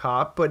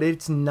RoboCop, but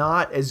it's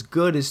not as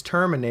good as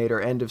Terminator,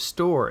 end of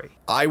story.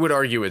 I would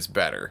argue it's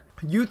better.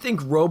 You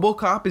think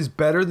RoboCop is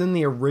better than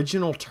the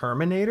original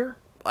Terminator?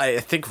 I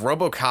think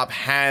RoboCop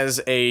has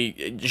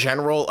a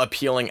general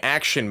appealing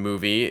action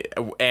movie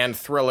and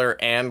thriller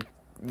and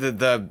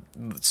the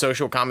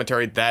social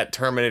commentary that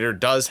Terminator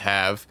does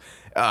have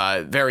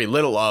very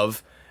little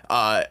of,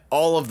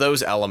 all of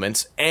those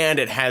elements, and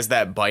it has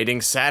that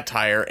biting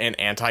satire and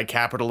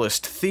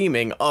anti-capitalist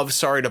theming of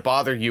Sorry to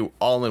Bother You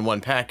all in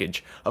one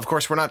package. Of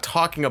course, we're not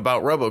talking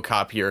about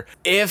RoboCop here.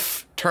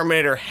 If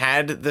Terminator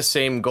had the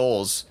same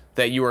goals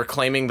that you are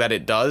claiming that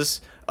it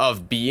does,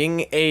 of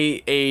being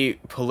a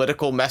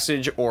political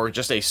message or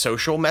just a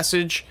social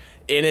message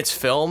in its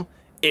film,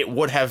 it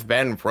would have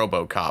been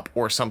RoboCop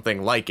or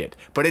something like it.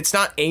 But it's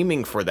not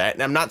aiming for that,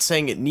 and I'm not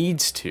saying it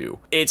needs to.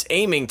 It's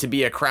aiming to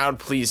be a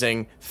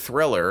crowd-pleasing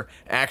thriller,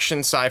 action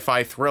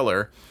sci-fi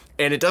thriller,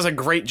 and it does a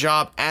great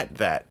job at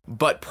that.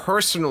 But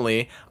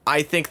personally,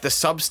 I think the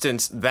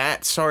substance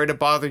that Sorry to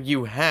Bother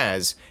You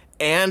has,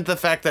 and the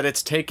fact that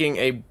it's taking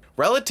a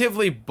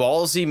relatively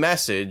ballsy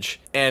message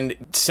and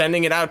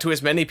sending it out to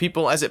as many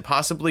people as it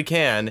possibly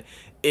can,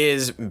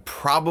 is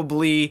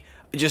probably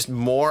just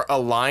more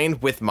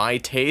aligned with my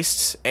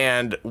tastes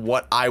and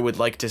what I would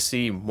like to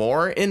see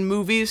more in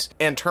movies.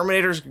 And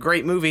Terminator's a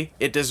great movie.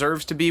 It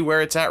deserves to be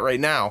where it's at right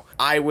now.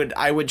 I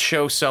would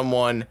show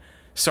someone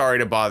Sorry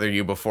to Bother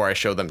You before I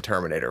show them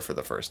Terminator for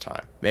the first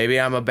time. Maybe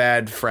I'm a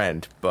bad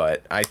friend,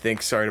 but I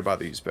think Sorry to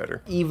Bother You is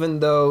better. Even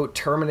though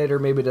Terminator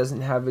maybe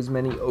doesn't have as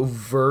many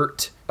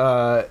overt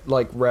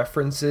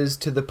references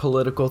to the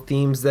political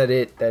themes that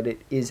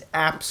it is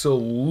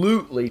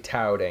absolutely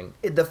touting.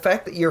 The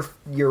fact that you're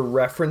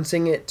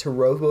referencing it to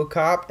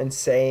RoboCop and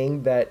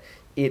saying that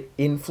it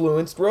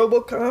influenced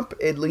RoboCop,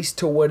 at least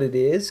to what it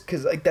is,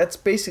 because like that's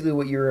basically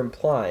what you're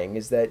implying,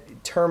 is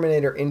that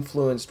Terminator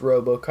influenced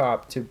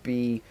RoboCop to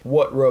be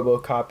what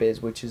RoboCop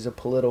is, which is a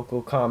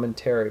political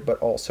commentary, but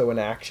also an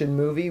action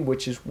movie,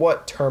 which is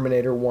what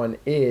Terminator 1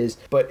 is,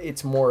 but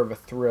it's more of a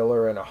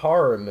thriller and a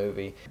horror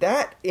movie.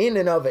 That in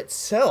and of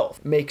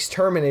itself makes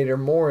Terminator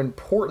more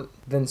important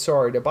than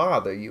Sorry to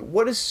Bother You.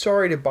 What has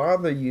Sorry to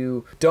Bother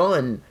You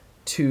done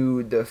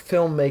to the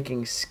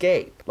filmmaking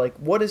scape? Like,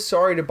 what has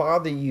Sorry to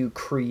Bother You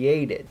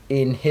created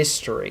in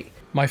history?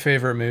 My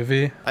favorite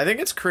movie. I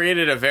think it's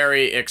created a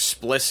very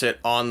explicit,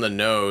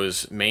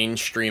 on-the-nose,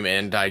 mainstream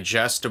and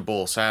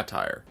digestible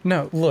satire.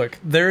 No, look,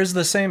 there is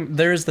the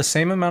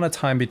same amount of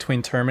time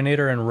between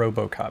Terminator and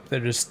RoboCop.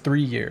 There is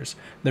 3 years.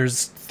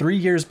 There's 3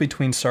 years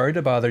between Sorry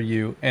to Bother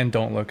You and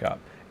Don't Look Up.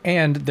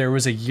 And there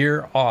was a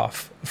year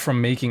off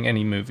from making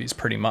any movies,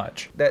 pretty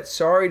much. That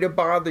Sorry to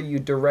Bother You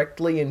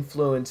directly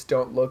influenced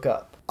Don't Look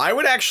Up. I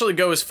would actually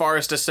go as far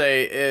as to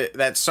say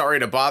that Sorry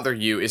to Bother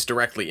You is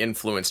directly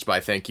influenced by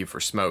Thank You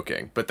for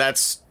Smoking, but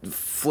that's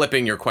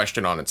flipping your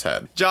question on its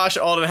head. Josh,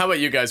 Alden, how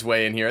about you guys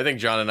weigh in here? I think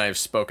John and I have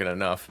spoken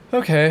enough.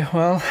 Okay,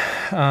 well,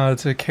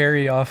 to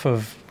carry off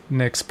of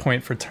Nick's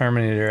point for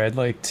Terminator, I'd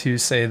like to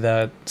say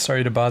that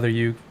Sorry to Bother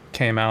You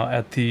came out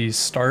at the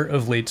start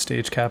of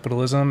late-stage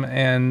capitalism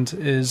and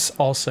is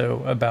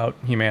also about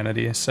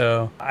humanity.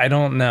 So I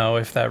don't know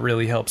if that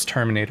really helps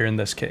Terminator in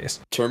this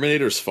case.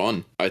 Terminator's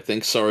fun. I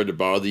think Sorry to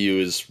Bother You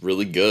is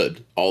really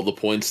good. All the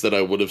points that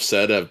I would have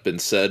said have been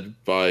said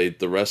by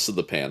the rest of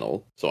the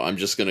panel. So I'm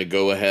just going to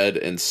go ahead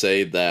and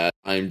say that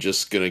I'm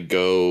just going to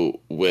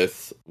go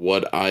with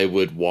what I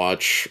would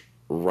watch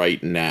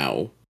right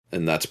now,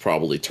 and that's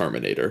probably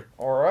Terminator.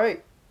 All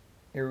right,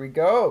 here we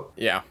go.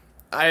 Yeah.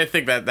 I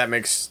think that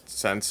makes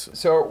sense.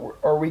 So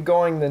are we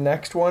going the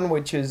next one,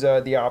 which is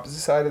the opposite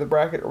side of the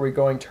bracket, or are we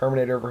going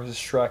Terminator versus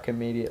Shrek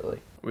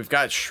immediately? We've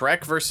got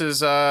Shrek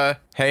versus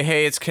Hey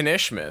Hey It's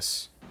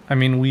Kanishmas. I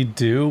mean, we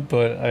do,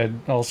 but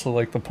I'd also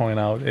like to point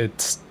out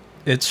it's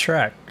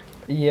Shrek.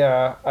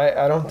 Yeah,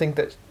 I don't think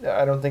that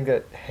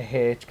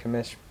Hey It's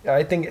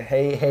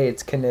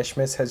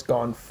Kanishmas has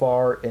gone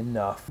far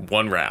enough.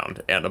 1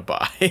 round and a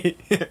bye.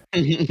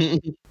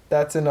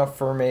 That's enough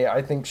for me.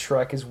 I think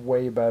Shrek is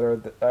way better,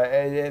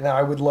 and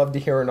I would love to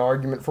hear an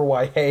argument for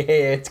why Hey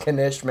It's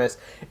Kanishmas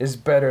is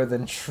better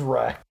than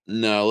Shrek.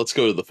 No, let's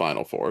go to the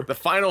final 4. The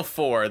final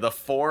 4, the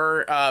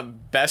 4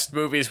 best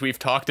movies we've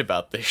talked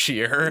about this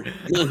year,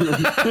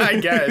 I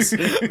guess.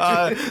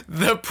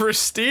 The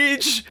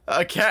Prestige,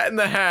 A Cat in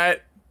the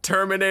Hat,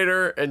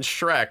 Terminator, and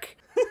Shrek.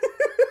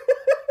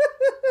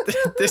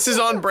 This is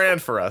on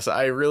brand for us.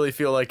 I really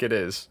feel like it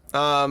is.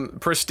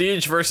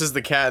 Prestige versus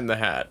The Cat in the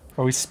Hat.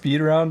 Are we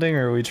speed rounding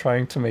or are we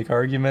trying to make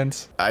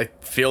arguments? I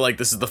feel like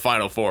this is the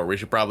final 4. We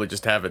should probably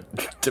just have a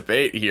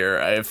debate here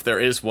if there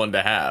is one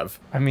to have.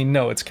 I mean,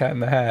 no, it's Cat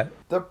in the Hat.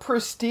 The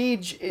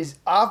Prestige is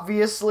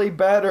obviously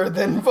better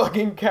than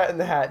fucking Cat in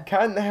the Hat.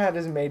 Cat in the Hat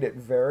has made it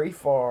very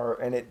far,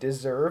 and it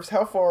deserves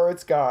how far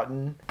it's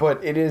gotten,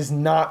 but it is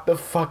not the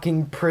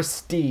fucking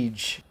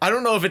Prestige. I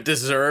don't know if it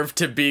deserved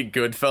to be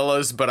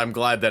Goodfellas, but I'm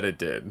glad that it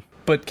did.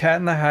 But Cat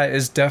in the Hat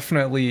is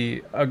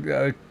definitely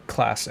a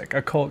classic,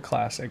 a cult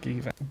classic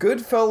even.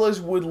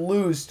 Goodfellas would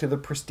lose to the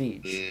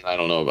Prestige. I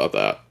don't know about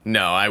that.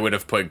 No, I would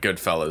have put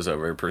Goodfellas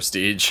over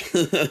Prestige.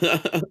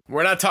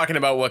 We're not talking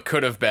about what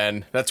could have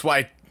been. That's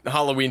why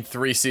Halloween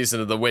 3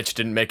 Season of the Witch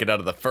didn't make it out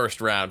of the first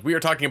round. We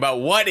are talking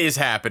about what is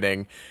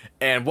happening,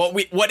 and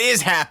what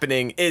is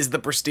happening is the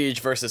Prestige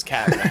versus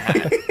Cat in the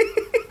Hat.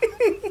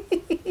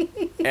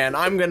 And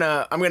I'm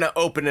gonna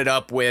open it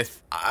up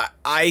with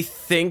I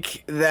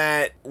think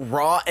that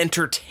raw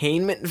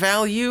entertainment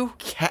value,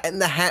 Cat in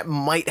the Hat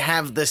might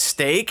have the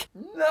stake.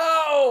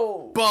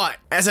 No! But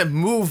as a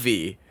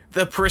movie,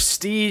 The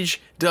Prestige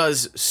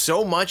does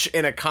so much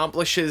and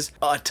accomplishes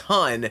a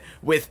ton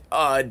with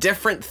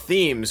different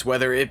themes,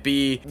 whether it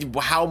be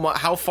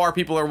how far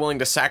people are willing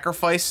to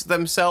sacrifice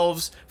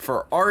themselves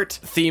for art,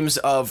 themes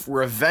of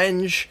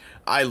revenge.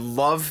 I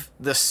love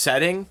the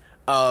setting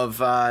of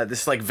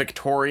this like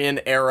Victorian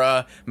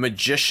era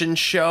magician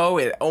show.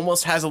 It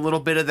almost has a little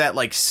bit of that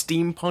like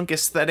steampunk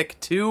aesthetic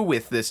too,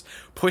 with this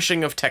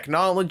pushing of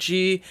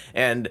technology,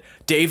 and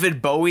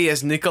David Bowie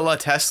as Nikola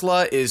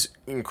Tesla is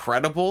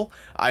incredible.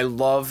 I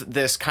love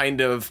this kind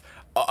of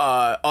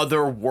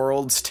other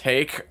world's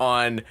take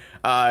on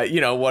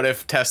what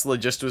if Tesla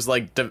just was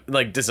like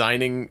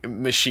designing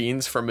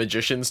machines for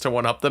magicians to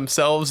one up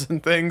themselves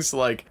and things.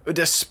 Like,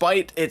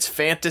 despite its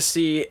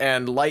fantasy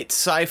and light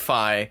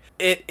sci-fi,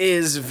 it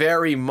is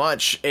very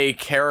much a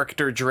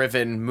character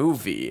driven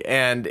movie,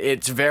 and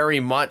it's very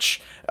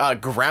much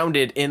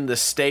grounded in the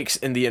stakes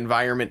in the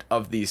environment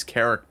of these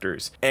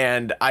characters.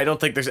 And I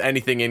don't think there's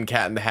anything in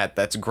Cat in the Hat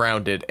that's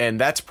grounded,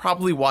 and that's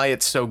probably why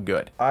it's so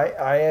good.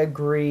 I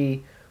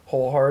agree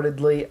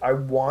wholeheartedly. I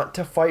want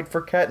to fight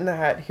for Cat in the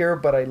Hat here,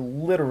 but I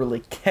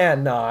literally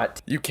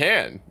cannot. You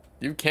can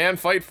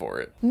fight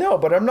for it. No,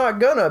 but I'm not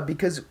gonna,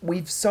 because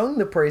we've sung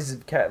the praises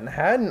of Cat in the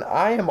Hat, and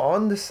I am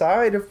on the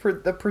side of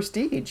the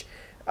Prestige.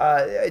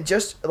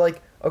 Just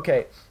like,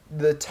 okay,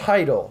 the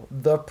title,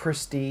 The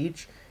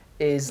Prestige,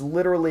 is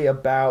literally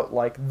about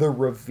like the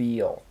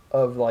reveal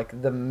of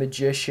like the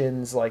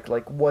magicians,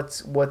 like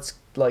what's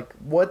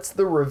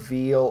the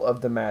reveal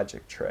of the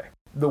magic trick.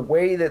 The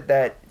way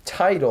that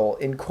title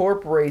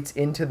incorporates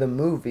into the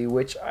movie,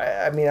 which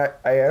I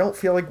don't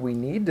feel like we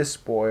need to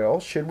spoil.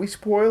 Should we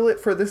spoil it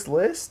for this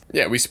list?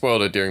 Yeah, we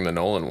spoiled it during the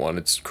Nolan one.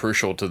 It's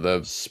crucial to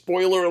the...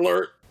 Spoiler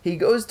alert! He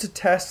goes to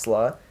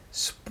Tesla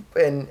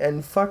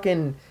and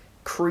fucking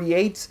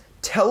creates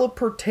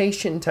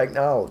teleportation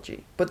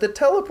technology. But the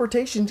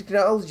teleportation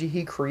technology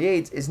he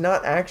creates is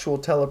not actual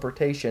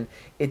teleportation,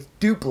 it's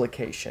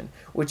duplication,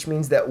 which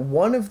means that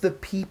one of the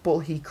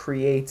people he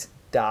creates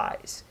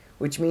dies.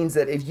 Which means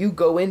that if you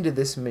go into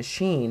this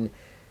machine,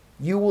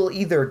 you will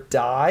either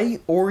die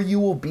or you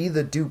will be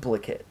the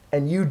duplicate.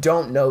 And you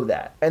don't know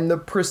that. And the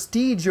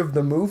prestige of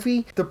the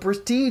movie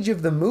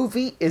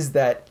is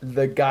that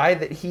the guy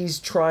that he's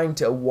trying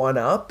to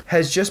one-up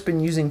has just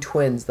been using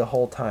twins the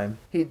whole time.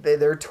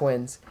 They're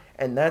twins.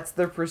 And that's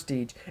the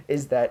prestige,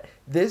 is that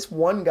this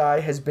one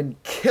guy has been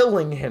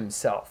killing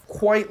himself,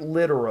 quite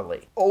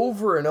literally,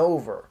 over and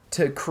over,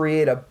 to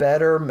create a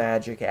better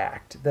magic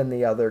act than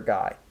the other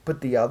guy.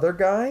 But the other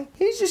guy,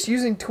 he's just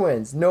using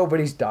twins.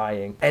 Nobody's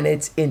dying. And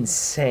it's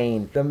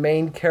insane. The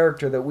main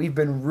character that we've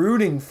been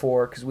rooting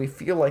for, because we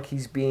feel like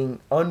he's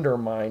being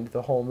undermined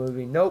the whole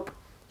movie. Nope.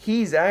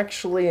 He's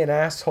actually an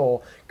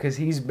asshole, because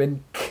he's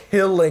been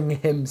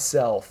killing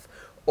himself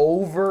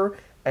over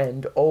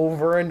and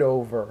over and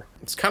over.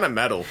 It's kind of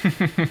metal.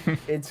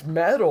 It's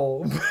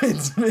metal,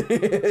 but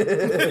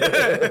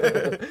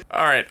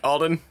All right,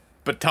 Alden.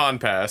 Baton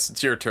pass.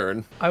 It's your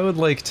turn. I would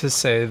like to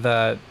say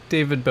that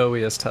David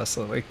Bowie as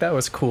Tesla, like, that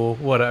was cool,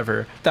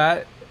 whatever.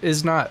 That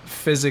is not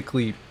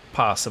physically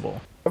possible.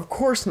 Of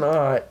course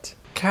not.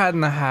 Cat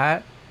in the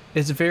Hat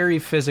is very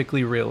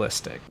physically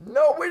realistic.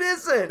 No, it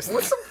isn't.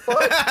 What the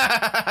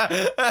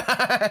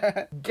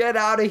fuck? Get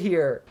out of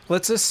here.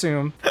 Let's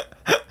assume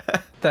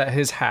that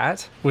his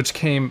hat, which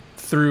came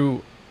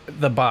through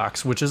the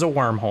box, which is a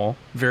wormhole,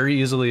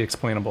 very easily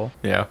explainable.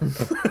 Yeah.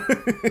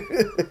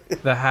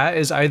 The hat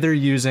is either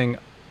using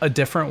a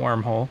different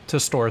wormhole to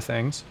store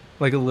things,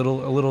 like a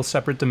little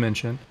separate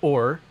dimension,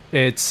 or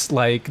it's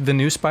like the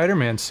new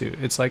Spider-Man suit.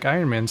 It's like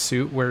Iron Man's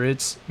suit where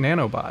it's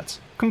nanobots.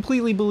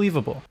 Completely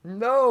believable.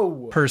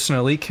 No.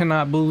 Personally,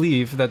 cannot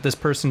believe that this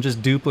person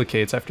just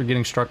duplicates after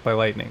getting struck by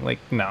lightning. Like,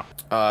 no.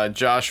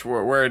 Josh,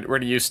 where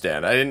do you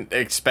stand? I didn't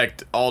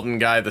expect Alden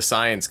Guy, the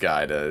science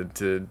guy,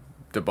 to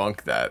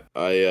debunk that.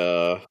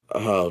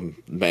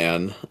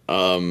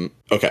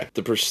 Okay.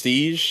 The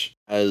Prestige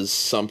has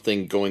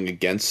something going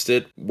against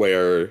it,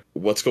 where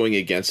what's going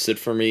against it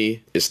for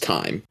me is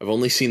time. I've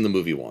only seen the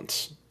movie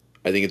once.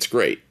 I think it's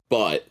great,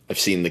 but I've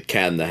seen The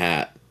Cat in the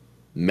Hat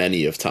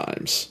many of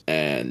times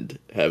and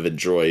have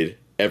enjoyed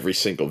every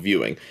single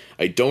viewing.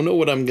 I don't know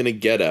what I'm going to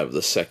get out of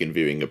the second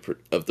viewing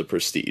of The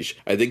Prestige.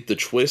 I think the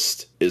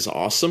twist is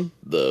awesome.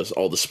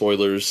 All the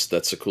spoilers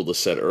that Sakula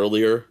said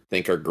earlier, I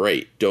think are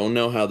great. Don't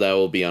know how that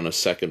will be on a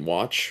second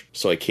watch,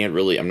 so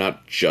I'm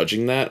not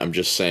judging that. I'm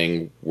just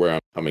saying where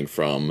I'm coming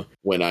from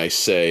when I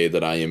say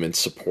that I am in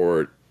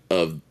support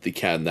of The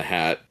Cat in the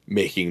Hat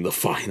making the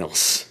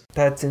finals.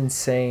 That's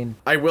insane.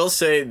 I will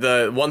say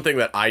the one thing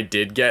that I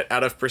did get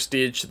out of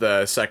Prestige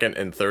the second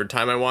and third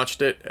time I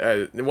watched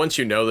it, once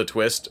you know the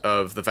twist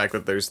of the fact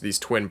that there's these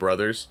twin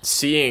brothers,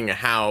 seeing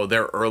how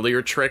their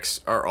earlier tricks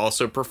are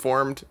also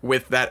performed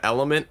with that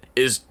element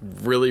is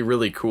really,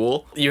 really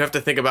cool. You have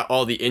to think about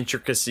all the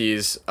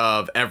intricacies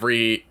of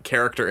every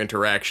character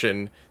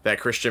interaction that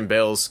Christian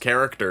Bale's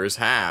characters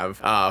have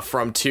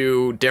from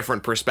two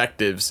different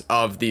perspectives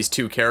of these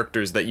two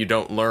characters that you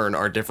don't learn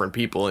are different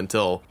people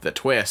until the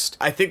twist.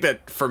 I think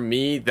that for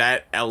me,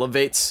 that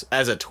elevates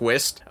as a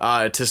twist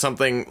to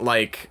something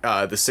like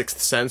The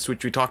Sixth Sense,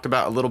 which we talked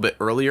about a little bit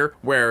earlier,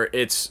 where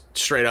it's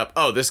straight up,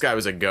 oh, this guy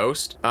was a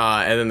ghost.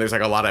 And then there's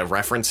like a lot of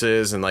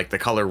references and like the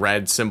color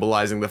red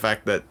symbolizing the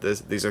fact that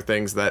these are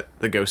things that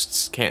the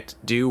ghosts can't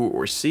do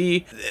or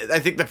see. I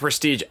think The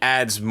Prestige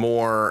adds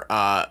more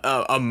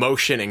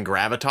emotion and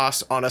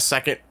gravitas on a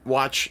second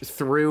watch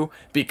through,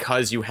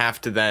 because you have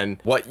to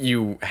then, what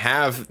you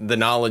have the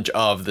knowledge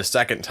of the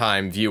second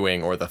time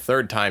viewing or the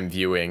third time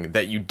viewing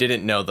that you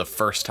didn't know the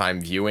first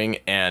time viewing,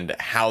 and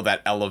how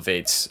that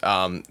elevates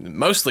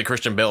mostly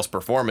Christian Bale's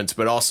performance,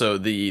 but also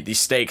the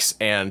stakes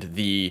and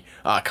the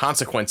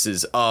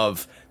consequences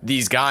of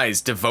these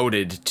guys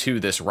devoted to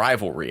this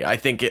rivalry. I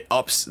think it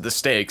ups the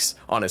stakes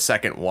on a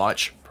second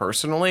watch,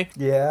 personally.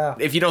 Yeah.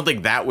 If you don't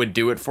think that would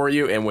do it for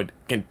you and would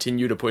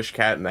continue to push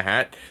Cat in the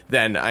Hat,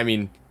 then, I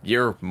mean,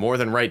 you're more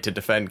than right to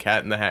defend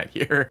Cat in the Hat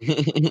here.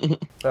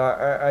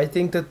 I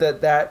think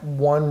that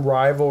one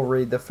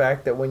rivalry, the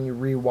fact that when you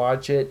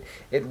rewatch it,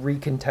 it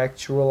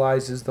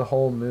recontextualizes the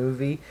whole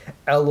movie,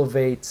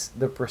 elevates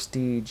The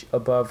Prestige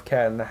above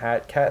Cat in the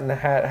Hat. Cat in the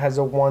Hat has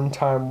a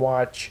one-time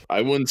watch.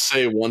 I wouldn't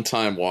say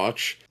one-time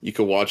watch. You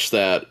could watch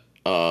that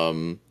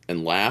and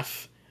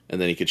laugh, and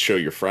then you could show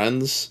your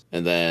friends,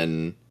 and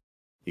then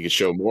you could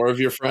show more of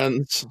your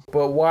friends.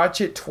 But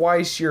watch it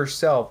twice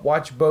yourself.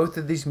 Watch both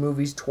of these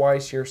movies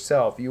twice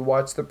yourself. You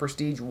watch The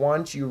Prestige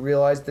once, you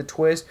realize the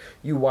twist.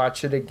 You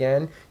watch it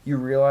again, you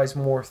realize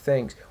more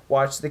things.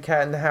 Watch The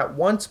Cat in the Hat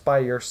once by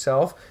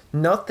yourself.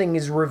 Nothing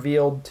is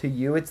revealed to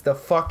you. It's the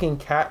fucking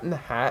Cat in the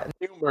Hat.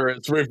 Humor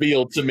is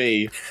revealed to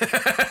me.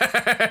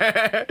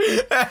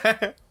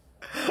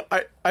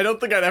 I don't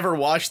think I'd ever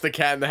watched The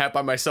Cat in the Hat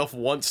by myself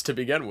once to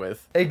begin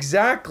with.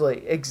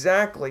 Exactly.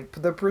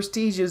 The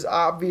Prestige is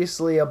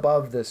obviously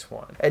above this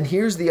one. And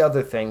here's the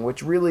other thing,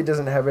 which really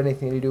doesn't have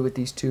anything to do with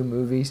these two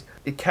movies.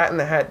 The Cat in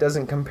the Hat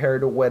doesn't compare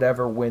to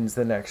whatever wins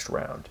the next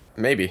round.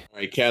 Maybe. All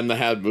right, Cat in the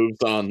Hat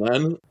moves on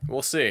then.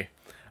 We'll see.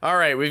 All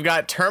right, we've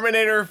got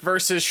Terminator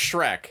versus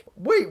Shrek.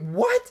 Wait,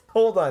 what?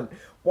 Hold on.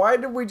 Why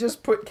did we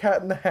just put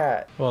Cat in the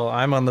Hat? Well,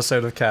 I'm on the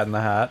side of Cat in the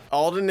Hat.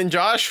 Alden and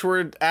Josh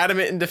were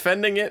adamant in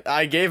defending it.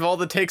 I gave all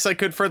the takes I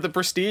could for The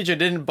Prestige. I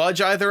didn't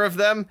budge either of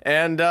them.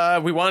 And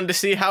we wanted to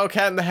see how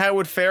Cat in the Hat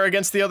would fare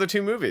against the other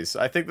two movies.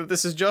 I think that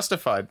this is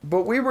justified.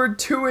 But we were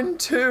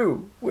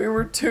 2-2. We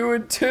were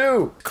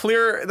 2-2.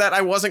 Clear that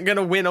I wasn't going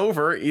to win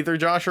over either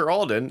Josh or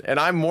Alden, and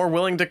I'm more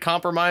willing to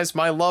compromise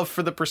my love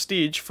for The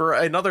Prestige for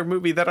another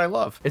movie that I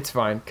love. It's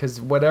fine,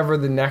 because whatever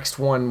the next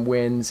one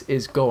wins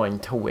is going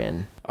to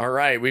win. All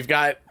right, we've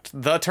got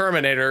The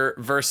Terminator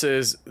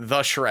versus The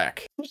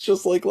Shrek. It's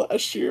just like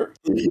last year.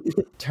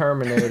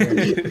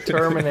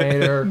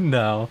 Terminator.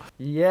 No.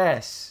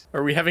 Yes.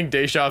 Are we having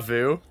deja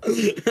vu?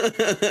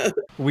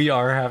 We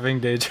are having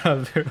deja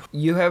vu.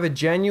 You have a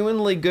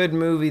genuinely good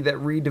movie that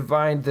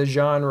redefined the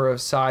genre of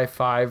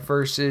sci-fi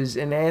versus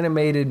an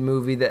animated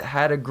movie that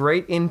had a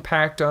great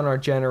impact on our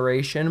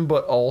generation,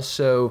 but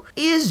also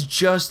is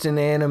just an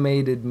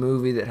animated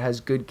movie that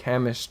has good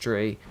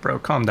chemistry. Bro,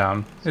 calm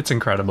down. It's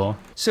incredible.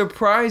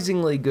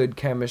 Surprisingly good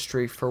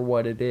chemistry for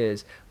what it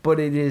is, but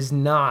it is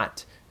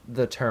not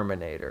The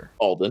Terminator.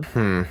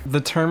 Alden.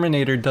 The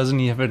Terminator doesn't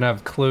even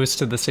have close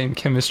to the same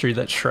chemistry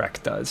that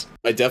Shrek does.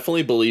 I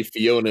definitely believe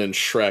Fiona and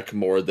Shrek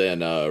more than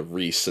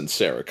Reese and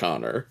Sarah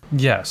Connor.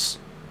 Yes.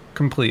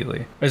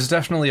 completely. It's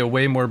definitely a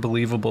way more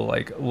believable,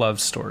 like, love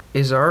story.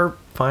 Is our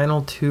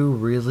final two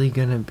really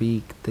gonna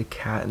be the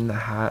Cat in the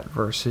Hat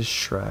versus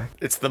Shrek?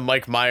 It's the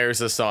Mike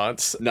Myers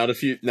assance. Not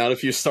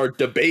if you start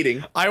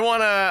debating. I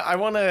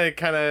wanna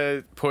kind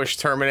of push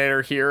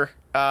Terminator here.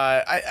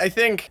 I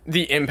think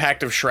the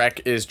impact of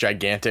Shrek is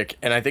gigantic,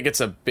 and I think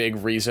it's a big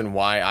reason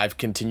why I've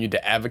continued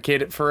to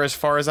advocate it for as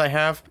far as I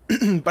have.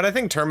 But I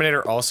think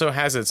Terminator also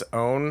has its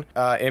own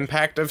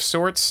impact of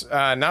sorts,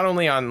 not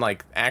only on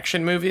like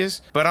action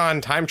movies, but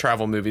on time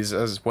travel movies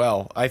as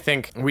well. I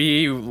think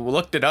we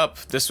looked it up.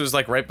 This was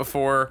like right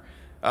before,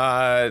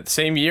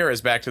 same year as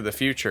Back to the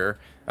Future.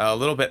 A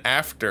little bit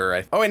after.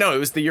 It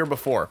was the year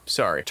before.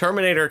 Sorry.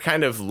 Terminator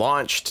kind of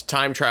launched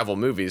time travel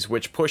movies,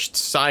 which pushed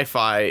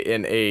sci-fi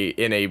in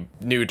a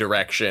new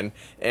direction.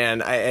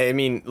 And I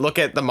mean, look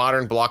at the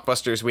modern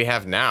blockbusters we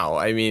have now.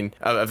 I mean,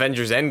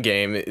 Avengers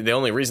Endgame, the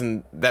only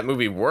reason that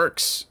movie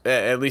works,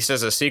 at least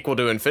as a sequel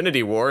to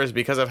Infinity War, is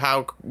because of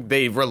how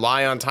they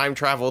rely on time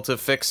travel to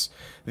fix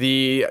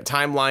the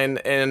timeline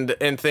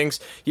and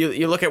things.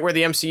 You look at where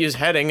the MCU is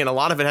heading, and a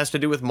lot of it has to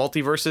do with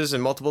multiverses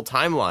and multiple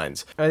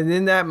timelines. And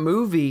in that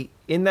movie,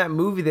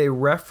 they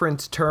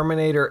reference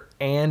Terminator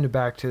and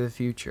Back to the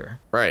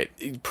Future. Right.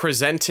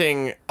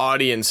 Presenting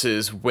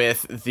audiences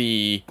with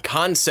the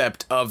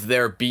concept of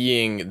there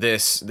being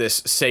this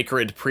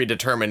sacred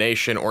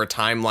predetermination or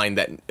timeline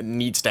that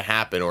needs to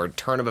happen, or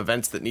turn of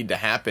events that need to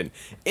happen,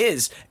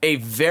 is a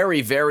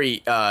very,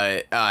 very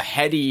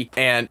heady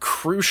and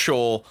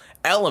crucial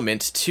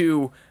element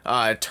to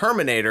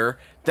Terminator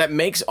that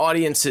makes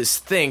audiences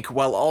think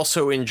while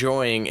also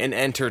enjoying and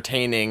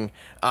entertaining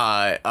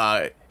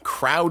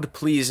crowd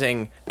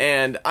pleasing.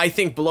 And I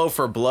think blow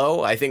for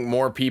blow, I think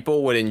more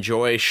people would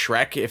enjoy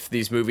Shrek if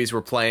these movies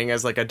were playing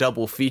as like a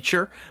double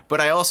feature. But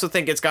I also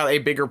think it's got a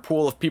bigger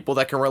pool of people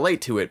that can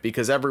relate to it,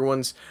 because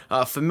everyone's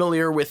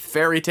familiar with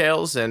fairy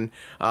tales and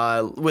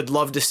would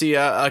love to see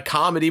a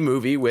comedy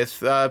movie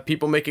with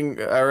people making,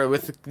 or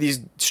with these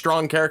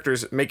strong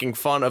characters making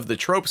fun of the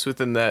tropes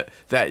within that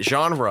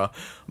genre.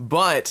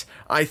 But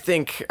I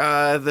think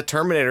the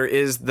Terminator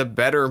is the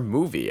better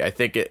movie. I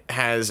think it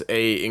has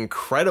a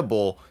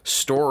incredible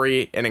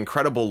story, an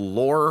incredible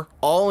lore,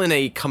 all in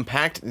a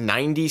compact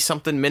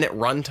 90-something minute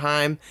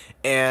runtime,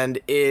 and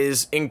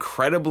is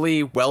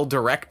incredibly well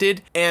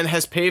directed and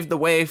has paved the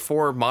way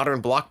for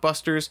modern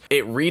blockbusters.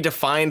 It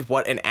redefined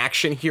what an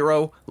action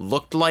hero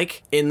looked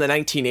like in the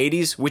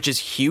 1980s, which is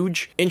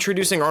huge.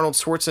 Introducing Arnold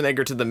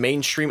Schwarzenegger to the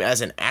mainstream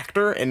as an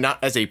actor and not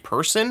as a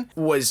person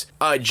was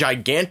a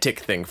gigantic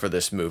thing for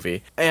this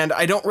movie. And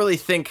I don't really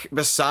think,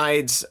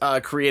 besides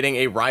creating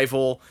a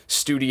rival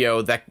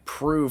studio that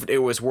proved it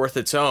was worth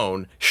its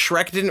own,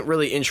 Shrek didn't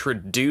really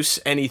introduce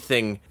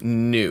anything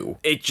new.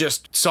 It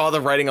just saw the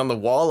writing on the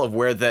wall of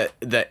where the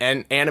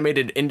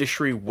animated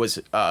industry was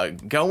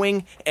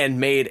going, and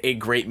made a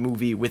great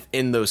movie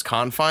within those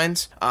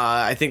confines.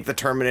 I think the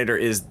Terminator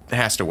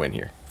has to win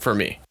here for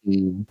me.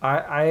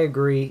 I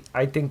agree.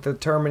 I think the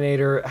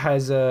Terminator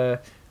has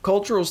a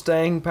cultural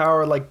staying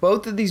power. Like,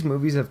 both of these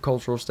movies have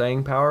cultural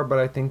staying power, but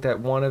I think that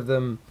one of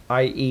them,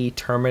 i.e.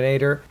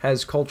 Terminator,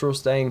 has cultural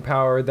staying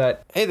power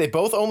that... Hey,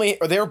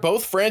 they're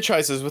both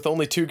franchises with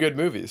only 2 good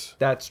movies.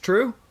 That's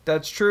true.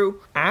 That's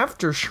true.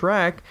 After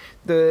Shrek,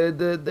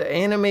 the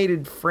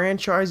animated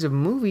franchise of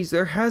movies,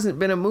 there hasn't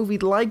been a movie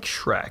like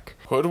Shrek.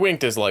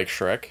 Hoodwinked is like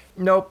Shrek.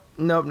 Nope.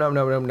 We're not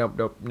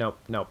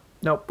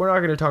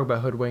going to talk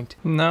about Hoodwinked.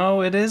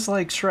 No, it is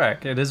like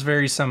Shrek. It is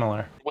very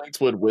similar. Hoodwinked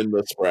would win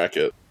this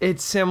bracket.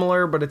 It's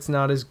similar, but it's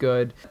not as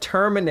good.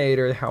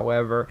 Terminator,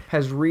 however,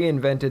 has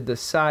reinvented the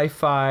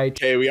sci-fi.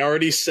 Okay, we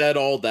already said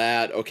all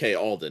that. Okay,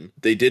 Alden.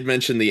 They did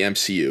mention the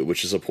MCU,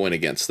 which is a point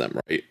against them,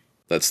 right?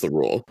 That's the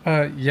rule.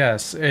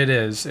 Yes, it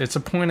is. It's a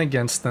point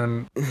against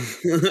them.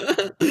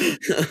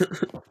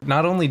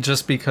 Not only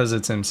just because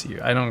it's MCU,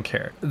 I don't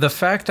care. The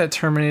fact that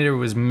Terminator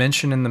was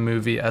mentioned in the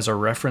movie as a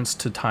reference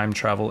to time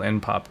travel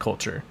in pop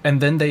culture,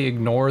 and then they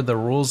ignore the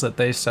rules that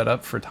they set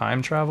up for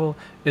time travel,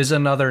 is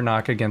another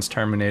knock against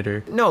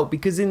Terminator. No,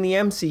 because in the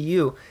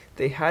MCU,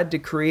 they had to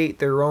create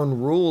their own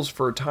rules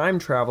for time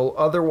travel,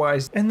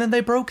 otherwise... And then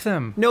they broke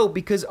them. No,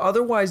 because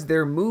otherwise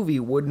their movie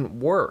wouldn't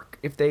work.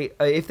 If they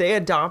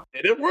adopt...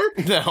 Did it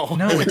work? No.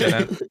 No, it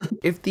didn't.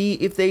 If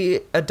they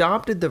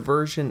adopted the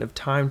version of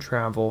time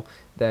travel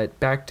that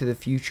Back to the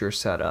Future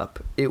set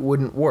up, it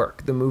wouldn't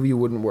work. The movie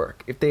wouldn't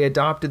work. If they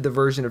adopted the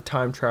version of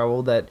time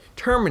travel that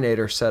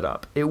Terminator set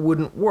up, it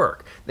wouldn't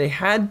work. They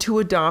had to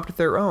adopt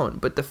their own.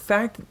 But the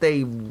fact that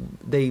they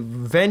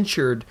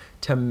ventured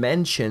to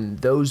mention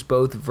those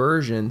both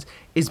versions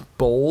is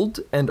bold,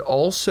 and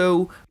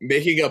also...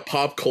 Making a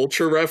pop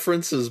culture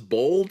reference is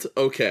bold?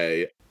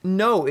 Okay.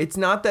 No, it's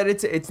not that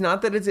it's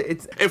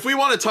If we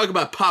want to talk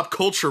about pop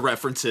culture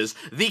references,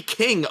 the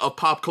king of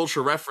pop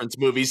culture reference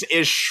movies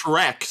is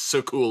Shrek,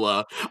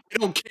 Sakula. I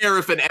don't care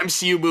if an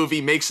MCU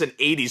movie makes an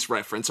 80s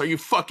reference. Are you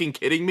fucking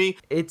kidding me?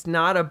 It's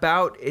not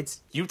about,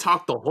 it's... You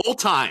talk the whole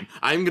time.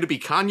 I'm going to be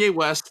Kanye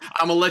West.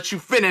 I'm going to let you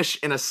finish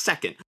in a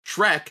second.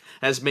 Shrek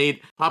has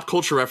made pop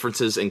culture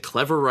references and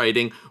clever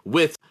writing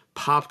with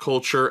pop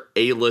culture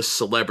A-list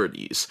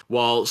celebrities,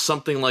 while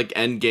something like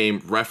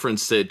Endgame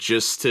referenced it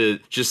just to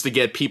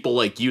get people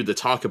like you to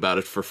talk about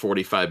it for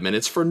 45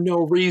 minutes for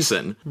no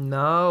reason.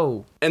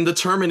 No. And The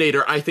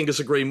Terminator, I think, is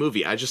a great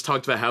movie. I just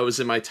talked about how it was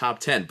in my top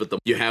 10, but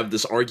you have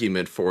this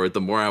argument for it, the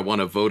more I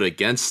want to vote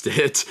against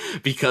it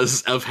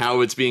because of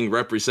how it's being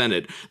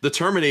represented. The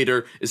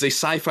Terminator is a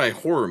sci-fi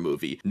horror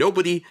movie.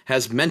 Nobody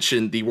has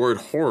mentioned the word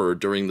horror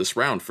during this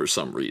round for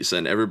some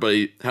reason.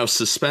 Everybody, how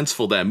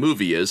suspenseful that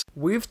movie is.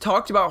 We've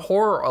talked about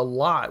horror a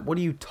lot. What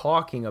are you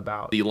talking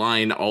about? The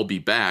line "I'll be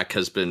back"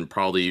 it's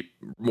probably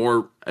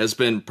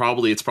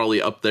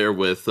up there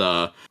with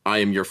 "I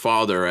am your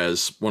father"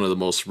 as one of the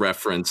most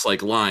referenced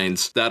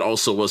lines. That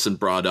also wasn't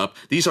brought up.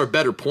 These are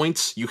better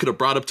points you could have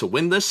brought up to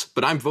win this,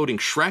 but I'm voting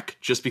Shrek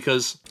just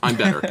because I'm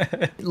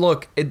better.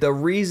 Look, the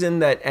reason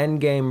that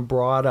Endgame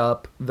brought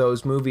up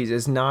those movies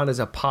is not as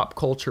a pop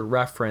culture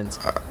reference.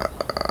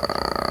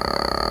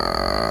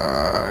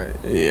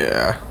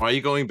 Yeah. Why are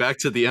you going back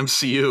to the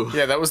MCU?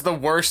 Yeah, that was the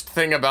worst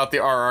thing about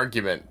our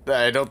argument.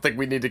 I don't think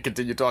we need to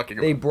continue talking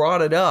about They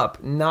brought it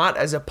up not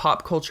as a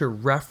pop culture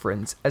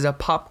reference, as a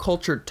pop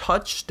culture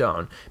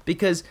touchstone,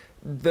 because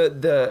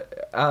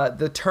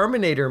the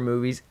Terminator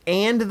movies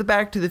and the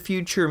Back to the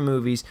Future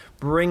movies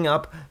bring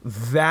up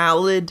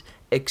valid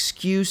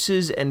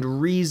excuses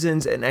and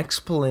reasons and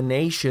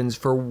explanations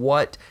for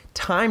what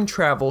time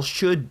travel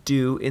should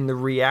do in the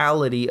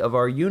reality of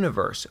our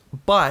universe.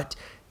 But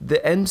the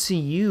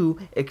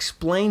MCU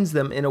explains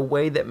them in a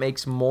way that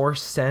makes more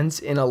sense,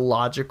 in a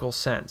logical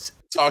sense.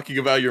 Talking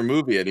about your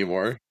movie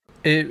anymore.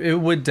 It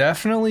would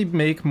definitely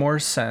make more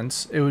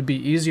sense. It would be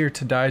easier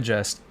to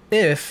digest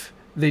if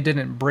they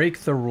didn't break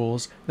the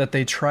rules that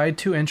they tried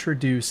to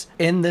introduce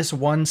in this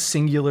one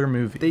singular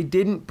movie. They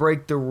didn't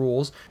break the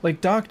rules. Like,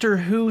 Doctor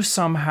Who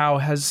somehow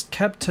has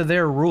kept to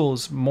their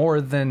rules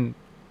more than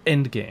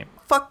Endgame.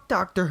 Fuck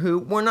Doctor Who.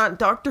 We're not.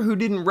 Doctor Who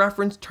didn't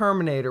reference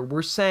Terminator.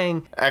 We're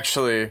saying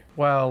Actually,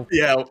 Well,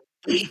 Yeah.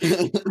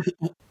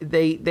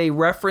 they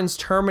reference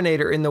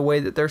Terminator in the way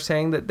that they're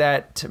saying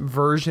that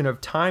version of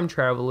time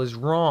travel is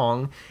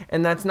wrong,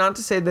 and that's not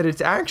to say that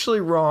it's actually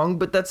wrong,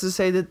 but that's to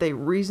say that the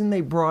reason they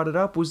brought it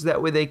up was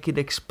that way they could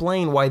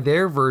explain why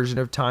their version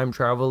of time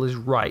travel is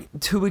right.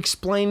 To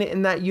explain it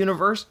in that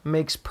universe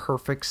makes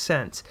perfect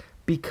sense,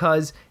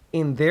 because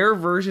in their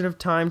version of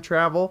time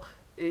travel,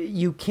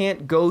 you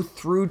can't go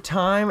through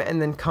time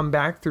and then come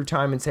back through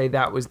time and say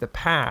that was the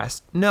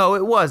past. No,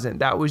 it wasn't.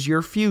 That was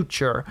your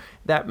future.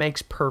 That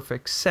makes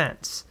perfect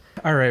sense.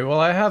 all right, well,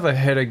 I have a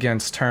hit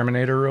against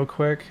Terminator real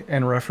quick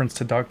in reference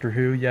to Doctor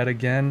Who yet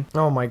again.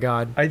 Oh my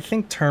God. I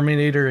think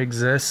Terminator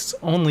exists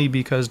only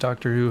because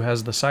Doctor Who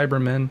has the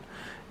Cybermen,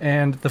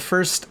 and the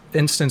first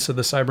instance of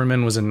the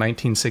Cybermen was in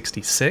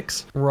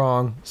 1966.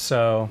 Wrong.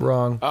 So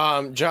Wrong.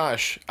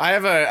 Josh, I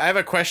have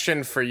a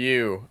question for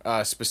you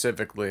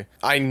specifically.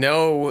 I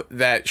know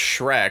that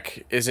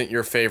Shrek isn't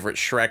your favorite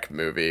Shrek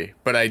movie,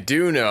 but I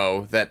do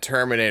know that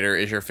Terminator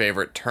is your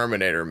favorite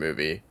Terminator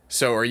movie.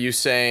 So are you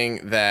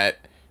saying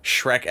that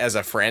Shrek as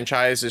a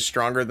franchise is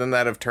stronger than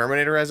that of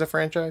Terminator as a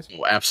franchise?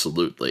 Oh,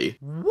 absolutely.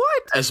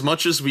 What? As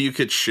much as you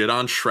could shit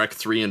on Shrek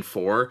 3 and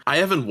 4, I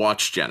haven't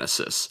watched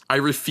Genesis. I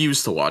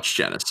refuse to watch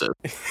Genesis.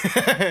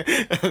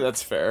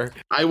 That's fair.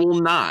 I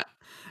will not.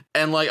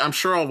 And I'm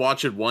sure I'll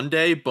watch it one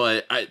day,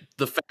 but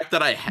the fact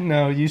that I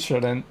no, you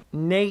shouldn't.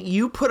 Nate,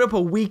 you put up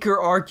a weaker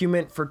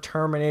argument for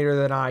Terminator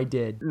than I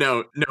did.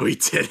 No, he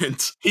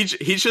didn't. He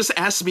just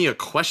asked me a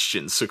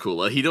question,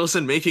 Sakula. He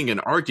wasn't making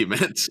an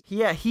argument.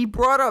 Yeah, he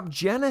brought up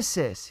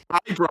Genesis. I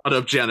brought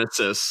up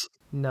Genesis.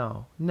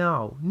 No.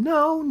 And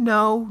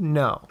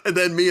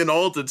then me and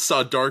Alden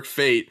saw Dark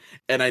Fate,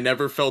 and I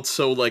never felt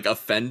so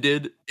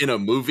offended in a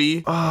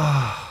movie.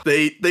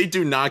 They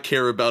do not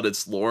care about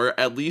its lore.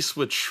 At least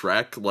with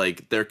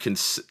Shrek, they're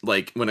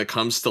when it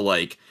comes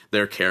to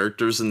their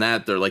characters and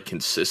that, they're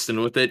consistent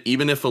with it.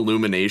 Even if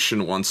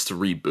Illumination wants to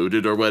reboot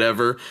it or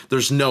whatever,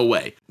 there's no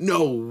way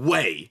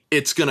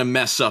it's gonna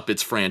mess up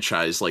its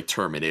franchise like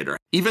Terminator.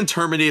 Even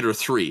Terminator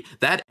 3,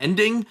 that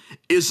ending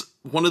is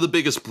one of the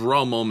biggest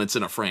bro moments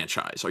in a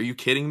franchise. Are you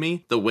kidding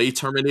me? The way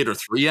Terminator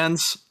 3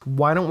 ends?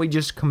 Why don't we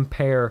just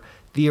compare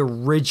the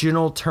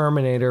original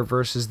Terminator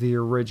versus the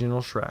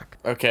original Shrek?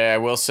 Okay, I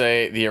will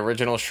say the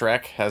original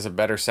Shrek has a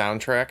better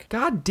soundtrack.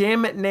 God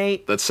damn it,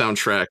 Nate. That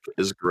soundtrack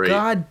is great.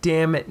 God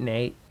damn it,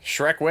 Nate.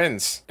 Shrek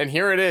wins. And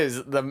here it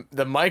is,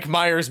 the Mike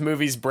Myers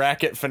movies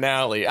bracket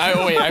finale.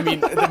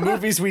 The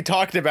movies we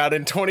talked about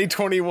in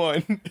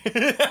 2021.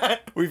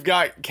 We've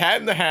got Cat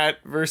in the Hat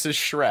versus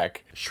Shrek.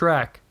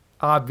 Shrek.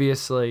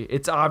 Obviously.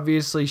 It's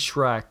obviously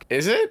Shrek.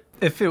 Is it?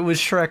 If it was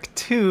Shrek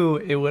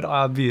 2, it would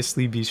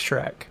obviously be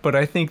Shrek. But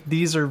I think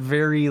these are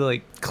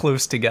very,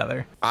 close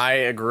together. I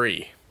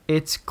agree.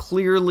 It's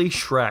clearly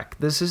Shrek.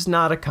 This is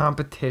not a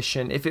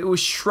competition. If it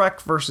was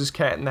Shrek versus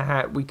Cat in the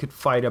Hat, we could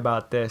fight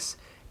about this.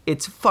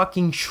 It's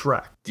fucking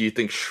Shrek. Do you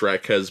think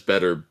Shrek has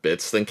better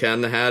bits than Cat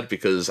in the Hat?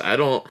 Because I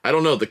don't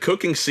know. The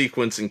cooking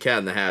sequence in Cat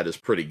in the Hat is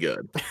pretty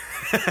good.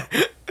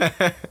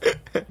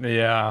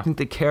 Yeah. I think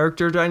the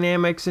character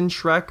dynamics in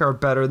Shrek are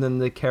better than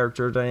the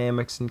character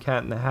dynamics in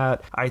Cat in the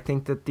Hat. I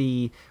think that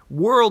the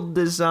world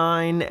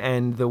design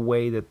and the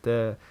way that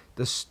the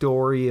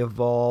story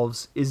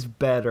evolves is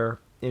better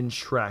in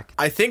Shrek.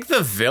 I think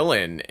the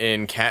villain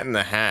in Cat in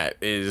the Hat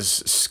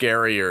is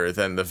scarier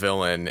than the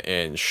villain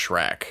in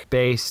Shrek.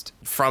 Based.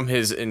 From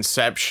his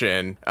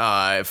inception,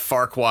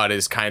 Farquaad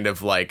is kind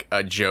of like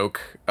a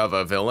joke of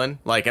a villain.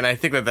 Like, and I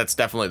think that that's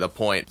definitely the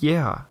point.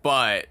 Yeah.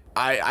 But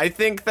I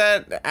think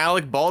that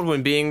Alec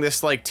Baldwin being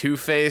this like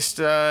two-faced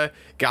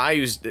guy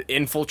who's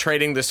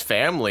infiltrating this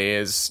family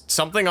is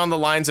something on the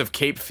lines of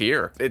Cape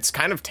Fear. It's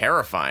kind of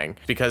terrifying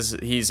because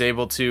he's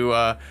able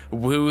to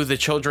woo the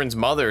children's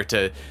mother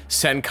to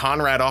send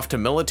Conrad off to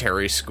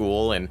military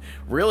school and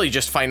really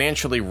just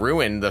financially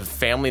ruin the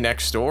family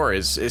next door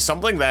is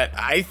something that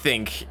I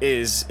think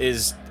is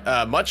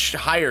much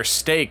higher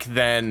stake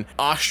than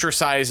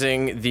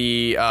ostracizing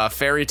the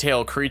fairy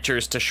tale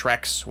creatures to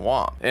Shrek's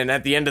swamp. And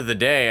at the end of the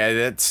day,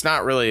 it's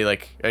not really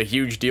like a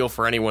huge deal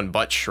for anyone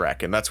but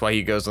Shrek, and that's why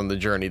he goes on the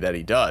journey that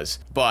he does.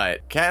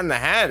 But Cat in the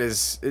Hat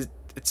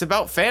it's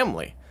about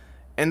family.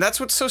 And that's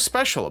what's so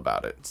special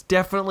about it. It's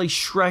definitely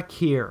Shrek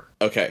here.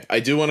 Okay,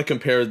 I do want to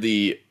compare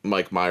the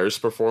Mike Myers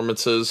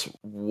performances.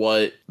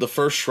 What the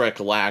first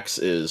Shrek lacks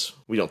is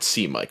we don't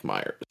see Mike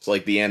Myers. It's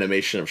like the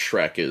animation of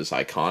Shrek is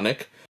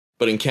iconic.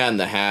 But in Cat in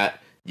the Hat,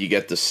 you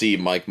get to see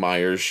Mike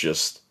Myers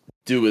just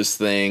do his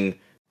thing,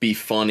 be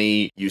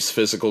funny, use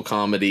physical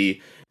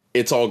comedy.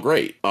 It's all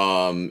great.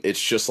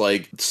 It's just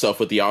like stuff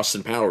with the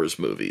Austin Powers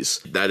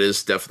movies. That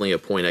is definitely a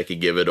point I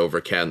could give it over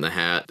Cat in the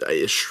Hat.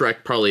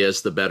 Shrek probably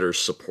has the better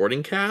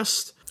supporting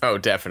cast. Oh,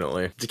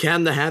 definitely. The Cat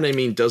in the Hat, I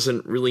mean,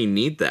 doesn't really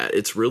need that.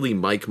 It's really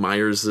Mike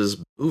Myers'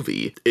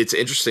 movie. It's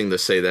interesting to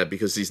say that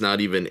because he's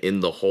not even in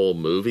the whole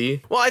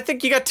movie. Well, I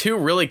think you got two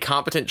really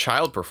competent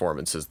child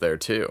performances there,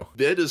 too.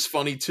 Bit is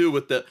funny, too,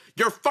 with the,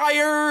 "You're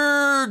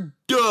fired!"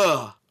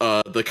 Duh!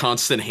 The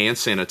constant hand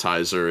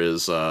sanitizer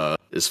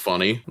is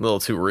funny. A little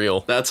too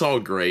real. That's all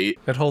great.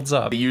 It holds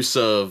up. The use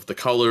of the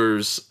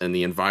colors and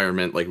the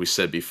environment, like we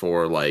said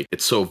before, like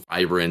it's so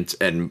vibrant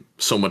and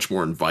so much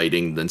more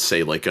inviting than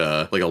say like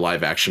a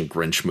live action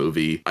Grinch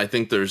movie. I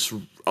think there's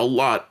a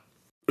lot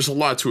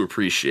to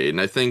appreciate. And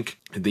I think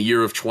in the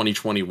year of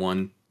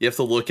 2021, you have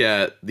to look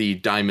at the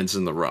diamonds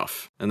in the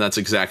rough. And that's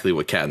exactly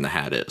what Cat in the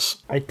Hat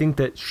is. I think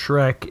that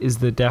Shrek is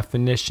the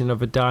definition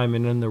of a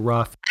diamond in the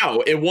rough.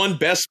 Ow, it won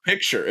Best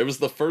Picture. It was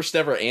the first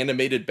ever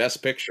animated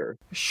Best Picture.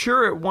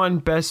 Sure, it won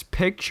Best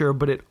Picture,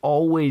 but it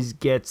always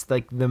gets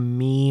like the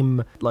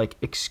meme like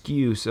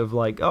excuse of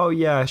like, oh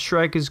yeah,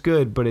 Shrek is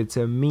good, but it's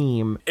a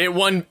meme. It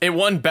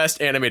won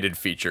Best Animated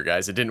Feature,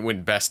 guys. It didn't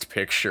win Best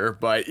Picture,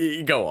 but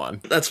go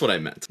on. That's what I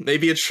meant.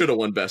 Maybe it should have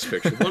won Best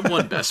Picture. It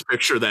won Best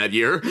Picture that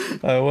year.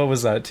 What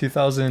was that?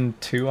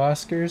 2002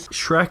 Oscars?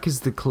 Shrek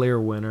is the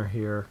clear winner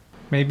here.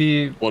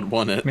 Maybe What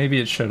won it? maybe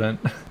it shouldn't.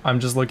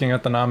 I'm just looking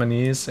at the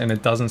nominees and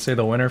it doesn't say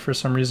the winner for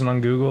some reason on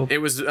Google. It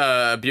was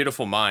A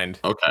Beautiful Mind.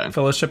 Okay.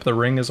 Fellowship of the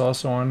Ring is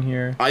also on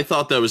here. I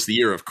thought that was the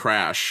year of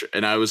Crash,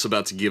 and I was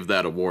about to give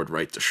that award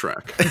right to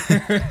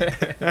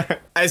Shrek.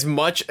 As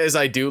much as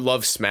I do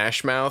love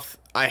Smash Mouth,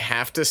 I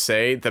have to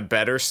say the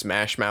better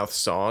Smash Mouth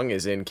song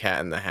is in Cat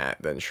in the Hat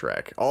than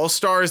Shrek. All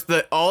Stars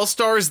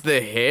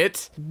the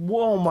hit,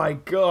 Whoa, my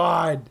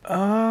God.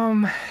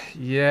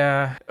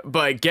 Yeah.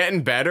 but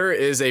Getting Better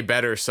is a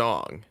better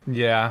song.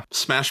 Yeah.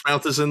 Smash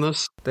Mouth is in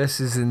this? This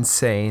is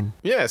insane.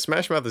 Yeah,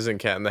 Smash Mouth is in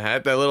Cat in the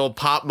Hat. That little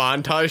pop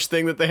montage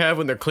thing that they have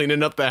when they're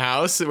cleaning up the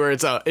house, where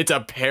it's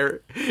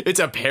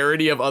a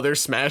parody of other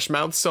Smash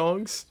Mouth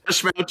songs.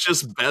 Smash Mouth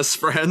just best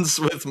friends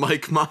with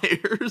Mike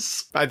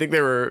Myers. I think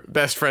they were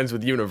best friends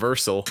with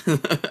Universal.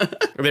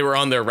 They were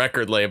on their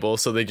record label,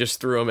 so they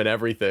just threw them in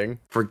everything.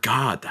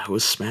 Forgot that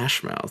was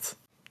Smash Mouth.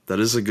 That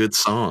is a good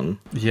song.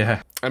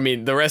 Yeah. I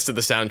mean, the rest of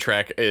the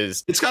soundtrack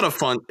is... It's got a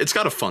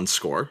fun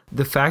score.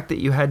 The fact that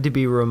you had to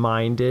be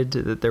reminded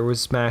that there was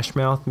Smash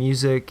Mouth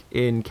music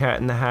in Cat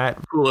in the Hat.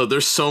 Cool.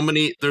 There's so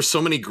many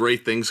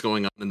great things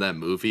going on in that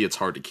movie. It's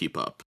hard to keep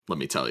up, let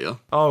me tell you.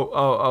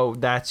 Oh,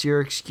 that's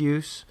your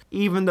excuse?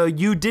 Even though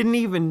you didn't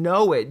even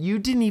know it. You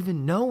didn't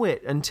even know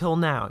it until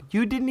now.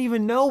 You didn't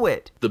even know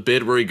it. The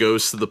bit where he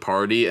goes to the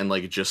party and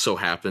like it just so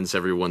happens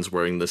everyone's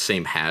wearing the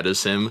same hat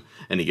as him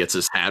and he gets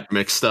his hat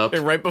mixed up.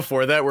 And right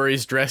before that, where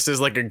he's dressed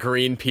as like a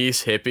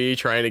Greenpeace hippie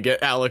trying to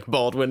get Alec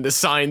Baldwin to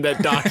sign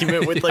that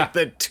document with like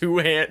the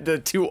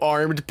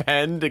two-armed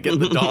pen to get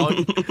the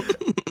dog.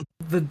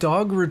 The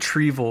dog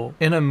retrieval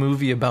in a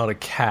movie about a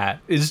cat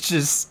is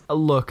just...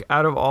 Look,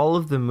 out of all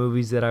of the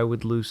movies that I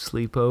would lose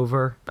sleep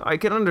over, I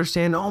can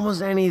understand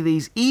almost any of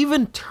these.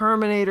 Even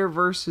Terminator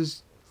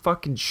versus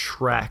fucking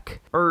Shrek.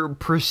 Or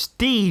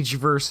Prestige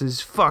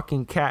versus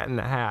fucking Cat in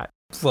the Hat.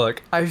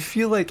 Look, I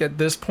feel like at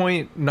this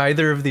point,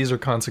 neither of these are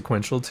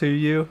consequential to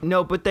you.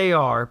 No, but they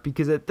are,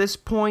 because at this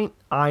point,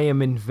 I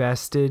am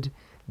invested.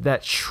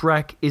 that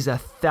Shrek is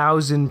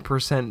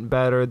 1,000%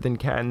 better than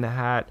Cat in the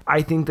Hat.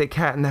 I think that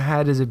Cat in the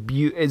Hat is a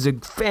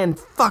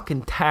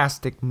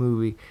fan-fucking-tastic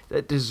movie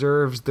that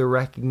deserves the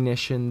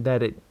recognition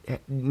that it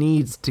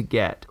needs to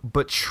get.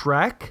 But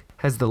Shrek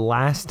has the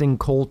lasting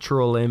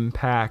cultural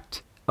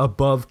impact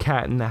above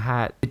Cat in the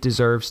Hat. It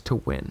deserves to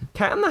win.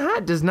 Cat in the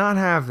Hat does not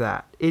have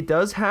that. It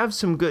does have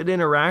some good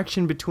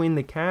interaction between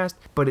the cast,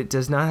 but it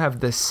does not have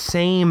the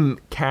same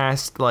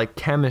cast-like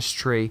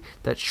chemistry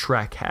that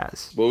Shrek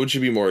has. What would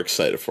you be more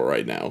excited for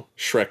right now?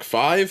 Shrek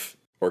 5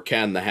 or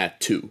Cat in the Hat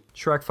 2?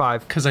 Shrek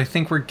 5. Because I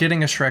think we're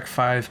getting a Shrek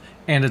 5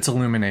 and it's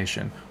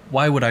Illumination.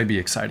 Why would I be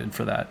excited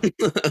for that?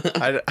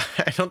 I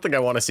don't think I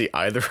want to see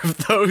either of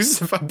those,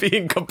 if I'm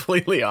being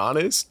completely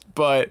honest.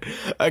 But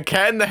a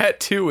Cat in the Hat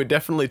 2 would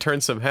definitely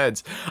turn some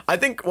heads. I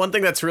think one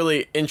thing that's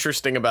really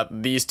interesting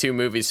about these two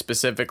movies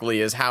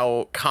specifically is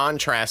how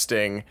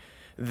contrasting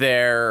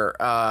their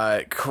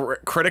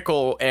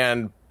critical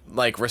and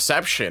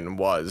reception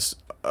was.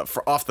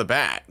 Off the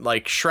bat.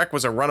 Like, Shrek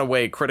was a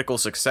runaway critical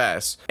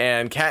success,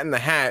 and Cat in the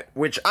Hat,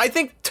 which I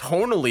think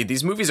tonally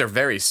these movies are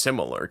very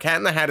similar. Cat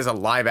in the Hat is a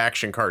live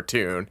action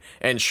cartoon,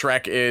 and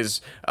Shrek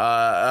is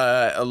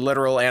a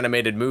literal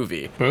animated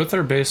movie. Both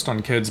are based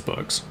on kids'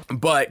 books.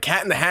 But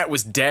Cat in the Hat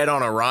was dead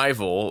on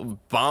arrival,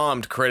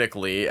 bombed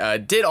critically,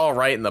 did all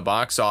right in the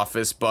box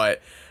office,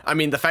 but I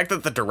mean, the fact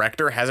that the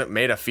director hasn't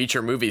made a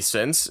feature movie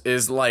since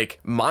is,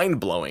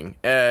 mind-blowing,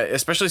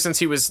 especially since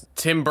he was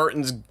Tim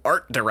Burton's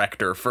art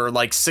director for,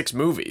 6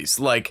 movies.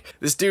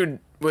 This dude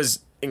was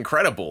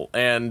incredible,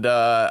 and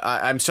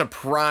I'm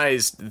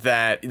surprised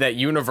that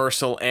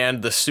Universal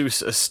and the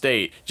Seuss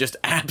estate just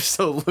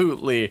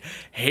absolutely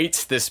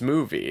hates this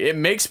movie. It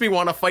makes me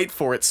want to fight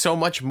for it so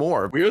much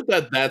more. Weird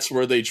that that's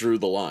where they drew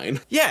the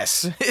line.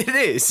 Yes, it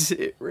is.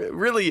 It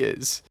really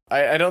is.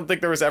 I don't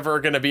think there was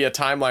ever going to be a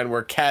timeline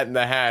where Cat in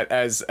the Hat,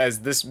 as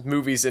this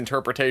movie's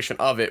interpretation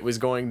of it, was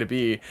going to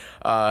be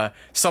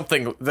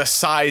something the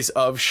size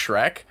of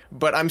Shrek.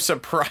 But I'm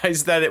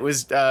surprised that it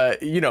was,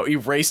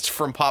 erased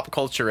from pop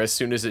culture as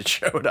soon as it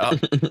showed up.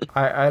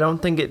 I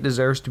don't think it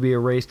deserves to be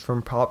erased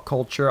from pop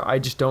culture. I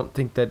just don't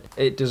think that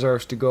it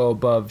deserves to go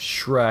above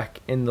Shrek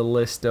in the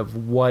list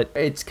of what.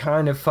 It's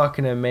kind of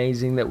fucking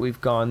amazing that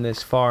we've gone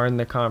this far in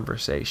the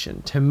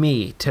conversation. To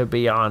me, to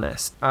be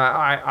honest,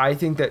 I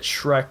think that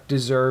Shrek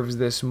deserves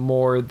this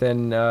more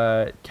than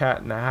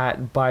Cat in the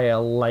Hat by a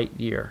light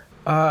year.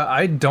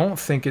 I don't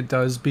think it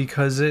does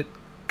because it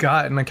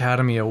got an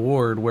Academy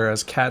Award,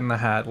 whereas Cat in the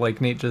Hat,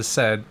 like Nate just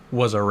said,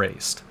 was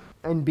erased.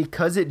 And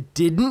because it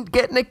didn't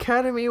get an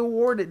Academy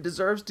Award, it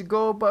deserves to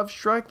go above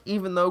Shrek,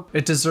 even though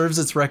it deserves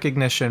its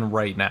recognition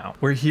right now.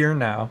 We're here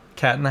now.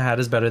 Cat in the Hat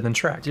is better than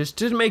Shrek. Just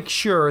to make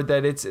sure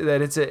that it's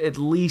at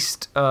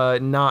least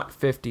not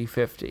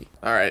 50-50.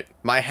 All right,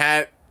 my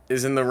hat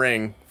is in the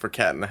ring for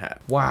Cat in the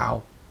Hat.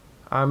 Wow.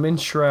 I'm in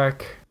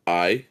Shrek.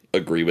 I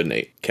agree with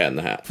Nate. Cat in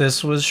the Hat. If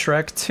this was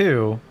Shrek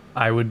 2,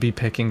 I would be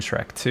picking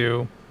Shrek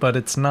 2, but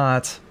it's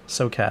not,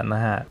 so Cat in the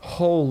Hat.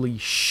 Holy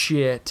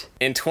shit.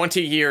 In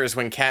 20 years,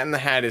 when Cat in the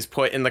Hat is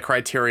put in the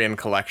Criterion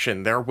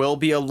Collection, there will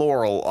be a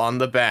laurel on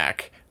the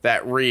back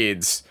that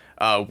reads,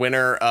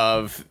 winner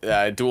of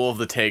Duel of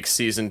the Takes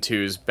Season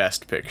 2's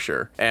Best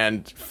Picture.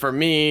 And for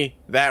me,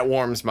 that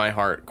warms my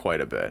heart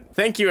quite a bit.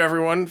 Thank you,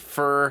 everyone,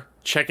 for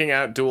checking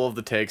out Duel of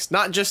the Takes,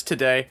 not just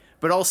today,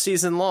 but all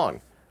season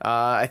long.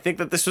 I think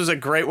that this was a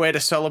great way to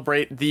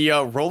celebrate the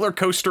roller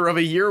coaster of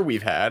a year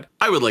we've had.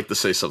 I would like to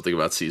say something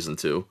about Season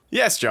 2.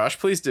 Yes, Josh,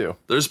 please do.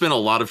 There's been a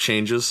lot of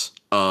changes,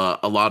 a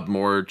lot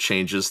more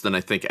changes than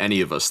I think any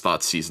of us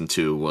thought Season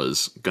 2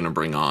 was going to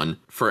bring on.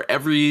 For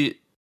every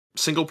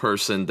single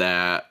person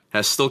that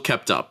has still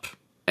kept up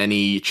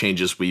any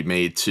changes we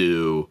made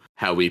to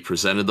how we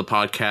presented the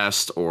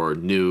podcast or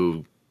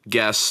new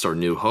guests or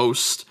new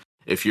hosts,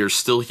 if you're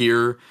still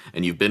here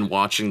and you've been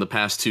watching the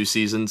past 2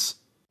 seasons,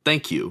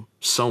 thank you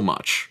so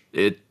much.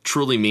 It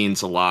truly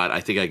means a lot. I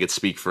think I could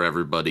speak for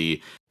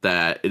everybody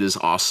that it is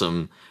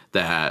awesome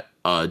that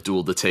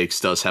Duel the Takes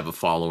does have a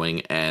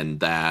following and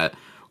that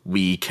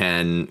we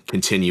can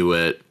continue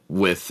it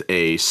with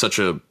such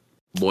a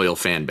loyal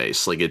fan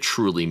base. Like, it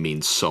truly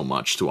means so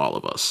much to all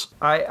of us.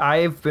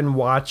 I've been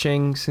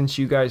watching since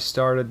you guys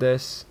started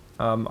this.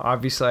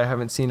 Obviously, I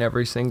haven't seen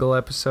every single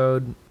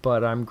episode,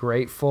 but I'm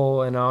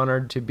grateful and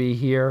honored to be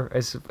here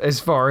as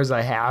far as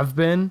I have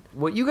been.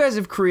 What you guys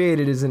have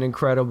created is an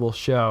incredible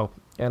show,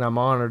 and I'm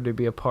honored to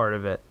be a part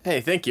of it.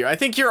 Hey, thank you. I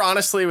think you're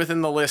honestly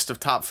within the list of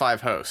top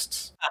 5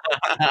 hosts.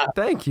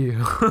 Thank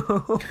you.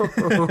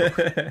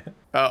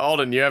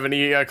 Alden, you have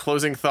any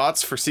closing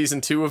thoughts for Season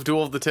 2 of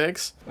Duel of the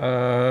Takes?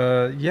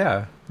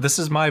 Yeah. This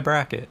is my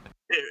bracket.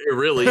 It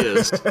really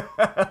is.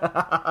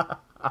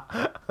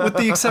 With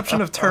the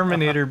exception of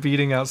Terminator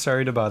beating out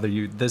Sorry to Bother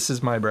You, this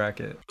is my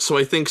bracket. So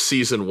I think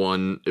Season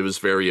 1, it was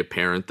very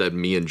apparent that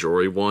me and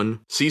Jory won.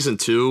 Season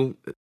 2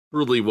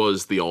 really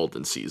was the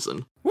Alden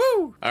season.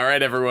 Woo! All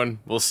right, everyone.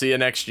 We'll see you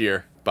next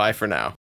year. Bye for now.